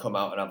sentence and come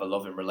out and have a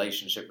loving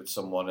relationship with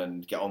someone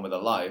and get on with their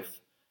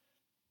life.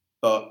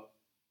 But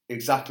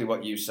exactly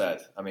what you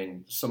said. I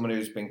mean, someone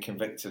who's been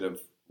convicted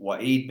of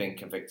what he'd been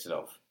convicted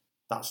of,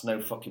 that's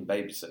no fucking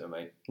babysitter,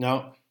 mate.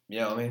 No. You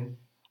know what I mean?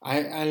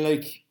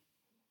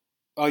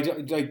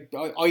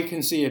 I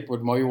can see it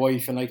with my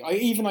wife, and like I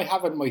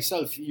have it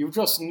myself. You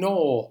just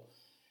know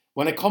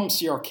when it comes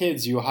to your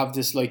kids, you have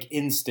this like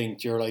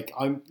instinct. You're like,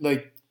 I'm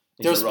like,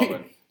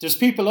 there's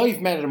people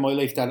I've met in my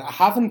life that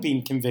haven't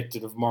been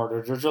convicted of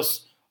murder. They're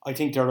just, I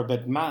think they're a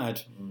bit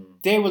mad.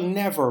 They will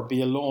never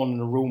be alone in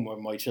a room with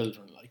my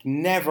children. Like,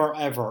 never,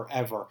 ever,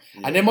 ever.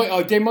 Yeah. And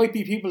they might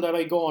be people that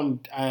I go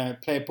and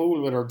play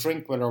pool with or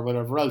drink with or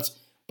whatever else.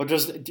 But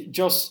there's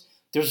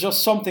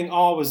just something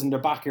always in the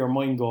back of your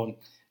mind going,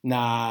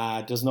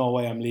 nah, there's no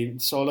way I'm leaving.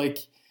 So like,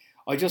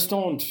 I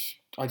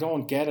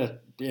don't get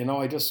it. You know,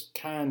 I just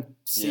can't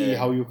see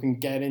how you can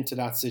get into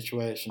that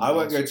situation. I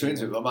won't go too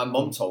into it, but my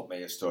mum told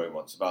me a story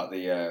once about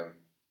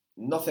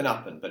nothing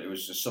happened, but it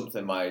was just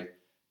something my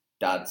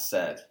dad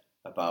said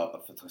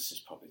about, this is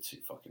probably too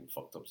fucking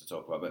fucked up to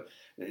talk about, but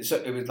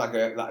it was like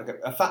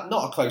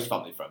not a close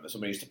family friend, but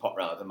somebody used to pop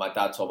round, and my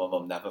dad told my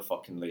mum never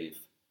fucking leave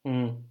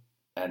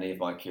any of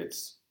my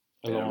kids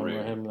alone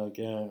with him, like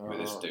with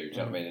this dude. You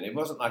know what I mean? And it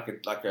wasn't like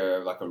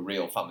a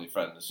real family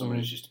friend.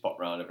 Somebody used to pop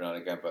round every now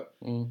and again, but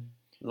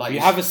like you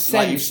have a sense.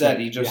 Like you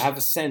said, you have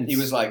a sense. He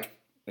was like,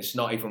 it's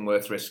not even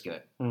worth risking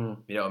it. You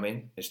know what I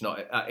mean? It's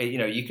not. You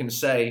know, you can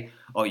say,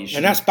 oh, you should.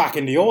 And that's back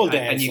in the old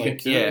days. And you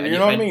can, you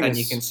know what I mean. And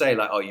you can say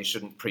like, oh, you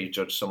shouldn't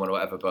prejudge someone or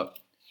whatever. But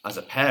as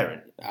a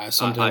parent,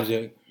 sometimes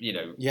you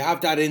know, you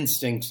have that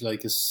instinct,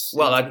 like it's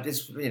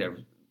you know,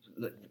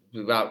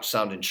 without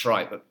sounding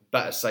trite, but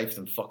better safe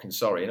than fucking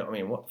sorry. You know what I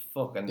mean? What the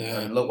fuck?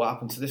 And look what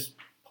happened to this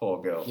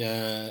poor girl.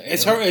 Yeah,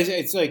 it's her.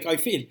 It's like I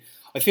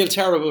feel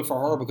terrible for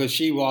her because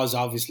she was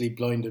obviously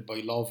blinded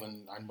by love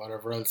and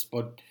whatever else,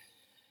 but.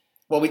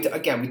 Well, we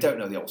don't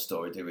know the whole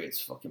story, do we?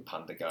 It's fucking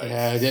Panda guys.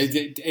 Yeah,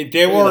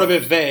 they were a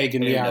bit vague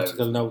in the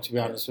article now, to be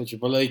honest with you.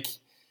 But, like,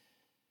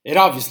 it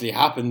obviously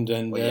happened.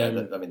 And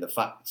I mean, the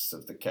facts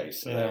of the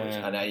case.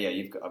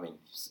 You've got, I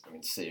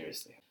mean,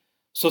 seriously.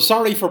 So,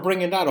 sorry for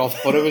bringing that up,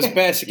 but it was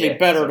basically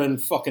better than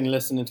fucking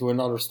listening to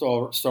another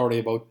story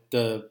about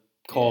the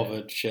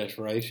COVID shit,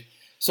 right?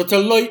 So, to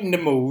lighten the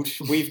mood,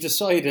 we've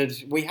decided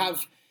we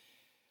have...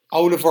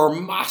 Out of our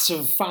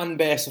massive fan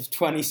base of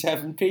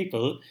 27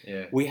 people,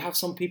 we have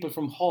some people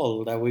from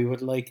Hull that we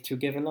would like to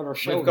give another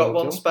shout out. We've got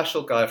one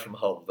special guy from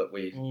Hull that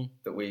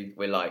we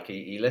like.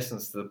 He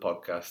listens to the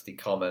podcast. He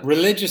comments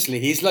religiously.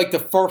 He's like the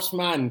first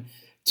man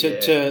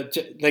to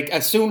like.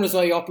 As soon as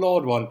I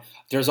upload one,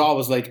 there's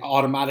always like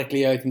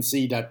automatically I can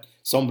see that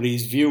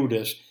somebody's viewed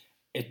it.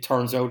 It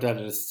turns out that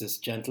it's this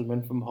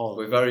gentleman from Hull.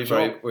 We're very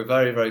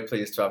very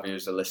pleased to have you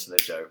as a listener,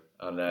 Joe,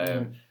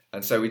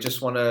 and so we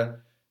just want to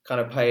kind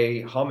of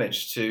pay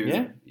homage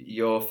to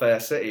your fair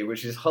city,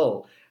 which is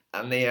Hull,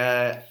 and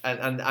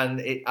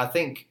I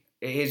think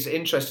his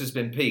interest has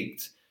been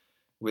piqued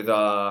with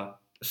our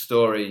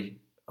story.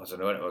 I don't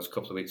know when it was, a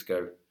couple of weeks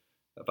ago,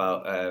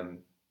 about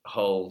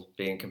Hull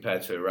being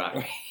compared to Iraq.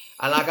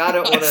 And like, I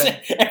don't want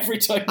to. Every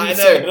time you I know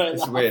say it,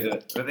 it's weird, isn't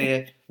it? But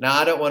now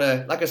I don't want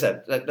to. Like I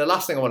said, the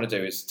last thing I want to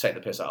do is take the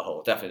piss out of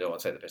Hull. Definitely don't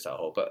want to take the piss out of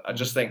Hull. But I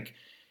just think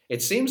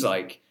it seems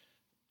like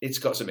it's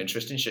got some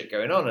interesting shit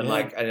going on, and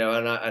like I know,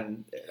 what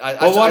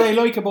I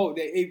like about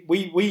it,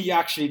 we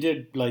actually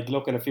did like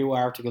look at a few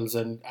articles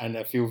and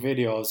a few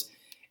videos.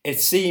 It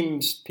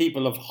seems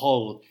people of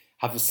Hull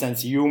have a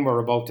sense of humour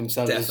about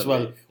themselves as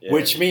well,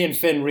 which me and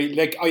Finn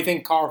like. I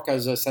think Cork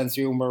has a sense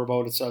of humour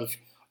about itself.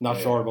 Not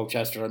sure about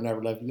Chester. I've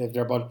never lived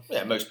there, but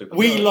most people.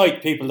 We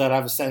like people that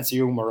have a sense of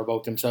humour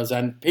about themselves,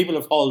 and people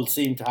of Hull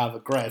seem to have a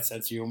great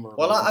sense of humour.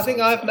 Well, I think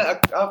I've met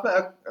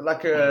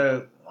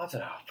I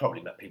don't know. I've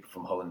probably met people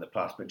from Hull in the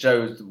past, but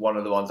Joe's one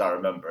of the ones I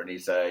remember, and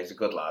he's a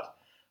good lad.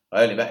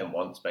 I only met him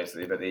once,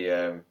 basically, but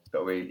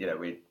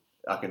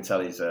I can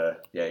tell he's a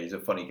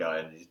funny guy,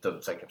 and he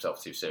doesn't take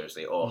himself too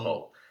seriously or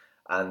Hull,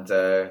 and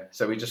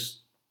so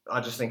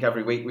I just think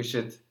every week we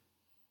should.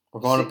 We're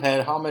going to pay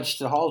homage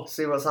to Hull.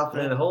 See what's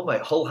happening in Hull,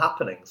 mate. Hull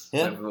happenings,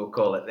 maybe we'll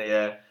call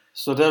it.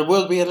 So there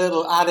will be a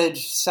little added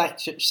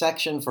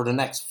section for the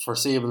next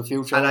foreseeable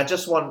future. And I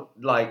just want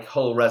like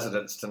Hull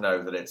residents to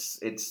know that it's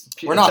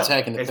we're not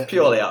taking it's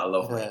purely out of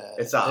love.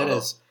 It's out of love.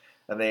 Is.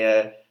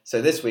 And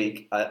so this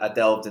week I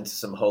delved into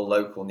some Hull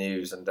local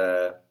news, and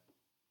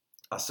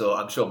I'm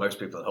sure most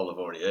people in Hull have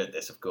already heard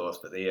this, of course,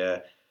 but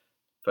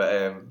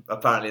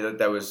apparently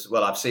there was,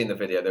 I've seen the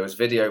video. There was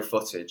video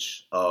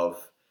footage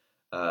of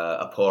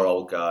a poor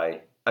old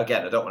guy.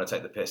 Again, I don't want to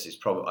take the piss.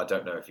 I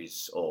don't know if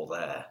he's all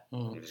there,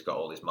 if he's got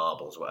all his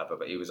marbles, or whatever.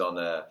 But he was on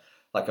a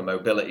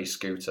mobility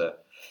scooter,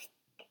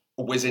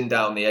 whizzing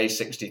down the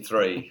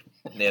A63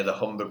 near the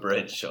Humber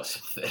Bridge or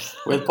something.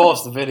 We'll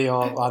post the video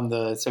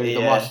on so you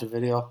can watch the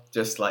video.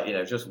 Just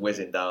just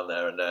whizzing down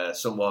there, and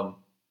someone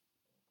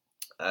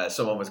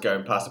was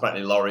going past.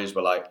 Apparently, lorries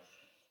were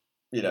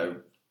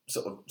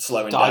sort of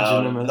slowing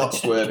Dodging down, him, not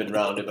swerving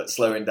round him, but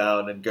slowing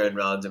down and going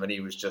round him, and he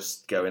was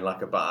just going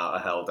like a bat out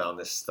of hell down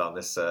this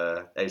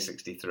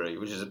A63,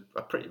 which is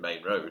a pretty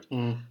main road.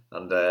 And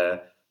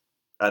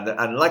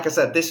like I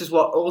said, this is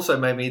what also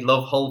made me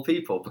love Hull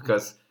people,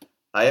 because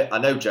I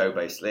know Joe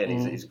basically,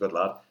 and he's a good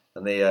lad,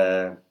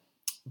 and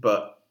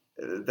but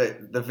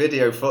the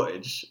video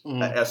footage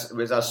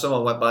was as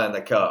someone went by in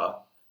the car,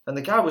 and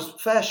the guy was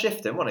fair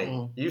shifting,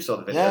 wasn't he? You saw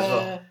the video as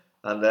well. Yeah.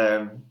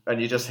 And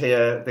you just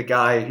hear the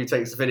guy who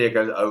takes the video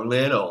goes, "Only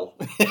in Hull,"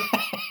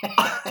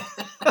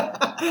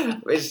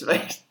 which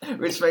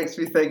makes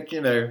me think,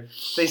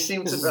 they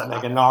seem this to is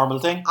like a normal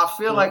thing. I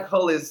feel like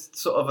Hull is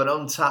sort of an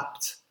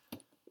untapped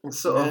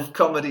sort of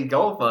comedy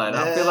goldmine.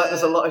 I feel like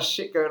there's a lot of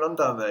shit going on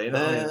down there. You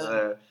know what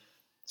I mean?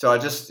 So I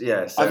just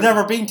So I've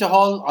never been to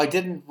Hull. I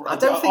didn't. I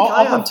don't think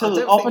I have.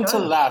 Up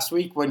until last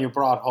week when you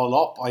brought Hull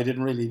up, I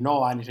didn't really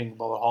know anything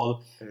about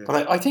Hull.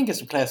 But I think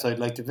it's a place I'd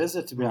like to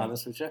visit, to be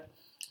honest with you.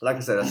 Like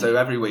I said, so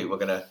every week we're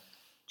gonna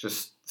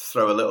just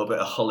throw a little bit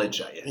of Hullage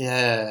at you.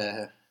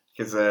 Yeah.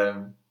 Because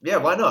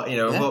why not?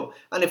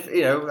 And if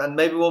and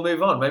maybe we'll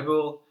move on. Maybe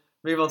we'll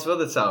move on to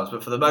other towns.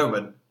 But for the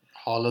moment,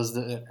 Hull is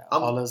the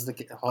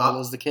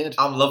kid.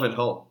 I'm loving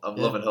Hull. I'm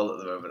loving Hull at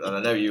the moment, and I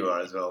know you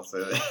are as well.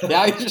 So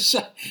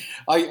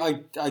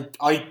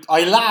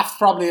I laughed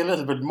probably a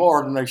little bit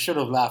more than I should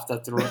have laughed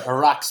at the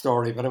Iraq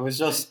story, but it was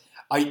just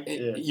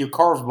you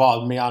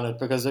curveballed me on it,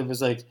 because it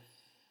was like,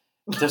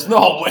 there's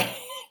no way.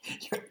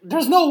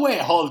 There's no way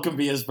Hull can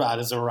be as bad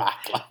as Iraq.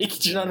 Like,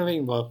 do you know what I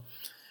mean? But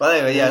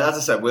anyway, as I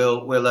said, we'll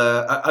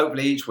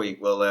hopefully each week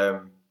we'll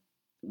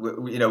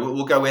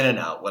go in and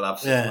out. We'll have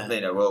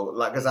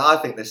I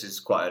think this is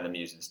quite an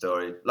amusing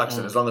story. Like I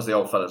said, as long as the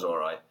old fella's all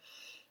right.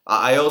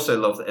 I also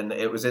loved it, and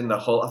it was in the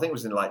Hull. I think it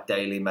was in like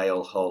Daily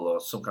Mail Hull or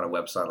some kind of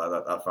website like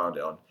that. I found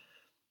it on.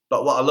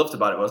 But what I loved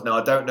about it was, now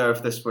I don't know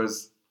if this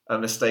was a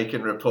mistake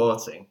in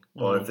reporting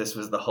or if this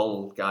was the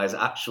Hull guy's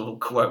actual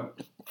quote,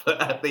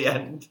 but at the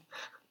end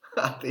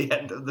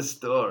of the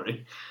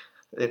story,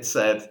 it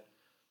said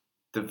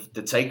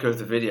the taker of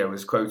the video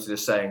was quoted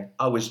as saying,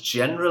 "I was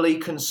generally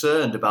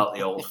concerned about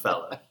the old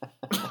fella."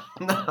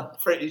 I'm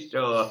pretty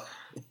sure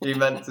he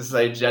meant to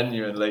say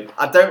genuinely.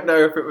 I don't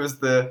know if it was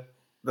the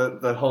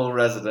Hull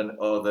resident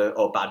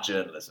or bad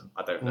journalism.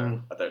 I don't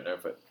know. I don't know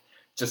if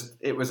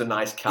it was a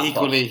nice cap.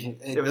 Equally,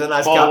 off. It was a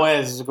nice both cap.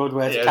 ways is a good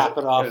way to cap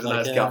it off. It was a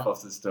nice cap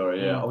off the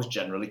story. Yeah, I was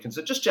generally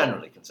concerned, just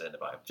generally concerned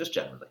about him, just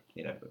generally,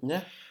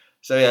 Yeah.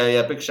 So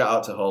big shout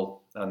out to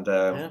Hull, and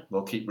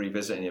we'll keep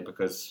revisiting it,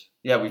 because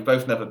we've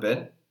both never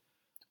been,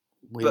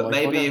 but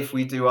maybe if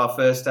we do our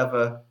first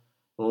ever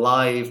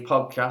live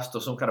podcast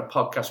or some kind of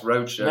podcast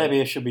roadshow,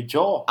 maybe it should be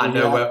Joe. I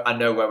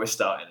know where we're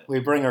starting it. We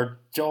bring our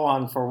Joe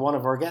on for one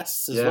of our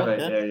guests as well.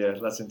 Yeah.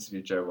 Let's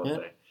interview Joe one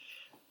day.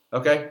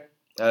 Okay.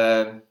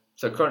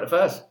 So current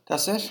affairs.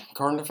 That's it.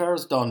 Current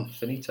affairs done.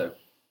 Finito.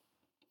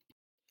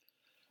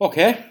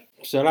 Okay.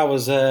 So that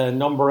was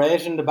number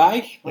 8 in the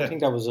bag. Yeah. I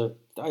think that was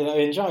I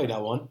enjoyed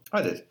that one.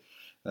 I did.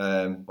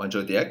 I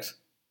enjoyed the eggs.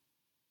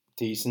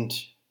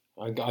 Decent.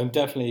 I'm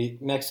definitely,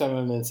 next time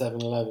I'm in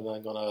 7-Eleven,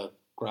 I'm going to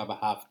grab a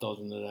half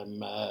dozen of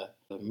them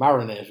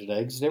marinated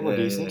eggs. They were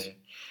decent. Yeah.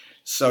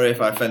 Sorry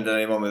if I offended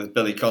anyone with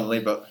Billy Connolly,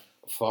 but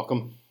Fuck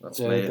them. that's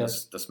me.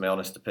 That's my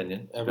honest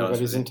opinion.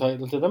 Everybody's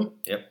entitled to them.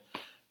 Yep.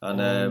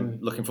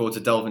 And looking forward to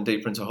delving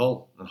deeper into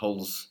Hull and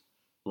Hull's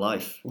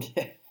life.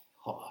 Yeah.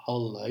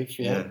 Hull life,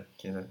 yeah.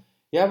 Yeah.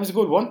 Yeah, it was a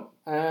good one.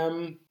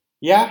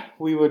 Yeah,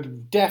 we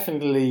would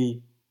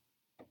definitely...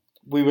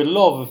 We would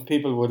love if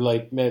people would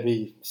like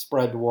maybe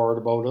spread the word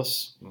about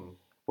us.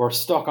 We're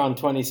stuck on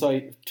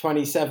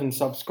 27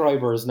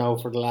 subscribers now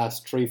for the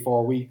last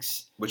 3-4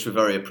 weeks. Which we're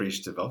very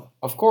appreciative of.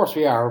 Of course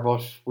we are,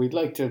 but we'd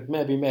like to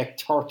maybe make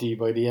 30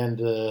 by the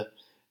end of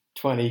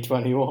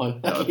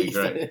 2021. That would be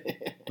great.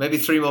 Maybe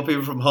 3 more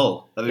people from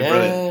Hull. That'd be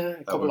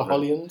brilliant. A couple of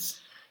Hullians.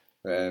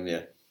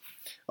 Yeah.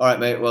 All right,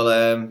 mate.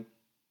 Well,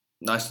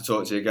 nice to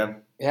talk to you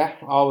again. Yeah,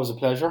 always a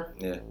pleasure.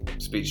 Yeah.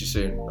 Speak to you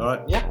soon. All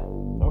right. Yeah.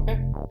 Okay.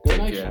 Good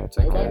night.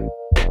 Take care.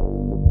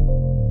 Bye.